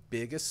 one of the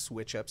biggest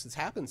switch-ups that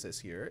happens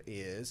this year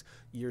is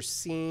you're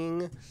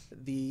seeing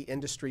the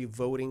industry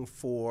voting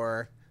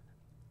for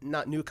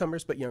not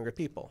newcomers, but younger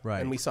people.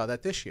 Right. And we saw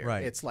that this year.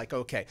 Right. It's like,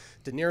 okay,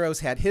 De Niro's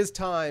had his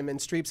time and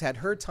Streep's had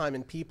her time,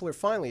 and people are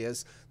finally,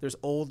 as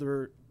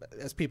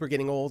people are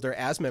getting older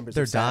as members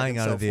They're of SAG dying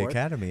and out so of the forth.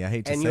 Academy. I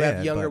hate to And say you have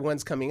it, younger but-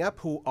 ones coming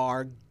up who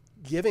are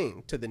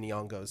giving to the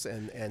Nyong'os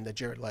and the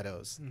Jared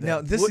Letos.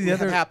 Now, this is wouldn't the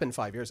other have happened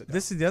 5 years ago.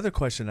 This is the other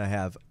question I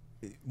have.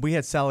 We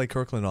had Sally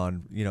Kirkland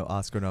on,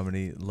 Oscar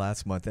nominee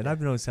last month, and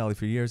I've known Sally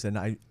for years, and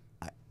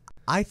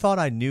I thought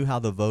I knew how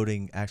the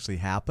voting actually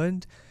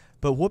happened,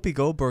 but Whoopi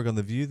Goldberg on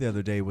The View the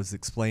other day was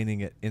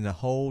explaining it in a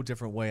whole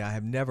different way. I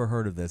have never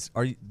heard of this.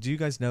 Do you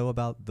guys know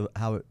about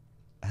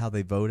how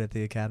they vote at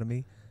the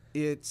Academy?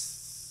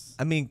 Because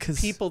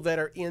people that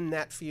are in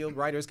that field,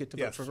 writers get to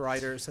vote for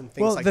writers and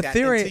things well, like the that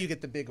theory until you get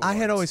the big awards. I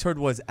had always heard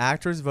was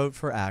actors vote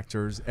for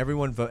actors,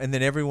 and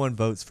then everyone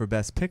votes for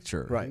Best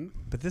Picture. Right.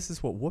 But this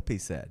is what Whoopi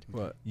said.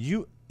 What?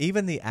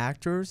 Even the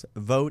actors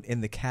vote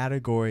in the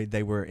category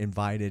they were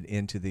invited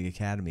into the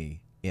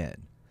Academy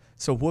in.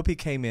 So Whoopi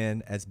came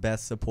in as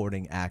Best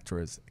Supporting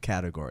Actress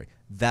category.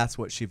 That's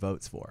what she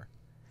votes for.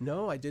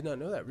 No, I did not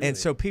know that. Really. And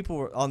so people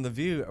were on The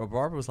View, or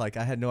Barbara was like,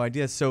 I had no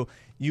idea. So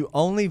you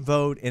only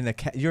vote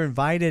you're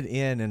invited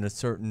in a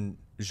certain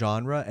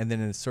genre and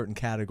then in a certain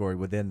category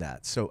within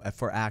that. So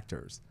for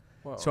actors.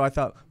 So I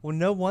thought, well,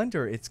 no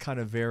wonder it's kind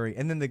of very.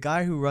 And then the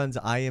guy who runs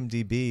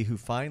IMDb, who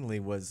finally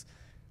was,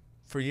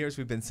 for years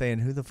we've been saying,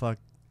 who the fuck,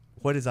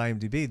 what is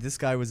IMDb? This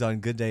guy was on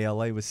Good Day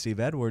LA with Steve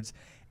Edwards.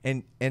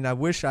 And I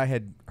wish I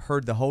had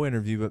heard the whole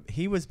interview, but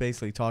he was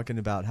basically talking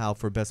about how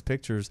for Best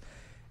Pictures,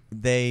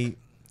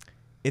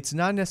 it's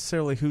not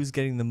necessarily who's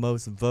getting the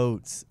most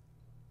votes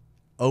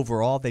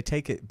overall. They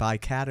take it by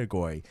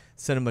category,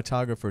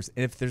 cinematographers.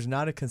 And if there's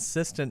not a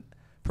consistent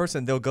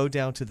person, they'll go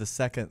down to the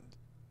second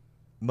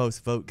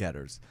most vote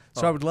getters.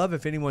 So I would love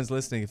if anyone's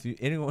listening, if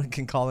anyone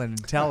can call in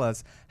and tell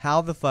us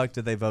how the fuck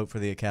did they vote for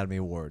the Academy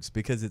Awards?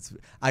 Because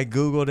I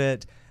Googled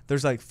it.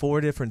 There's like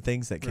 4 different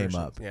things that came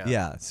up.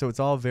 Yeah. So it's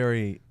all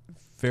very,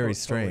 very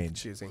strange. Totally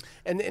confusing.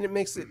 And it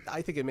makes it,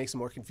 I think it makes it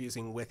more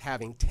confusing with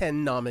having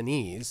 10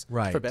 nominees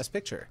for Best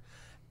Picture.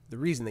 The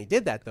reason they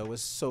did that, though,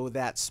 was so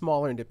that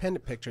smaller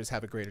independent pictures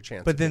have a greater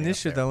chance. But then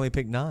this year they only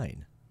picked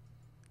 9.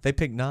 They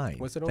picked 9.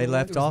 Was it they only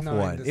left off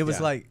 1. It was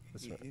like,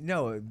 right.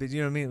 no, but you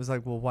know what I mean? It was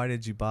like, well, why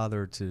did you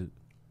bother to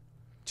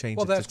change it to 10?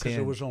 Well, that's because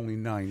there was only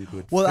 9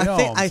 good Well,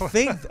 films.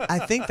 I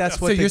think that's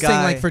what so the you're guy,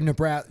 saying like for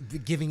Nebraska,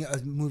 giving a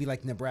movie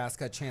like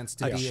Nebraska a chance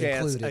to be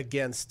included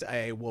against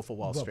a Wolf of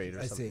Wall Street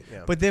or something.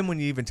 Yeah. But then when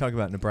you even talk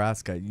about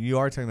Nebraska, you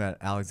are talking about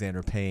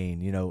Alexander Payne.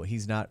 You know,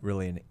 he's not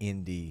really an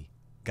indie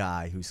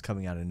guy who's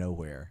coming out of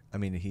nowhere. I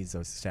mean, he's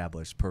an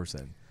established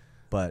person.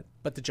 But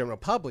the general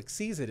public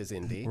sees it as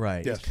indie,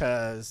 right?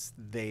 Because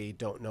they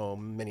don't know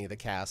many of the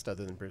cast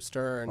other than Bruce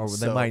Stern, or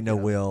they might know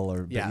Will,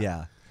 or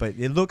but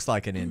it looks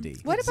like an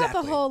indie. What about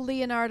the whole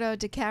Leonardo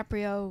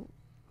DiCaprio?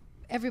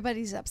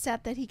 Everybody's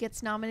upset that he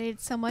gets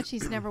nominated so much.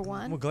 He's never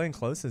won. Well, Glenn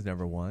Close has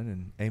never won,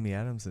 and Amy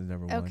Adams has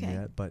never won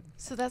yet. But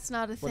so that's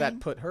not a thing. Well,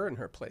 that put her in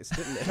her place,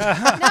 didn't it?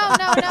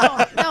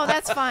 No,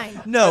 that's fine.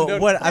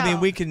 I mean,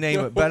 we can name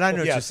it, but I know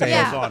what you're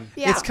saying.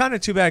 Yeah. It's kind of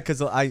too bad because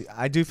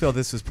I do feel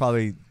this was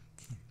probably.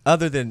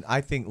 Other than,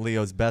 I think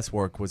Leo's best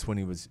work was when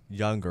he was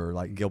younger,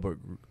 like Gilbert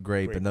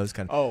Grape and those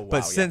kind of. Oh, wow,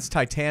 but since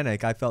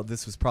Titanic, I felt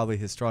this was probably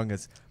his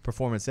strongest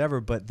performance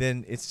ever. But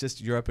then it's just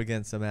you're up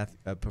against a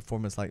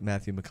performance like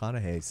Matthew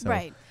McConaughey. So.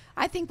 Right.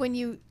 I think when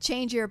you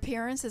change your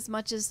appearance as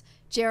much as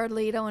Jared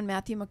Leto and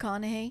Matthew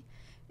McConaughey,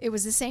 it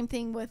was the same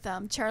thing with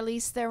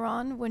Charlize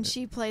Theron when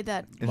she played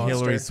that. And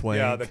Hilary Swank.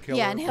 Yeah, the killer.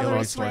 Yeah, and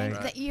Hilary Swank.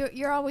 Right.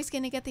 You're always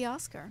going to get the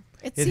Oscar.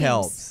 It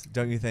helps,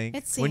 don't you think?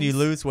 It seems. When you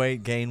lose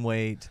weight, gain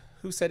weight.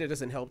 Who said it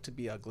doesn't help to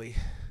be ugly?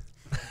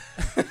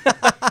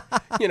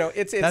 You know,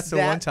 it's that's the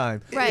one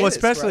time. Right. Well,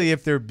 especially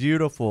if they're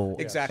beautiful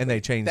exactly. and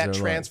they change their that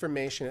look.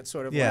 transformation. It's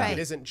sort of like it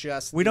isn't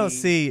just. We don't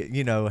see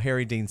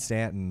Harry Dean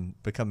Stanton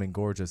becoming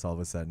gorgeous all of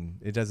a sudden.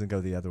 It doesn't go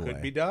the other way.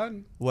 Could be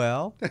done.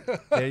 Well,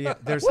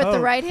 there's with hope. the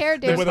right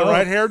hairdo. With the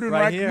right hairdo and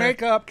right here.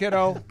 makeup,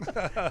 kiddo.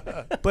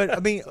 But I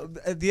mean,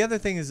 the other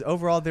thing is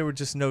overall there were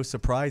just no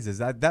surprises.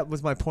 That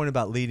was my point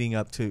about leading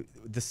up to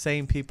the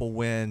same people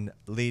win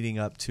leading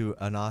up to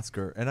an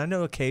Oscar. And I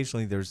know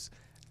occasionally there's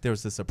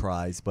a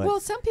surprise, but well,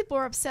 some people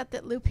are upset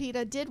that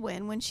Lupita did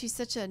win when she's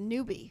such a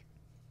newbie,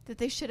 that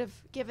they should have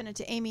given it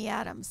to Amy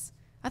Adams.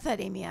 I thought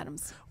Amy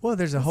Adams. Well,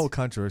 there's a whole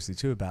controversy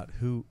too about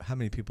how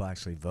many people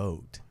actually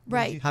vote.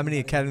 Right. How many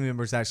Academy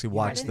members actually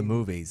watch the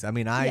movies? I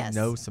mean, I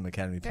know some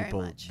Academy Very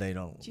people. much. They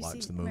don't Did you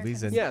watch see the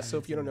movies, and so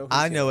if you don't know,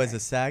 I know as a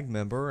SAG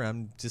member,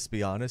 I'm just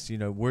be honest.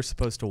 We're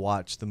supposed to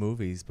watch the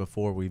movies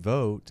before we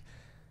vote.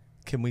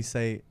 Can we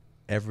say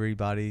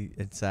everybody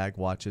at SAG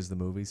watches the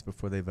movies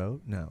before they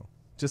vote? No.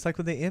 Just like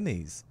with the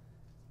Emmys.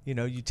 You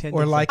tend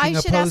or to liking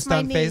a post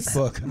on niece.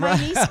 Facebook. My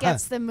niece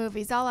gets the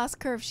movies. I'll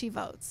ask her if she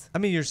votes. I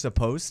mean, you're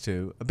supposed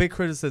to. A big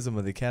criticism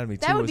of the Academy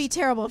too. That would be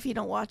terrible if you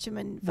don't watch them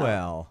and vote.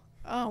 Well.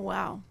 Oh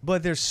wow.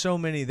 But there's so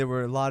many. There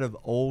were a lot of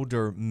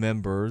older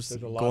members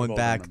going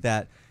back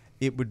that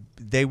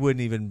they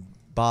wouldn't even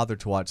bother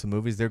to watch the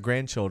movies. Their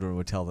grandchildren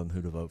would tell them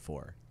who to vote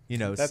for.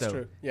 That's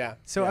true. Yeah.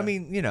 So I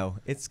mean,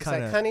 it's kind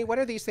of like, honey, what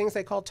are these things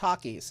they call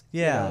talkies?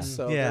 Yeah.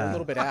 So they're a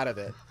little bit out of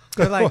it.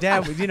 They're like,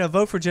 Dad,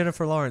 vote for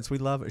Jennifer Lawrence. We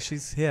love her.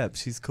 She's hip.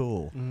 She's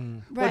cool.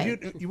 Right.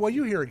 Well,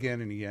 you hear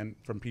again and again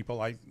from people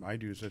I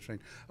do such thing.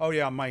 Oh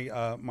yeah,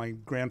 my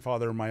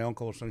grandfather or my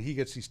uncle or something. He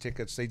gets these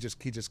tickets. He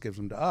just gives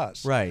them to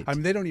us. Right. I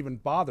mean, they don't even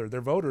bother. They're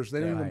voters.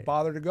 They don't even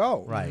bother to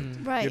go. Right.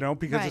 Right.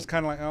 Because it's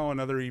kind of like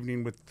another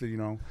evening with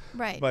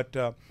Right. But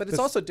it's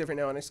also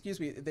different now. And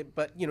excuse me,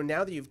 but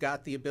now that you've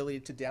got the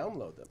ability to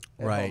download them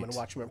at home and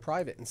watch them in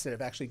private instead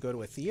of actually go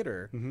to a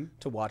theater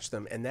to watch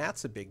them, and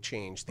that's a big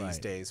change these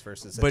days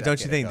versus. But don't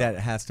you think that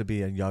has to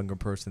be a younger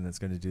person that's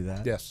going to do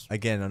that? Yes.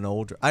 Again, an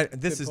older.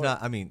 This is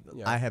not. I mean,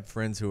 I have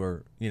friends who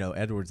are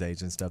Edward's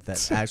age and stuff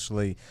that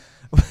actually.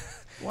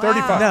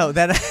 35. No,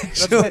 that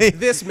actually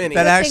this many.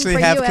 That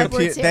actually have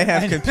they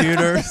have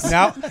computers.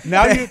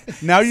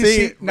 now you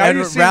see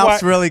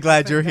Ralph's really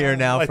glad you're here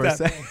now like for a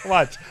second.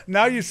 Watch.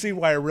 Now you see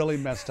why I really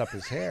messed up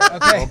his hair.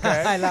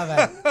 Okay. I love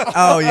it.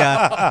 Oh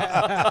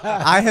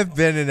yeah. I have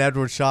been in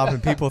Edward's shop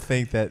and people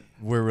think that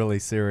we're really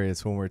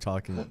serious when we're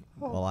talking.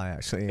 Well, I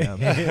actually am.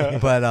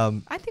 But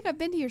I think I've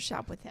been to your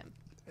shop with him.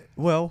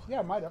 Well,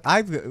 yeah, might have.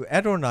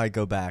 Edward and I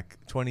go back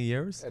 20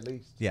 years at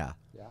least. Yeah.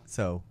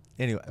 So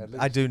Anyway,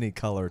 I do need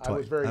color. I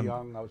was very I'm-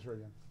 young. I was very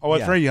young. Oh, I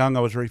was very young.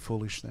 I was very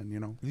foolish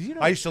then.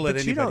 I used to let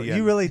but anybody in.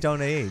 You really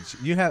don't age.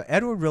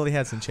 Edward really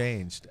hasn't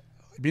changed.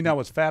 You mean I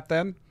was fat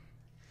then?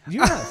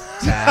 You're not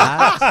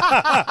fat.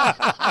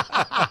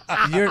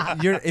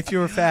 If you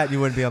were fat, you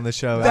wouldn't be on the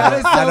show. That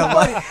is so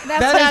funny.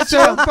 That is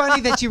so true.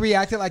 funny that you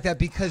reacted like that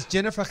because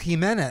Jennifer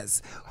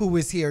Jimenez, who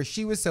was here,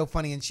 she was so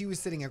funny and she was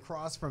sitting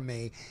across from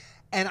me,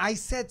 and I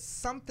said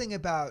something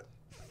about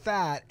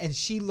fat, and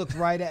she looked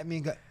right at me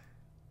and go,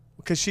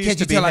 Because she Can't used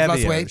to you be tell I've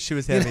lost heavier. weight? She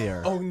was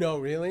heavier. Oh no,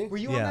 really? "Were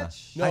you Yeah. on that?"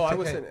 No, I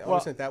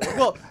wasn't that way.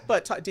 Well,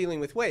 but dealing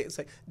with weight, it's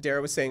like Dara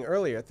was saying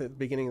earlier at the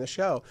beginning of the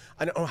show.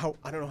 I don't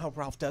know how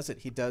Ralph does it.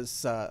 He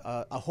does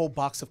a whole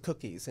box of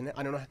cookies, and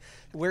I don't know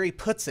where he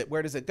puts it.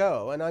 Where does it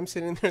go? And I'm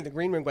sitting there in the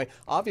green room going,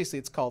 obviously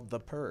it's called the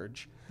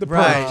purge.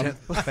 Right.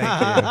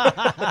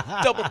 Thank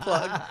you. Double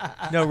plug.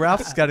 No,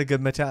 Ralph's got a good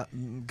metabolism.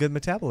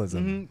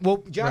 Mm-hmm. Well,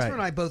 Jasper Right.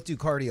 and I both do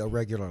cardio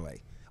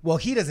regularly. Well,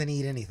 he doesn't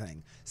eat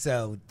anything,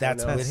 so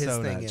that's what That's his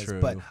so thing not is.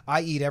 true. But I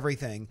eat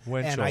everything, and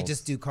I Winchell's.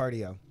 just do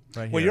cardio.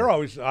 Right Well, here. you're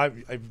always.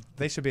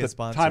 They should be a the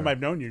sponsor. time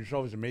I've known you, you're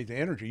always amazing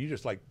energy. You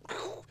just like.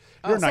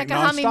 You're It's like like a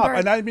nonstop, hummingbird.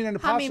 and I mean in a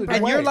positive Hummingbird.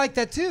 And way. you're like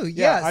that too.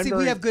 Yeah, Yeah. I'm See, we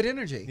very- have good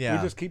energy. Yeah.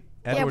 We just keep.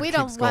 Yeah, Edward we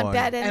don't keeps want going.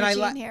 bad And I energy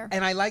like. in here.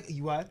 And I like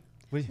you. What?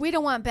 We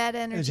don't want bad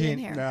energy in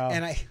here. No.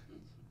 And I.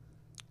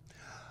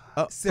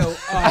 Oh. So.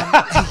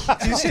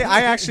 Did you see,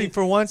 I actually,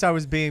 for once, I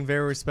was being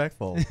very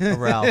respectful of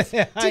Ralph.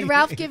 Did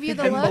Ralph give you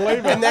the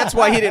look? And that's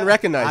why he didn't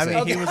recognize I it.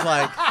 mean, he was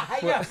like,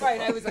 Yeah,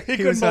 right. I was like, He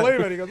couldn't believe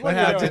it. He goes, "What "Look at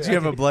happened? that." Did you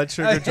have a blood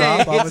sugar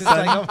drop all of a It's just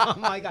sudden? like, oh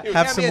my God.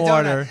 Have me some a donut.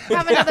 water."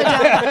 Have another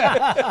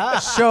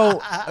donut.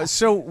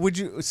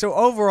 So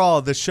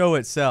overall, the show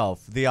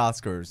itself, the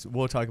Oscars,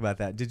 we'll talk about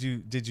that. Did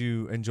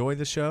you enjoy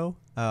the show?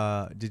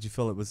 Did you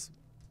feel it was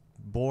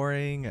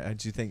boring?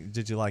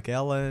 Did you like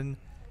Ellen?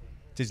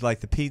 Did you like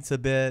the pizza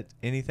bit?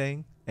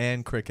 Anything?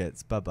 And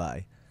crickets.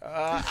 Bye-bye.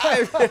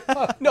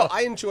 No,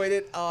 I enjoyed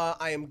it.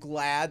 I am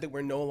glad that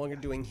we're no longer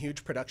doing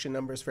huge production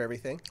numbers for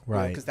everything.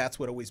 Right. Because that's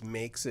what always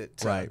makes it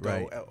Right, go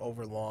right.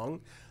 over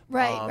long.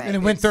 Right. And it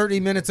went 30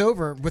 minutes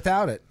over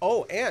without it.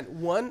 Oh, and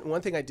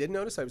one thing I did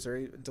notice, I was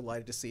very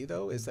delighted to see,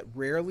 though, is that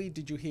rarely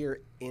did you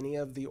hear any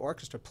of the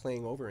orchestra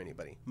playing over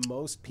anybody.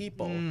 Most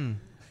people...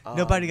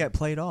 Nobody got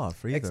played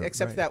off either.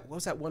 except right? that, what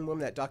was that one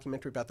woman, that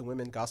documentary about the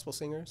women gospel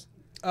singers?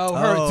 Oh,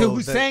 her. Oh, So who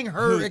the- sang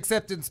her who-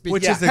 acceptance speech?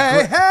 which Yeah. is a Hey,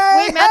 great, hey,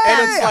 We met them.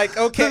 And it's like,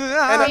 okay. And,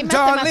 We met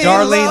them at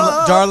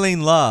the-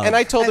 Darlene Love. and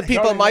I told the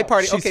people at my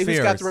party, She's okay, who's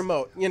got fierce. the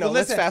remote? You know, Well,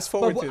 let's listen, fast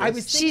forward but through I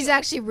this. was She's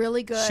actually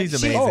really good. She's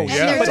She's- amazing. Oh, And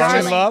yeah. they're But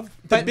darling. Darlene Love?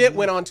 The bit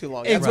went on too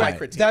long. That's my Right.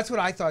 critique. That's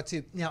what I thought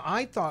too. Now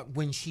I thought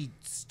when she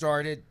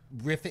started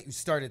riffing,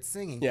 started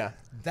singing, Yeah.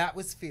 that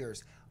was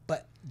fierce.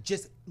 But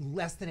just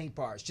less than 8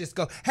 bars. Just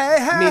go, hey,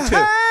 hey, Me too.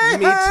 hey,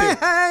 Me hey, too.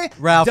 hey.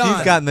 Ralph, Done.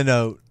 you've gotten the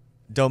note.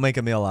 Don't make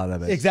a meal out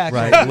of it. Exactly.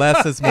 Right.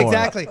 Less is more.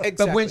 Exactly.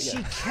 But when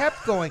Exactly, she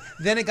kept going,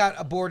 then it got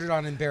aborted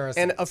on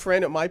embarrassing. And a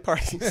friend at my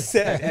party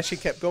said, as she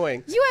kept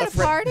going, You had a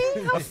party?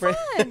 How friend,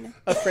 fun.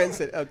 a friend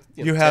said,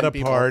 You had 10 a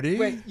people. party?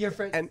 Wait, your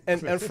friend.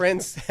 And a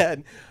friend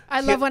said, I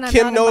love when I'm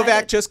Kim not Novak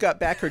invited. just got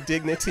back her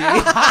dignity.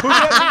 As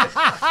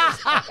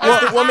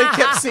the woman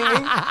kept singing,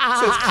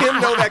 says Kim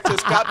Novak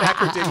just got back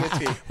her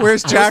dignity.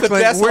 Where's It was the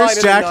Jacqueline? best Where's line of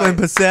the Jacqueline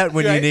night. Bissett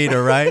when you Right? need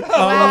her? Right. Oh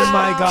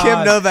my God.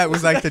 Kim Novak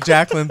was like the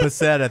Jacqueline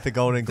Bissett at the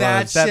Golden That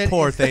Globes. That shit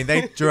poor is- thing.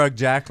 They drug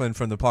Jacqueline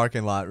from the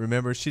parking lot.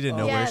 Remember, she didn't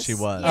know where Yes, she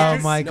was. yes.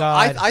 Oh my No,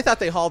 God. I thought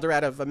they hauled her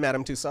out of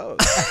Madame Tussauds.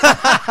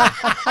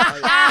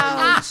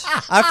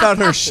 I thought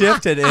her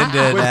shift had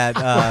ended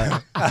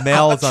at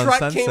Mel's on Truck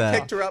came, Sunset.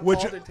 picked her up, Would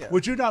hauled you, her down.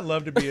 would you not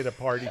love to be at a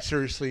party,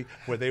 seriously,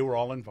 where they were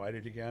all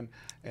invited again,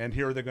 and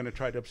here they're going to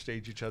try to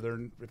upstage each other,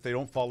 and if they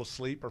don't fall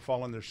asleep or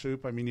fall in their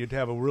soup, I mean, you'd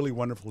have a really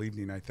wonderful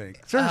evening, I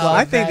think. Well,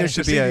 I think there that-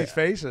 should To be see a these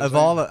faces, of I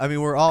all. mean- I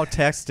mean, we're all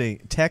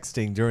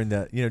texting during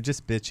the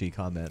just bitchy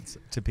comments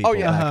to people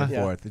yeah. back and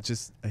Yeah. forth. It's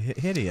just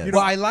hideous.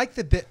 Well, I like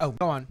the bit. Oh,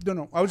 go on.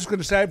 No, I was just going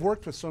to say I've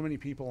worked with so many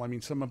people. I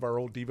mean, some of our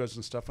old divas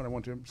and stuff when I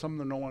went to them. Some of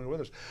them are no longer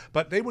with us.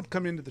 But they would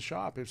come into the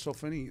shop. It's so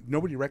funny.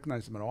 Nobody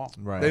recognized them at all.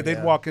 Right.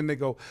 They'd walk in, they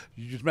go,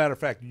 as a matter of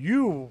fact,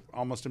 you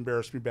almost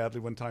embarrassed me badly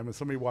one time when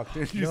somebody walked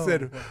in. You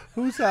said,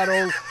 who's that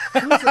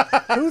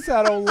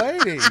old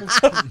lady?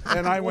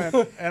 And I went,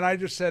 and I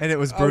just said, And it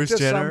was "Oh, Bruce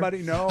just Jenner?"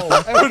 somebody. No,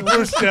 it was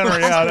Bruce Jenner.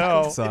 Yeah,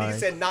 no. Sorry. And he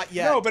said, not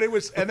yet. No, but it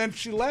was, and then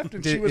she left,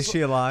 and Did- she was. is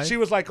she alive? She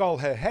was like, "Oh,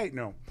 hey,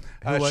 no."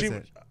 Who was she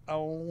it?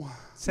 Oh,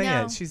 Say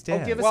No. it. She's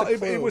dead. give us well, a it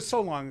clue. was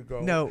so long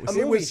ago. No, A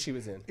it movie she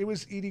was in. It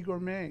was Edie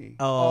Gourmet.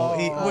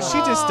 well, she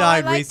just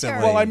died I liked recently.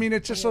 her. Well, I mean,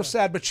 it's just so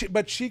sad,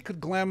 but she could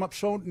glam up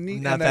so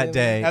neat. Not and that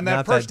day, And that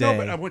not first, that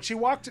no, day. but when she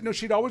walked in,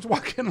 she'd always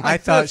walk in like I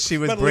thought this, she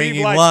was but leave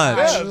bringing like lunch.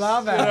 this, I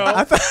love it. you know?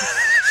 I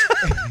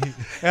thought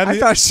I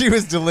thought she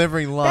was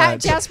delivering That,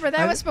 lunch. Jasper,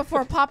 that was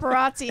before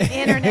paparazzi and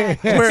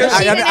internet. Where So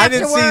she didn't I have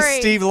didn't to see worry.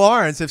 Steve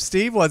Lawrence. If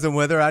Steve wasn't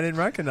with her, I didn't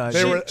recognize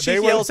her. She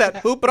yells at,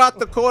 "Who brought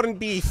the corned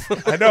beef?"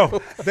 I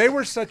know. They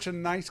were such a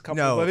nice couple.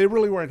 No. But they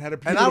really weren't. Had a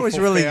And I was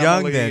beautiful really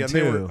young family, then, and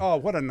they were- too. oh,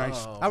 what a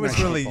nice. I was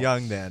nice really couple.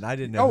 young then. I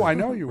didn't know. Oh, who- I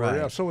know you were. Right.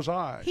 Yeah, so was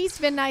I. He's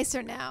been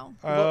nicer now.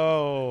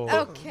 Oh.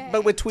 Okay.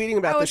 But with tweeting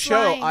about I the was show,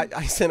 lying.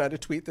 I sent out a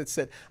tweet that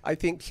said, "I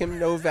think Kim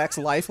Novak's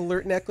Life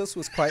Alert necklace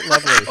was quite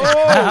lovely."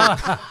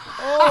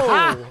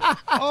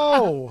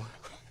 Oh.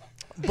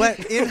 But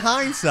in It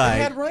hindsight,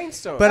 had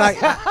rhinestones.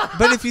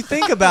 but if you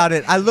think about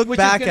it, I look Which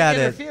back is gonna at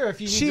it. interfere if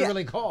you need to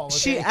really call.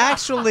 She okay?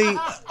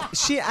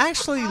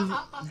 actually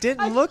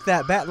didn't look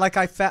that bad. Like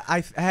I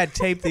had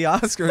taped the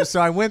Oscars,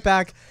 so I went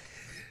back.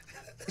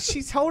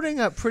 She's holding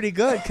up pretty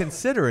good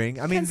considering.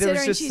 I mean, there was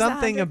Considering just she's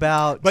something 100.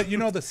 about. But you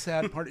know the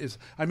sad part is,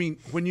 I mean,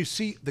 when you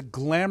see the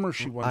glamour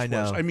she once I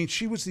know. was, I mean,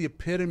 she was the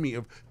epitome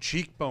of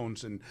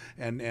cheekbones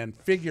and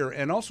figure,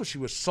 and also she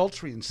was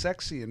sultry and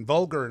sexy and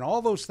vulgar and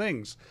all those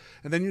things.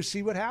 And then you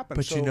see what happened.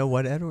 But So you know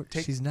what, Edward?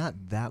 She's not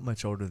that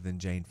much older than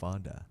Jane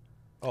Fonda.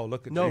 Oh,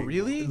 look at no, Jane.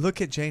 really? Look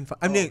at Jane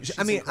Fonda. she's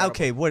incredible.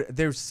 Okay, what?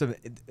 There's some.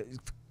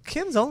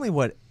 Kim's only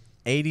what,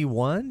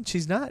 81?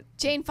 She's not.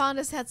 Jane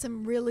Fonda's had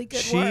some really good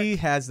She work.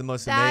 has the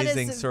most That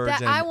amazing is,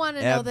 surgeon. I want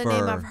to know the name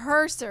ever. of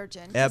her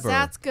surgeon. 'Cause Ever.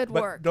 That's good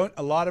But work.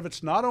 a lot of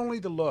it's not only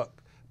the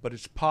look, but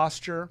it's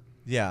posture.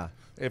 Yeah.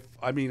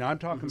 I'm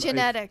talking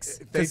Genetics.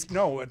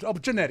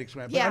 Genetics,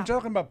 man. But Yeah. I'm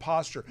talking about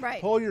posture. Right.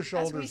 Pull your As we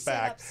shoulders sit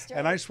back, up straight.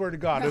 and I swear to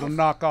God, it'll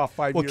knock off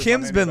 5 Well, years.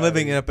 Kim's on been anybody.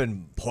 living up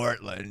in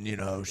Portland. You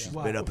know, she's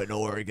been up in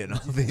Oregon. All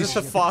these. Does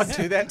the fog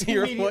do that to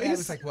your Immediately, I was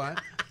voice? like,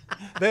 what?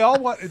 They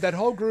all that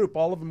whole group.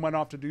 All of them went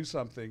off to do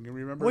something. You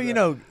remember? Well, you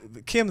that?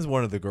 know, Kim's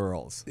one of the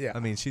girls. Yeah. I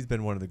mean, she's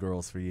been one of the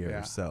girls for years.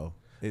 Yeah. So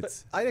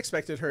it's. I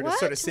expected her to What?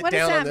 sort of sit What does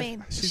down on that the.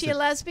 mean? Is She's she a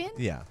lesbian?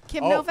 Yeah.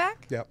 Kim Oh,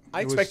 Novak? Yeah.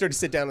 I It was- expect her to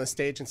sit down on the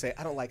stage and say,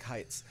 "I don't like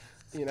heights."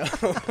 You know.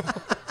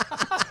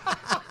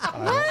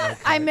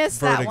 I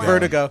missed that one.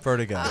 Vertigo.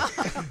 Vertigo.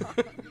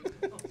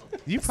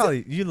 you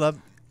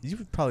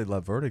probably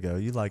love Vertigo.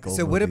 You like old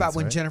So what about movies,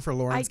 when right? Jennifer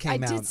Lawrence I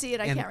came out? did see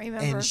it, I and, can't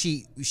remember. And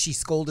she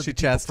scolded She the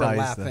people for chastised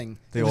laughing.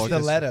 the It was the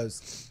orchestra.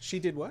 Letos. She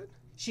did what?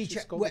 She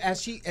scolded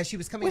as she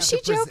was coming Was out she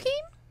to present-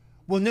 joking?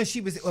 Well, no,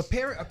 she was.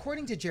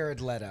 According to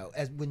Jared Leto,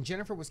 when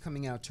Jennifer was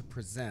coming out to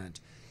present,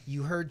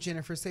 you heard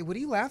Jennifer say, "What are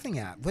you laughing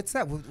at? What's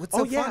that? What's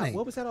so funny?"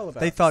 What was that all about?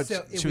 They thought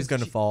So it she was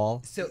going to J-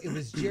 fall. So it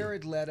was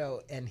Jared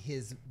Leto and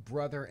his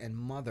brother and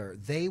mother.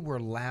 They were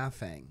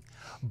laughing,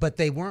 but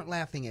they weren't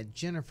laughing at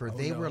Jennifer.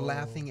 They were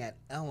laughing at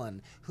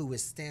Ellen, who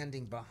was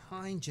standing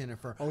behind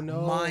Jennifer,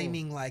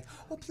 miming like,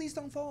 "Oh, please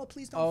don't fall,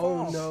 please don't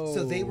fall." no.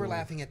 So they were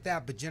laughing at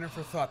that, but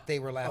Jennifer thought they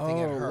were laughing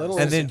at her. little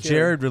And then insecure.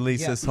 Jared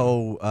released Yeah. this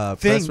whole press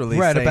Thing, release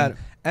right, saying, about it.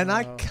 and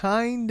I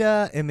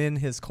kinda am in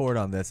his court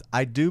on this.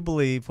 I do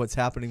believe what's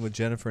happening with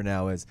Jennifer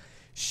now is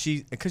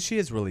because she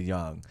is really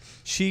young.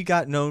 She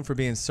got known for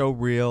being so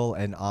real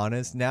and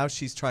honest. Now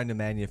she's trying to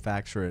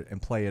manufacture it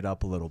and play it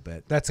up a little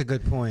bit. That's a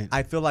good point.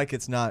 I feel like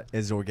it's not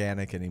as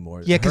organic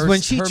anymore. Yeah, 'cause Her- when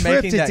she her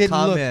tripped, making it that didn't look-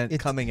 comment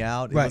it's- coming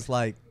out, it right. was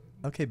like,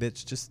 okay,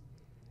 bitch, just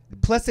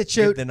Plus, it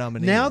showed the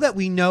nominees. now that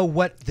we know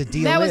what the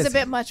deal That is. was a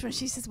bit much when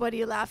she says, "What are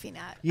you laughing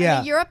at?" I Yeah.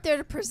 mean, you're up there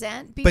to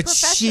present. Be But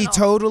professional. she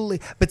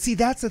totally. But see,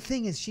 that's the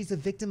thing is she's a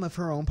victim of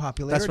her own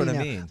popularity. That's what I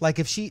now. mean. Like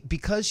if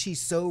because she's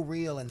so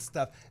real and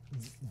stuff,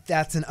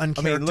 that's an I mean,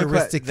 look what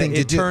uncharacteristic thing to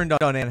it do. turned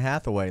on Anne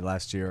Hathaway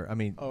last year. I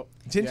mean,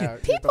 didn't yeah. you?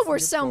 People were Before-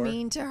 so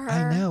mean to her.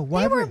 I know.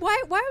 Why They were. were-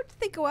 Why would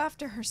they go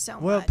after her so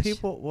Well, much?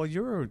 people. Well,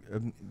 you're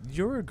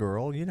a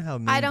girl. You know how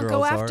mean I don't girls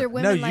go after are.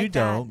 women No, like you that.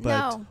 don't. But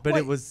No. but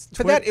Well, it was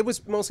for that. It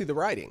was mostly the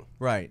writing.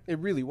 right. It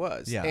really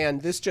was. Yeah.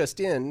 And this just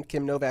in: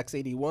 Kim Novak's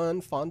 81,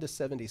 Fonda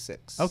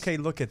 76. Okay,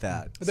 look at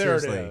that. There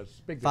it Seriously. is.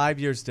 Big 5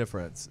 years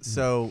difference.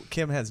 So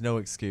Kim has no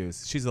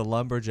excuse. She's a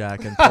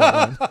lumberjack in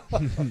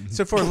Portland.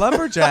 So for a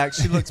lumberjack,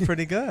 she looks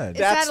pretty good. Is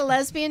that a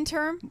lesbian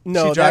term?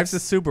 No, she drives a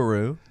that's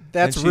Subaru.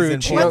 that's and she's rude.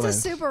 in She Portland.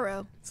 What's a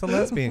Subaru? It's a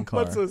lesbian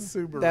car. What's a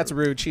Subaru? that's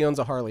rude. She owns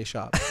a Harley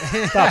shop.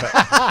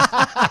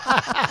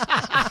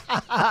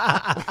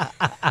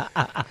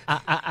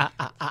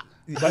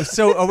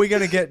 So are we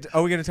gonna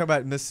talk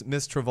about Miss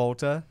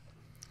Travolta?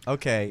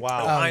 Okay.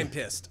 Wow. I'm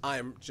pissed.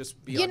 I'm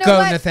just beyond. You know Go,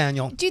 what?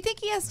 Nathaniel. Do you think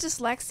he has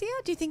dyslexia?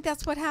 Do you think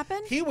that's what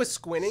happened? He was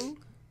squinting.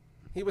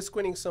 He was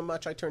squinting so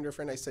much. I turned to a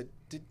friend. I said,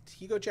 "Did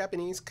he go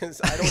Japanese?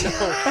 Because I don't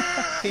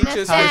know." He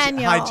just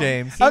Nathaniel. Hi,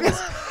 James.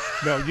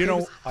 No, you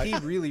know, he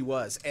really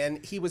was,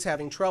 and he was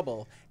having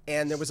trouble.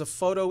 And there was a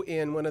photo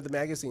in one of the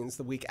magazines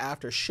the week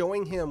after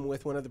showing him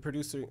with one of the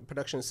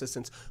production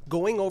assistants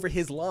going over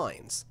his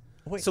lines.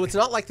 Wait. So it's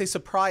not like they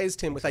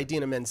surprised him with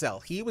Idina Menzel.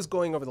 He was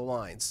going over the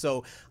line.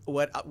 So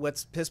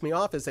what's pissed me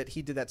off is that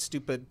he did that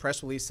stupid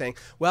press release saying,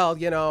 well,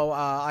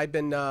 I've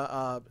been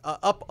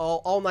up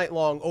all night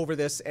long over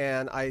this,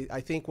 and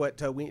I think what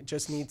we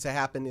just needs to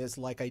happen is,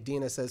 like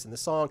Idina says in the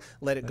song,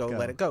 let it go,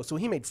 let it go. So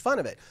he made fun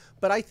of it.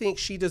 But I think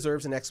she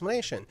deserves an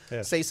explanation.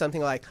 Yes. Say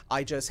something like,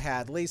 I just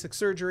had LASIK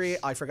surgery,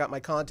 I forgot my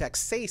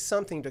contacts. Say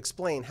something to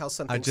explain how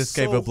something I just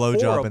so gave a blowjob in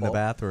the horrible-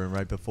 bathroom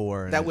right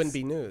before. and That it's- wouldn't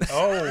be news.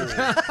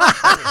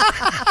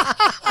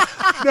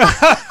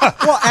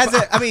 Well,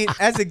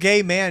 as a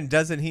gay man,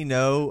 doesn't he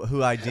know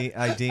who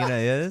Idina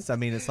is? I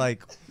mean, it's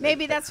like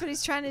Maybe that's what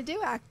he's trying to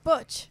do, act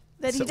butch.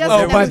 That he So- doesn't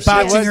Oh, know by who she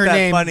botching is. was her that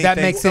name, funny that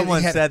thing. makes it-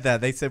 Someone yeah. said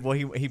that. They said, well,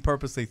 he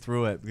purposely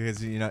threw it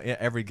because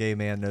every gay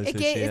man knows who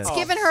she It's is.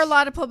 given her a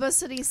lot of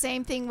publicity.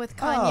 Same thing with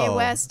Kanye Oh.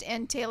 West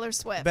and Taylor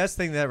Swift. Best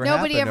thing that ever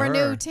Nobody happened ever to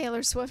her. knew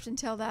Taylor Swift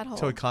until that whole.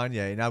 To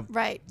Kanye. Now,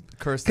 Right.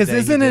 curse Because the day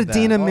he isn't did that.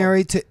 Adina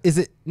married to? Is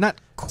it not?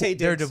 Tay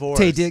They're Diggs.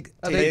 divorced. Tay Diggs.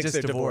 Tay Diggs, just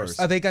they're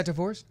divorced. Oh, they got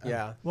divorced.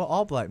 Yeah. Well,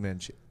 all black men.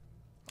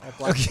 Oh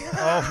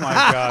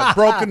my God,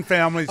 broken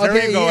families. There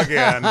Okay, you go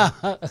yeah.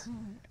 again.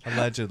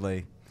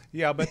 Allegedly.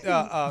 Yeah, but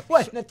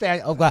What?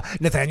 Nathaniel? Oh God,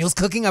 Nathaniel's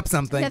cooking up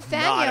something.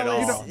 Nathaniel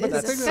You is, know, but the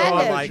is thing offended.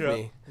 that Like bothers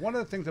me. you, one of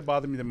the things that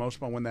bothered me the most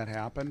about when that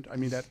happened, I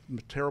mean, that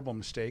terrible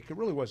mistake. It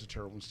really was a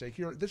terrible mistake.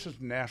 This is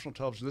national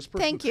television. This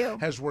person Thank you.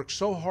 has worked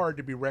so hard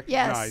to be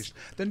recognized.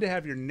 Then to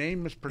have your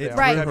name mispronounced.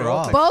 Right. have her your whole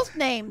off. thing. both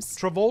names.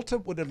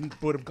 Travolta would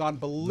have gone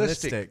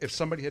ballistic Ballistic. if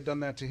somebody had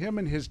done that to him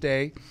in his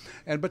day.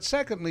 But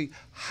secondly,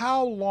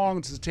 how long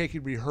does it take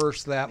you to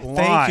rehearse that line?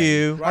 Thank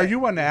you. Are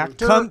you an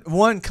actor?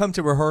 Come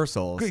to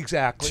rehearsals.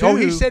 Exactly. Two, Oh,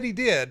 he said he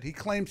did. He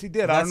claims he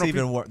did. I don't That's know if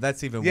even he- worse.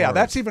 That's even Yeah, worse.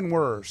 that's even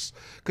worse.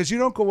 Because you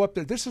don't go up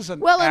there. This is an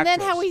Well, and then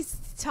actress. how he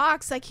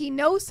talks like he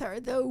knows her,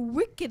 the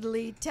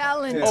wickedly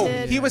talented. Oh,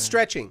 he was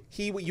stretching.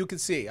 You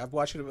could see. I've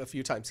watched it a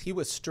few times. He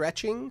was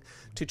stretching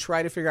to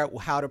try to figure out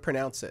how to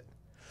pronounce it.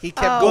 He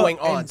kept going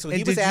on, so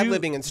he was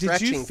ad-libbing and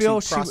stretching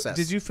to process.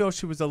 Did you feel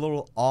she was a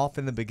little off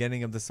in the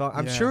beginning of the song?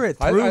 I'm Yeah. sure it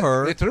threw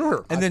her. It threw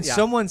her. And then yeah.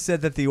 someone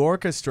said that the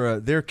orchestra,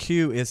 their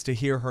cue is to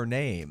hear her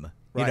name.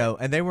 You Right. know,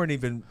 and they weren't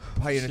even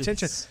paying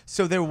attention.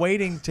 So they're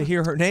waiting to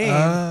hear her name,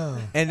 Oh.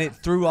 and it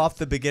threw off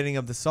the beginning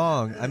of the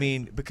song. I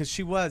mean, because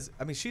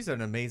she's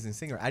an amazing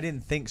singer. I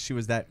didn't think she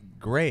was that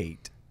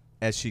great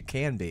as she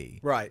can be.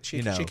 Right, she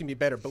you know. can be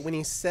better. But when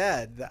he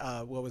said,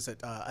 what was it,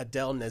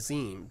 Adele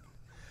Nazim,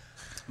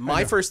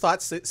 my first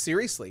thought,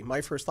 seriously,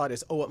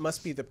 is, oh, it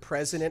must be the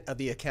president of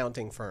the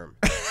accounting firm.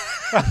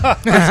 It's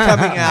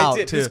coming out.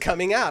 It was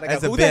coming out. I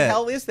as go, a who bit. the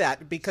hell is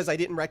that? Because I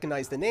didn't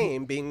recognize the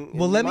name. Being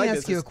Well, in let me my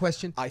ask you a business,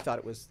 question. I thought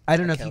it was. I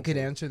don't know if you could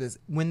accounting. answer this.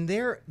 When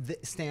they're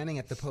standing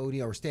at the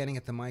podium or standing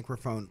at the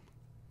microphone,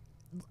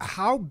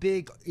 how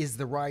big is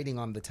the writing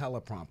on the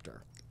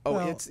teleprompter? Oh,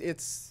 Well, it's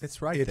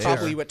It's right It's there.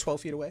 probably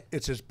 12 feet away.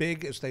 It's as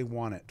big as they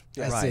want it.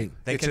 I Right. see.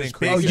 They It's can as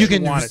increase. big Oh, as you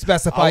can want it.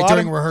 specify A lot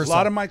during of- rehearsal. A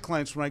lot of my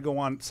clients, when I go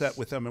on set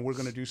with them and we're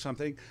going to do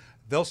something,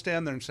 they'll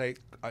stand there and say,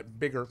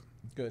 bigger,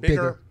 Good.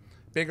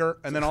 bigger,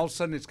 and then all of a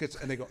sudden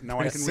and they go, now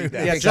I can read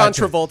that. Yeah, John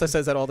Travolta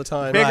says that all the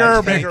time.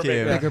 Bigger, Right, bigger,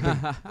 thank you.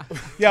 bigger.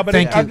 Yeah, but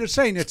Thank I'm you. just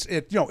saying,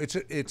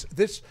 it's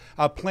this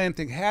planned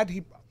thing. Had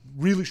he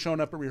really shown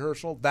up at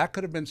rehearsal, that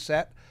could have been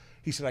set.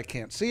 He said, I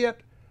can't see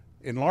it,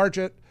 enlarge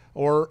it,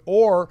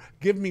 or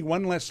give me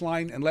one less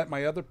line and let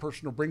my other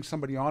person or bring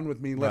somebody on with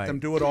me, let Right. them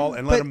do it all,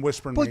 and let them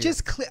whisper in my Well, ear.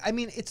 just I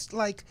mean, it's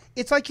like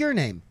your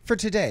name for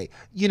today.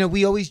 You know,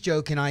 we always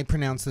joke, and I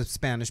pronounce the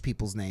Spanish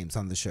people's names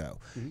on the show.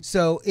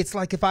 So it's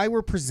like if I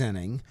were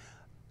presenting.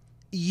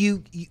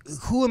 You,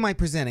 who am I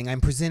presenting?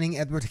 I'm presenting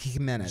Edward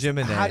Jimenez.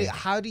 Jimenez.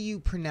 How do you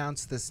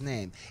pronounce this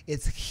name?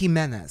 It's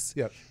Jimenez.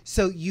 Yep.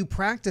 So you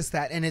practice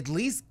that, and at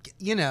least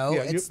Yeah,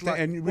 it's like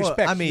and you Well,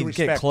 respect. I you mean,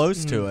 respect. get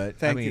close to it.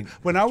 Thank I mean, you.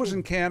 When I was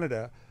in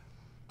Canada,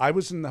 I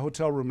was in the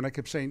hotel room and I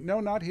kept saying, no,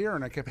 not here.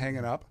 And I kept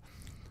hanging up.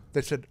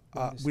 They said,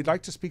 we'd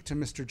like to speak to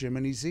Mr.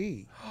 Jimenez.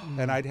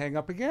 And I'd hang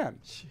up again.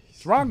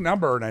 It's the wrong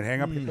number. And I'd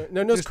hang up again.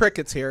 No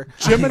crickets here.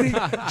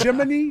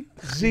 Jiminy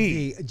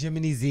Z.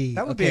 Jiminy Z.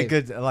 that would be a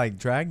good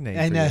drag name.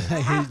 And for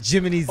you.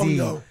 Jiminy Z. Could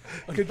you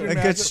A good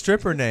imagine?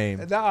 stripper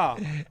name. Nah.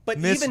 But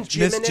Miss- even Miss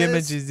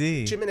Jimenez,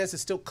 Jimenez. Jimenez is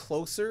still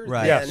closer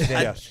Right. than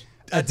Yes.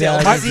 Adele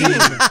Adele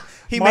Nazim.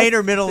 He My- made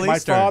her Middle my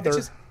Eastern.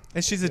 father-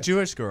 And she's a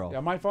Jewish girl.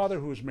 Yeah, my father,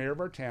 who was mayor of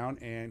our town,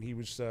 and he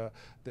was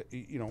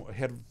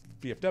head of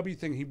VFW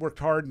thing. He worked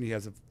hard, and he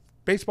has a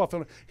baseball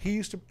film. He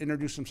used to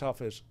introduce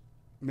himself as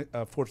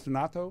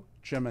Fortunato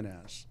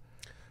Jimenez.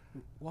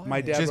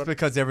 My dad Just would-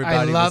 because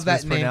everybody love was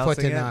that name,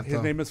 mispronouncing it. Fortunato.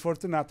 his name is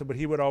Fortunato, but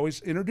he would always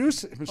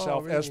introduce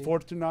himself as really?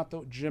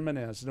 Fortunato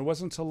Jimenez. And it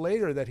wasn't until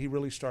later that he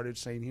really started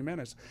saying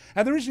Jimenez.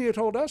 And the reason he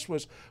told us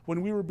was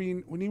when he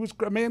was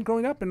a man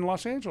growing up in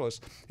Los Angeles,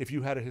 if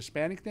you had a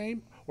Hispanic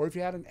name or if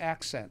you had an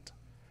accent,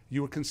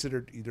 you were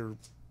considered either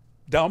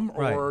dumb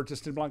or Right.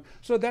 just didn't belong.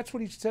 So that's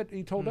what he said.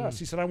 He told us.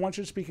 He said, I want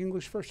you to speak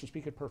English first and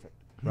speak it perfect.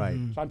 Right.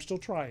 So I'm still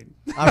trying.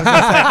 I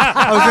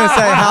was going to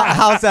say,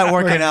 how's that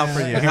working out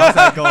for you? How's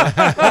that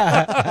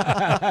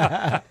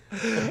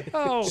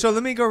going? So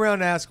let me go around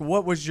and ask,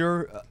 what was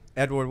your,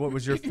 Edward, what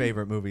was your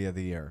favorite movie of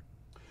the year?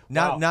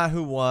 Not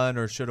who won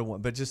or should have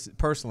won, but just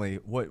personally,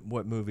 which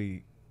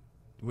movie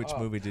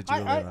did you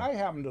really like? I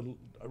happen to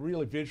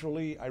really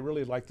visually, I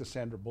really like the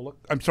Sandra Bullock.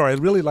 I'm sorry, I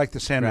really like the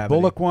Sandra Gravity.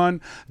 Bullock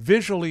one.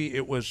 Visually,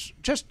 it was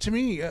just, to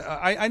me,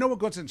 I know what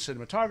goes into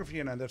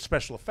cinematography and the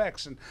special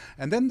effects,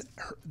 and then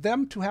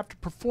them to have to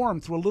perform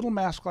through a little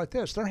mask like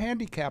this, they're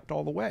handicapped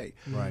all the way.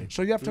 Right.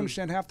 So you have to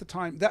understand half the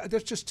time,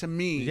 that's just to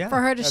me. Yeah. For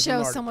her to as an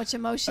show art- so much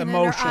emotion in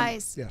her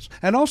eyes. Yes.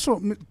 And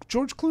also,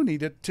 George Clooney,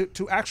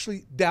 to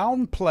actually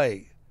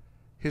downplay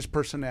his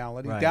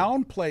personality, Right.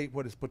 downplay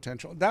what his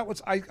potential. That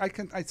was I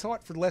saw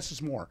it for less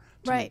is more.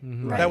 to Right.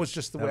 me. Right. That was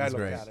just the That way I was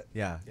looked great. at it.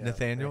 Yeah.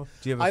 Nathaniel,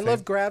 do you have a I favorite?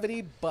 love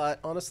Gravity, but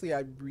honestly,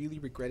 I really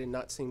regretted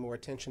not seeing more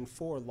attention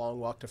for Long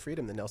Walk to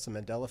Freedom, the Nelson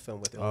Mandela film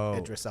with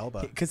Idris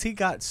Elba. Because he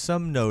got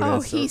some notice.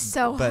 Oh, he's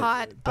so but-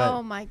 hot. but-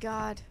 Oh my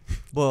God.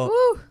 Well,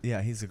 Woo.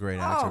 yeah, he's a great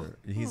actor.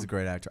 He's a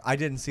great actor. I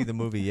didn't see the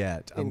movie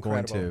yet. I'm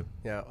Incredible. going to.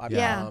 Yeah.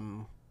 Yeah.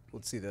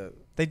 Let's see the.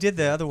 They did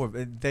the other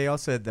one. They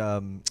also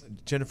had,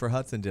 Jennifer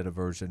Hudson did a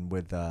version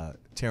with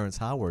Terrence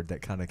Howard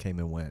that kind of came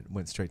and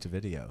went straight to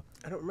video.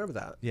 I don't remember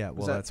that. Yeah, Was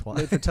well, that that's why.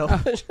 made for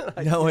television.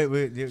 No,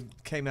 it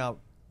came out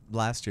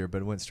last year,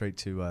 but it went straight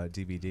to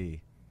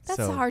DVD. That's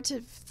So- hard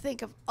to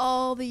think of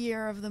all the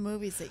year of the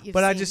movies that you've But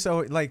seen. I just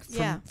like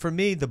for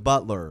me, The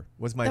Butler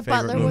was my The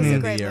favorite Butler was movie a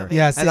of the great year. movie.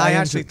 Yeah, see, and I I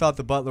actually enjoy- thought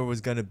The Butler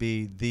was going to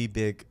be the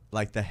big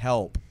the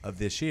help of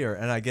this year.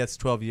 And I guess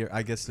 12 year.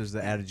 I guess there's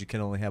the adage you can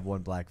only have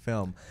one black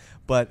film.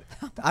 But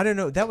I don't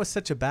know. That was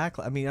such a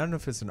backlash. I mean, I don't know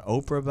if it's an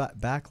Oprah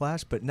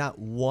backlash, but not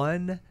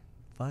one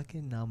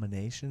fucking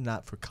nomination.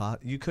 Not for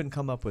you couldn't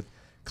come up with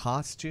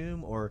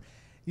costume or.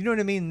 You know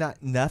what I mean?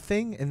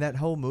 Nothing in that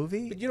whole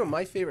movie. But you know,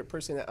 my favorite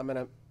person, I'm going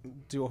to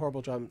do a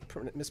horrible job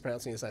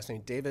mispronouncing his last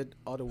name, David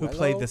Oduwello. Who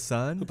played the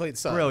son? Who played the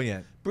son.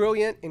 Brilliant.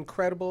 Brilliant,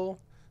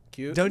 incredible,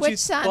 cute. Don't Which you?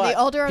 son? but The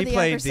older or he the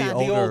played younger the son?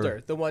 older- the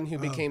older, the one who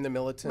became the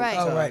militant. Right.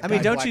 Oh, right. I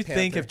mean, don't Black you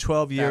think Panther. if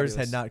 12 years Fabulous.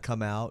 had not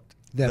come out,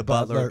 That The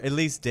Butler, Butler- at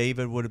least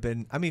David would have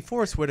been. I mean,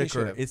 Forrest Whitaker,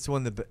 should've. it's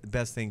one of the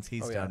best things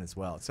he's Oh, yeah. done as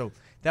well. So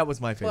that was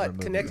my favorite But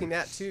movie. connecting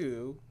that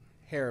to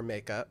hair and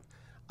makeup,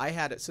 I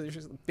had it. So there's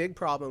a big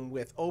problem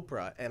with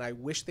Oprah, and I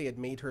wish they had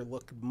made her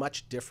look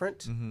much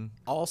different.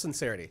 All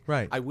sincerity,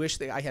 Right. I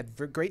wish I had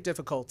great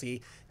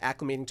difficulty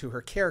acclimating to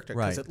her character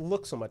because Right. it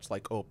looks so much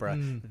like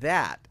Oprah.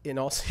 That, in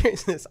all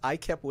seriousness, I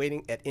kept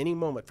waiting at any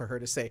moment for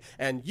her to say,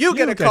 "And you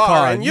get a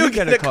car, and you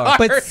get a car."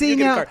 But and see you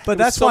get a now- car." But It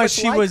that's so why much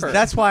she like was. her.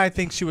 That's why I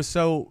think she was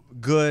so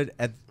good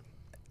at.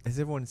 Has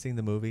everyone seen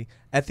the movie?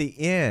 At the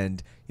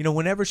end,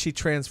 whenever she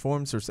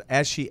transforms her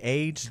as she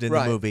aged in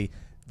Right. the movie,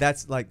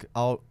 that's like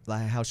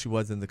how she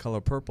was in The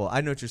Color Purple.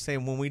 I know what you're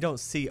saying. When we don't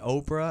see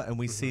Oprah and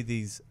we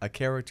see a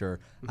character,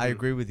 I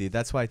agree with you.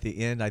 That's why at the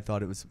end I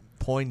thought it was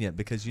poignant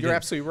because You're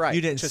absolutely right.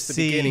 You didn't Just the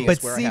see. beginning But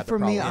is where I see, had the for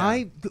me,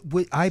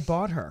 problem. I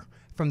bought her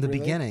from the Really?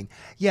 beginning.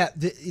 Yeah,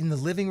 in the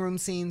living room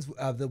scenes,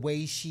 the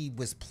way she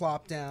was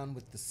plopped down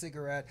with the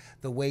cigarette,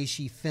 the way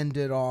she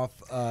fended off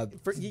You're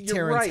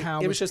Terrence right.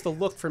 Howard. It was just the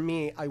look for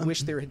me. I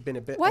wish there had been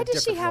a bit. Why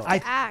does she have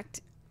look. to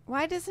act?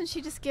 Why doesn't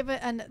she just give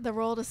it the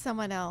role to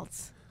someone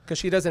else? Because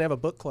she doesn't have a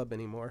book club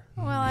anymore.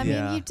 Well, I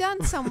Yeah. mean, you've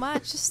done so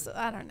much. Just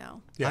I don't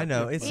know. I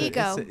know it's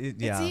Ego.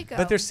 yeah. It's ego.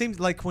 But there seems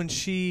like when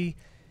she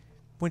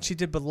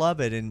did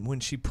Beloved and when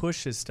she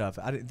pushes stuff,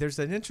 there's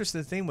an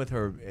interesting thing with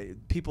her.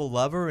 People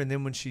love her, and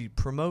then when she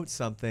promotes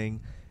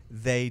something,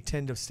 they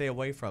tend to stay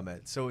away from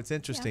it. So it's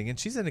interesting. And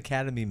she's an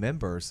Academy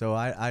member, so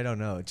I don't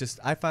know.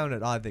 I found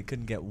it odd they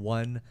couldn't get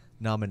one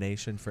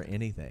nomination for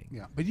anything.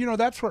 Yeah, but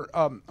that's where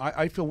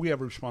I feel we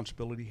have a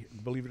responsibility.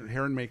 Believe it,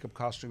 hair and makeup,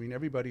 costuming,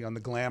 everybody on the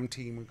glam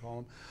team, we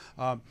call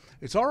them.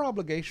 It's our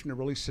obligation to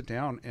really sit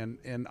down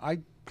and I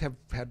have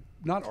had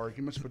not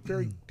arguments but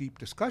very deep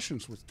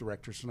discussions with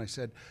directors, and I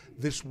said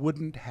this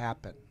wouldn't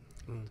happen.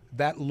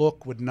 That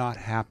look would not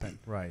happen.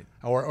 Right.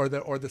 Or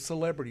the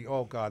celebrity.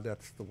 Oh God,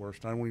 that's the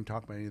worst. I don't even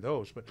talk about any of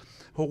those. But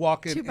who'll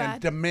walk Too in bad.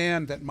 and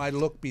demand that my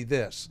look be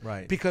this.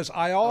 Right. Because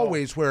I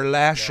always wear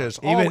lashes.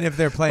 Even always. if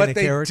they're playing but a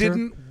they character?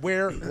 didn't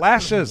wear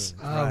lashes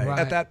Right.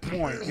 at that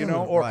point,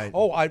 Or Right.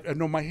 I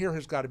know my hair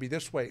has got to be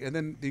this way, and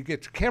then you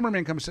get your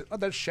cameraman come and say, "Oh,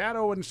 that's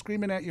shadow," and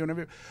screaming at you and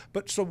everything.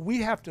 But so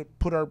we have to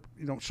put our,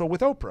 So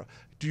with Oprah,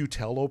 do you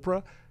tell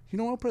Oprah,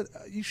 Oprah,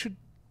 you should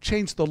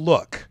change the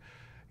look?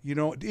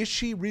 Is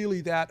she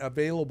really that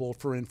available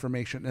for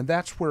information? And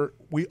that's where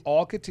we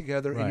all get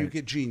together and you Right.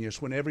 get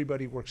genius when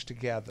everybody works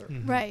together.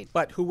 Right.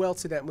 But who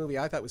else in that movie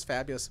I thought was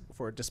fabulous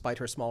despite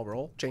her small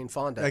role? Jane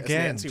Fonda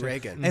Again, as Nancy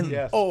Reagan. And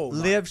Yes.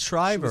 Liv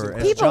Schreiber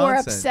as People were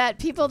Johnson. upset.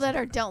 People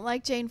that don't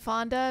like Jane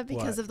Fonda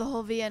because What? of the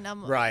whole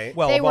Vietnam. Right.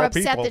 Well, they of were all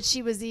upset people. that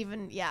she was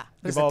even. Yeah.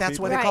 That's all why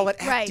people. they call it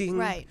acting.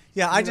 Right.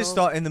 Yeah, I you just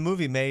know? thought, and the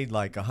movie made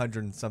like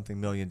 $100-something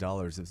million. It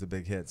was a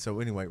big hit.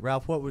 So anyway,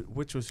 Ralph,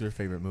 which was your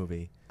favorite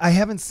movie? I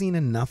haven't seen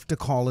enough to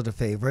call it a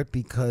favorite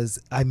because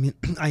I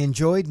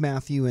enjoyed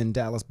Matthew in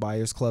Dallas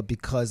Buyers Club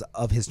because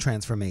of his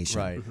transformation.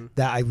 Right.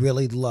 That I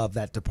really love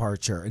that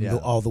departure and Yeah.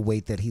 all the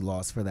weight that he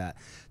lost for that.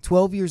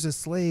 12 Years a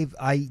Slave,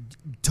 I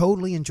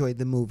totally enjoyed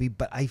the movie,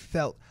 but I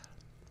felt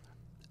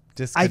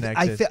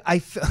disconnected.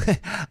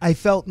 I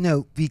felt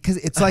no, because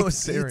it's I like was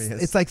serious.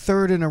 it's like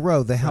third in a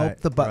row. The Help,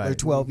 Right, The Butler, right.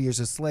 12 Years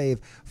a Slave.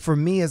 For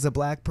me as a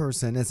black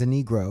person, as a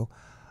Negro,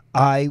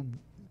 I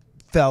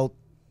felt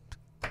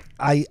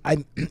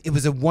it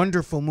was a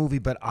wonderful movie,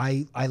 but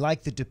I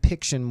like the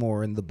depiction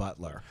more in The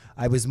Butler.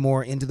 I was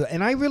more into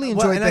and I really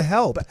enjoyed The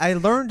Help. But I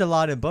learned a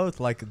lot in both.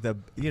 Like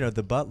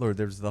The Butler,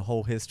 there's the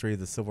whole history of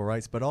the civil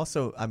rights, but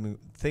also, I mean,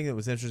 the thing that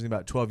was interesting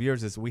about 12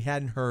 Years is we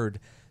hadn't heard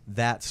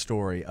that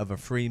story of a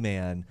free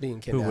man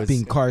who was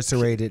being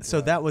incarcerated.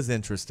 So that was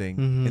interesting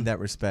in that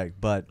respect.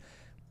 But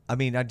I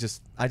mean, I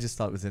just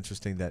thought it was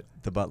interesting that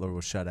The Butler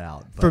was shut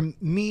out. But For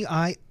me,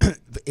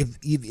 if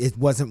it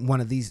wasn't one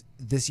of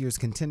this year's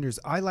contenders,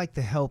 I like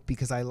The Help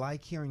because I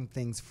like hearing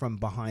things from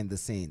behind the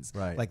scenes,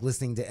 Right. like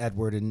listening to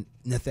Edward and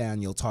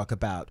Nathaniel talk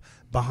about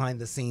behind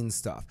the scenes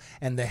stuff.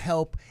 And The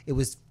Help, it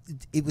was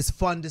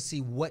fun to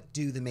see what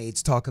do the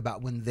maids talk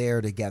about when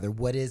they're together.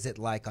 What is it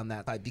like on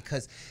that side?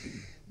 Because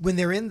when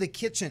they're in the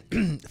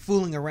kitchen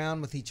fooling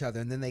around with each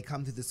other, and then they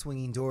come through the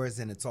swinging doors,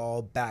 and it's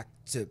all back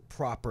to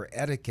proper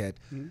etiquette.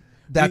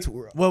 That's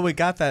we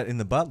got that in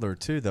The Butler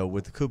too, though,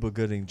 with Cuba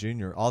Gooding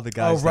Jr. All the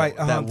guys. Oh, right.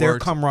 that Their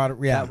worked,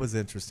 camaraderie. Yeah. That was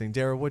interesting.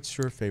 Dara, what's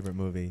your favorite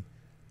movie?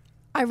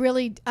 I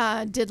really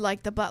did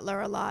like The Butler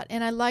a lot,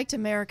 and I liked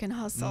American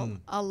Hustle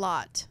a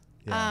lot.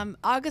 Yeah.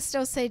 August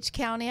Osage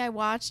County I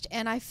watched,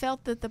 and I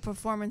felt that the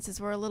performances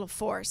were a little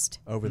forced.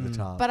 Over the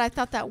top. But I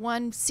thought that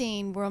one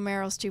scene where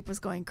Meryl Streep was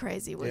going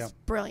crazy was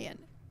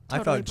brilliant. I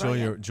Totally thought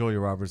brilliant. Julia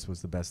Roberts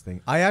was the best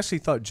thing. I actually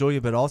thought Julia,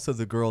 but also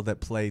the girl that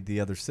played the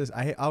other sister.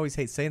 I always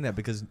hate saying that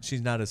because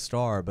she's not a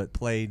star, but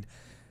played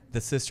the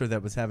sister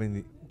that was having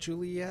the.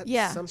 Juliet.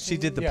 Yeah. Something? She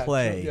did the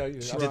play.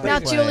 She did the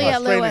Not play. Juliet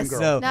Australian Lewis. girl.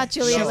 No, Not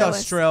Juliet she's Lewis.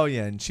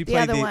 Australian. She The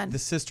played other one. the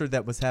sister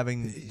that was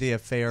having the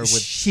affair with.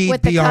 She'd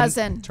With the be on,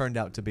 cousin. Turned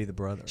out to be the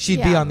brother.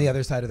 She'd be Yeah. on the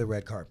other side of the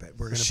red carpet.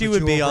 We're gonna She put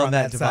would you be over on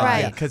that divide,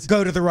 side. Right. 'cause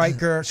Go to the right,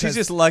 girl. She's 'cause-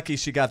 just lucky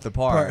she got the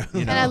part.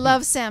 You know? And I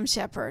love Sam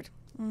Shepard.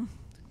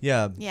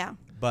 Yeah. Yeah.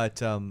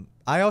 But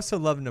I also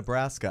love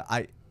Nebraska.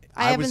 I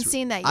haven't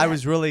seen that I yet.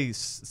 was really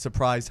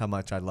surprised how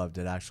much I loved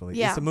it, actually.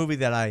 Yeah. It's a movie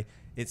that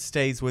it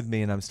stays with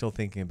me, and I'm still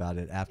thinking about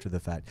it after the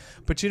fact.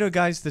 But,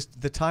 guys,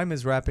 the time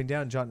is wrapping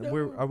down. John,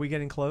 are we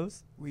getting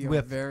close? We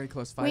are very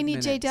close. 5 We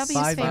need minutes. JW's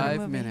Five favorite Five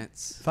movie.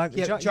 minutes.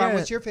 Yeah, John,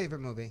 what's your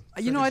favorite movie?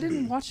 I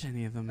didn't watch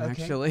any of them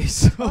Okay. actually.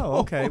 So. Oh,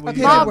 okay. Well,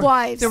 Okay, Mob then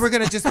Wives. So we're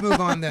gonna just move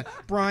on.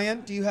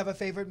 Brian, do you have a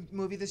favorite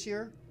movie this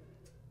year?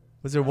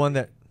 was there one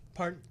that...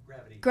 Pardon?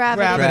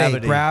 Gravity.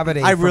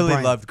 Gravity. I from really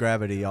Brian. loved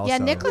Gravity also. Yeah,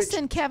 Nicholas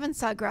and Kevin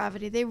saw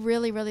Gravity. They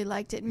really, really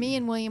liked it. Me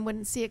and William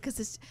wouldn't see it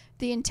because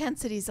the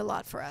intensity's a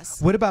lot for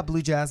us. What about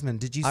Blue Jasmine?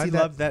 Did you see I that?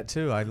 loved that,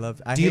 too. I Do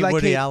you hate like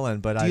Woody Kate-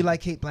 Allen, but Do you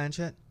like Kate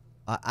Blanchett?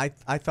 I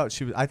thought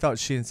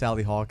she and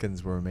Sally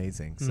Hawkins were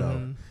amazing.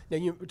 So Now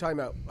you were talking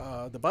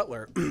about The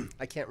Butler.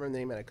 I can't remember the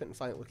name and I couldn't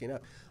find it looking it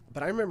up.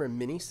 But I remember a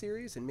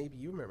miniseries, and maybe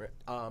you remember it.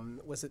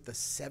 Was it the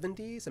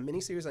 70s? A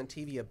miniseries on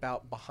TV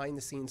about behind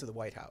the scenes of the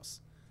White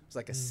House. It was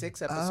like a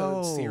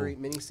 6-episode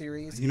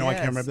miniseries. I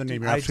can't remember the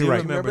name. You're I absolutely do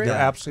right. remember You're that.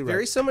 absolutely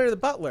Very right. similar to The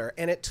Butler,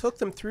 and it took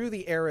them through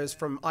the eras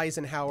from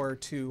Eisenhower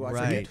to I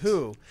Right. forget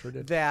who. Sure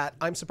did. That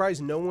I'm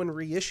surprised no one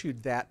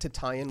reissued that to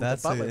tie in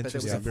That's with an The Butler. But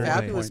it was a interesting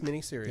fabulous point.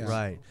 miniseries.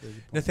 Right.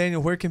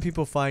 Nathaniel, where can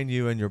people find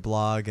you and your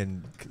blog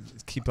and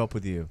keep up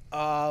with you?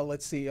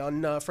 Let's see.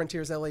 On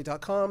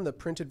frontiersla.com, the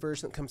printed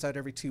version that comes out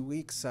every 2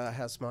 weeks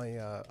has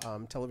my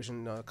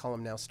television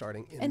column now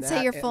starting. And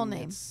say your full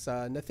name. It's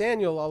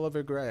Nathaniel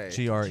Oliver Grey.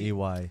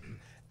 Grey.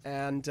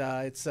 And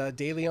it's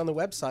daily on the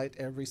website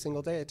every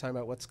single day. I talk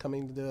about what's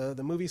coming to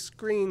the movie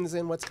screens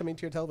and what's coming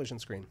to your television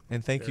screen.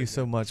 And thank you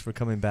so much for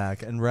coming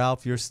back. And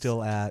Ralph, you're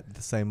still at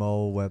the same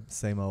old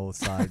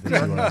side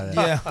that you were at.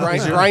 Yeah.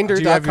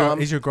 Grindr.com.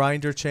 Is your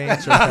grinder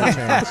changed or is that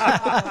changed?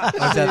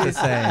 Or is that the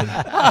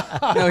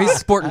same? No, he's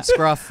sporting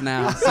scruff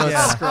now. So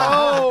Yeah. it's scruff.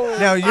 Oh,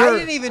 Now I you're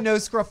didn't even know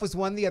Scruff was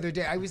one the other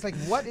day. I was like,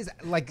 "What is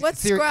like?"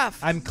 What's Scruff?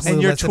 I'm clueless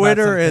and your about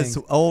Twitter is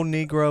something. old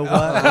Negro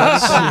what?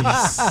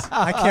 Jeez.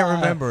 I can't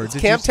remember. Did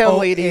you Camptown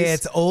Ladies.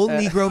 It's Old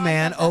Negro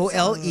Man.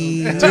 OLE.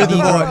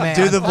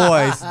 do the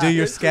voice. Do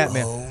your scat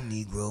man. Old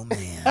Negro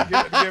Man.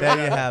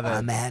 There you have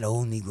I'm it. at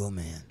Old Negro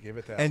Man. Give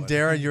it that And one.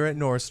 Dara, you're at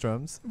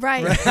Nordstrom's.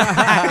 Right.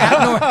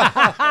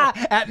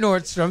 At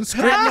Nordstrom.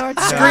 At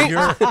Nordstrom.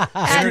 Your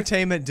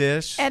entertainment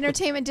dish.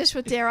 Entertainment Dish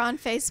with Dara on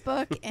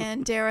Facebook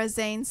and Dara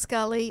Zane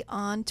Scully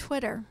on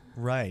Twitter.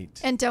 Right.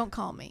 And don't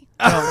call me.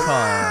 Don't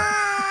call.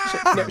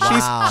 No,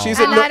 Wow. she's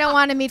And at I don't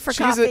want to meet for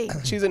coffee.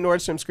 she's at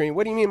Nordstrom Screen.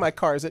 What do you mean my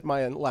car is at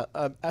my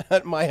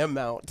at my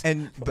amount?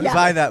 And Yeah,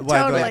 by that,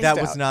 totally. that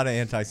was not an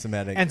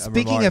anti-Semitic. And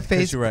speaking remark, of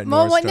 'cause you were at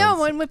Well, no,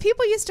 Nordstrom's. when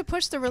people used to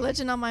push the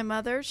religion on my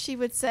mother, she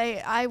would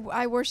say, I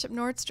worship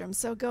Nordstrom,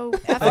 so go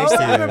F Thanks Oh,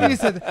 to I you. remember you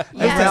said that.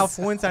 Hey, Yes. Ralph,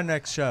 when's our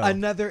next show?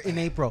 Another in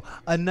April.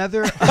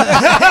 Another.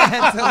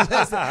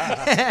 I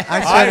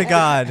swear to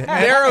God.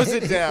 Narrows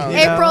it down. You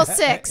know? April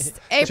 6th.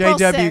 April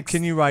JW, 6th.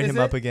 can you write Is him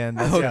it? up again?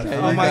 Okay,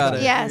 Oh you my got God.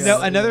 it. Yes.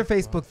 No, another other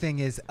Facebook thing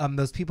is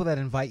those people that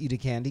invite you to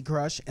Candy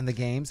Crush and the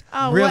games.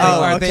 Oh, really? what?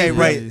 Oh, Are okay, they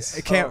right.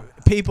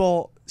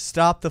 People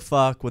stop the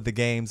fuck with the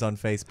games on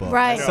Facebook.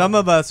 Right. Some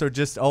of us are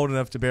just old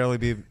enough to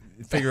barely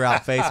figure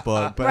out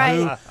Facebook, but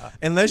Right.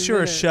 unless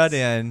you're a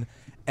shut-in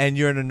and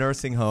you're in a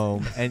nursing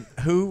home, and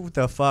who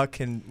the fuck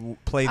can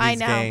play I these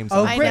know. games?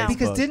 Oh, on great! Facebook?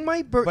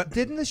 Because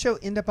didn't the show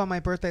end up on my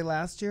birthday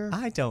last year?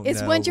 I don't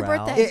It's know. when's your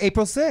Ralph. birthday?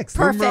 April 6th.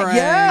 Perfect.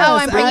 Yes, Oh,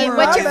 I'm bringing. I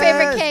What's your love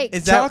favorite it. cake?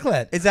 Is that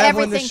Chocolate. Is that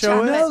when the Everything show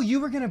chocolate. is? No,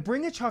 you were gonna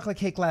bring a chocolate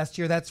cake last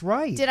year. That's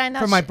right. Did I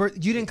not For my sh- birthday,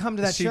 you didn't come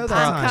to that She show that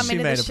prom- time. coming She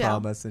to made the a show.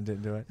 promise and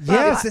didn't do it.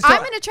 Yes, so- I'm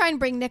going to try and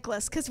bring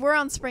Nicholas because we're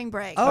on spring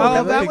break.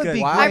 Oh, that would be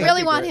good. Wow. I that'd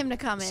really be want great. him to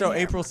come in. So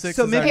here. April 6th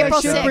So is maybe our I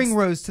next should show. bring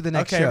Rose to the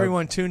next Okay, show.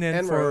 everyone tune in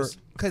And for Rose.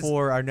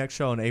 our next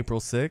show on April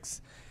 6th.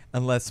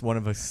 Unless one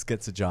of us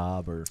gets a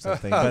job or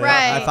something. But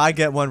Right. if I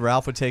get one,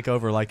 Ralph would take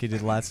over like he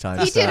did last time.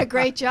 He so. did a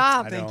great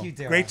job Thank you,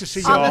 Dara. Great to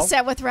see you on all. the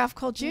set with Ralph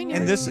Cole Jr.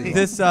 And this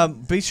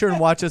be sure and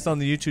watch us on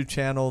the YouTube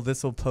channel.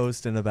 This will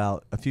post in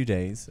about a few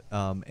days.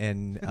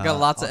 Got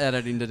lots of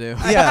editing to do.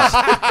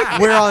 Yeah,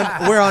 we're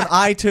on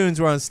iTunes,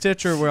 we're on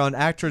Stitcher, we're on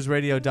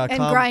ActorsRadio.com, And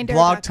Grindr.com.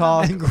 Blog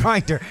Talk, And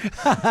Grinder.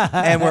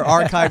 and we're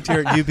archived here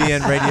at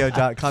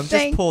UBNRadio.com. Just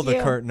Thank pull the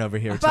you. curtain over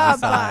here to the Bye-bye.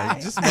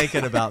 side. Just make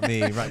it about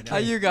me right now.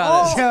 You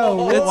got it.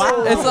 Joe,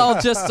 It's all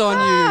just on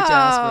you,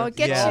 Jasper. Oh,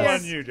 get Yeah. All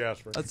yours. on you,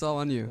 Jasper. That's all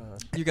on you.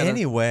 You got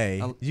Anyway,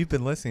 I'll- you've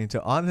been listening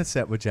to On the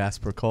Set with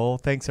Jasper Cole.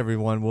 Thanks,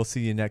 everyone. We'll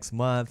see you next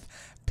month.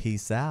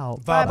 Peace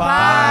out.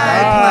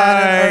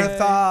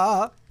 Planet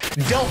Earth.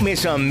 Don't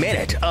miss a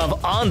minute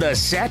of On the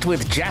Set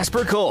with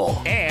Jasper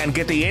Cole and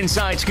get the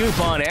inside scoop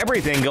on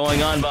everything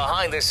going on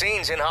behind the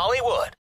scenes in Hollywood.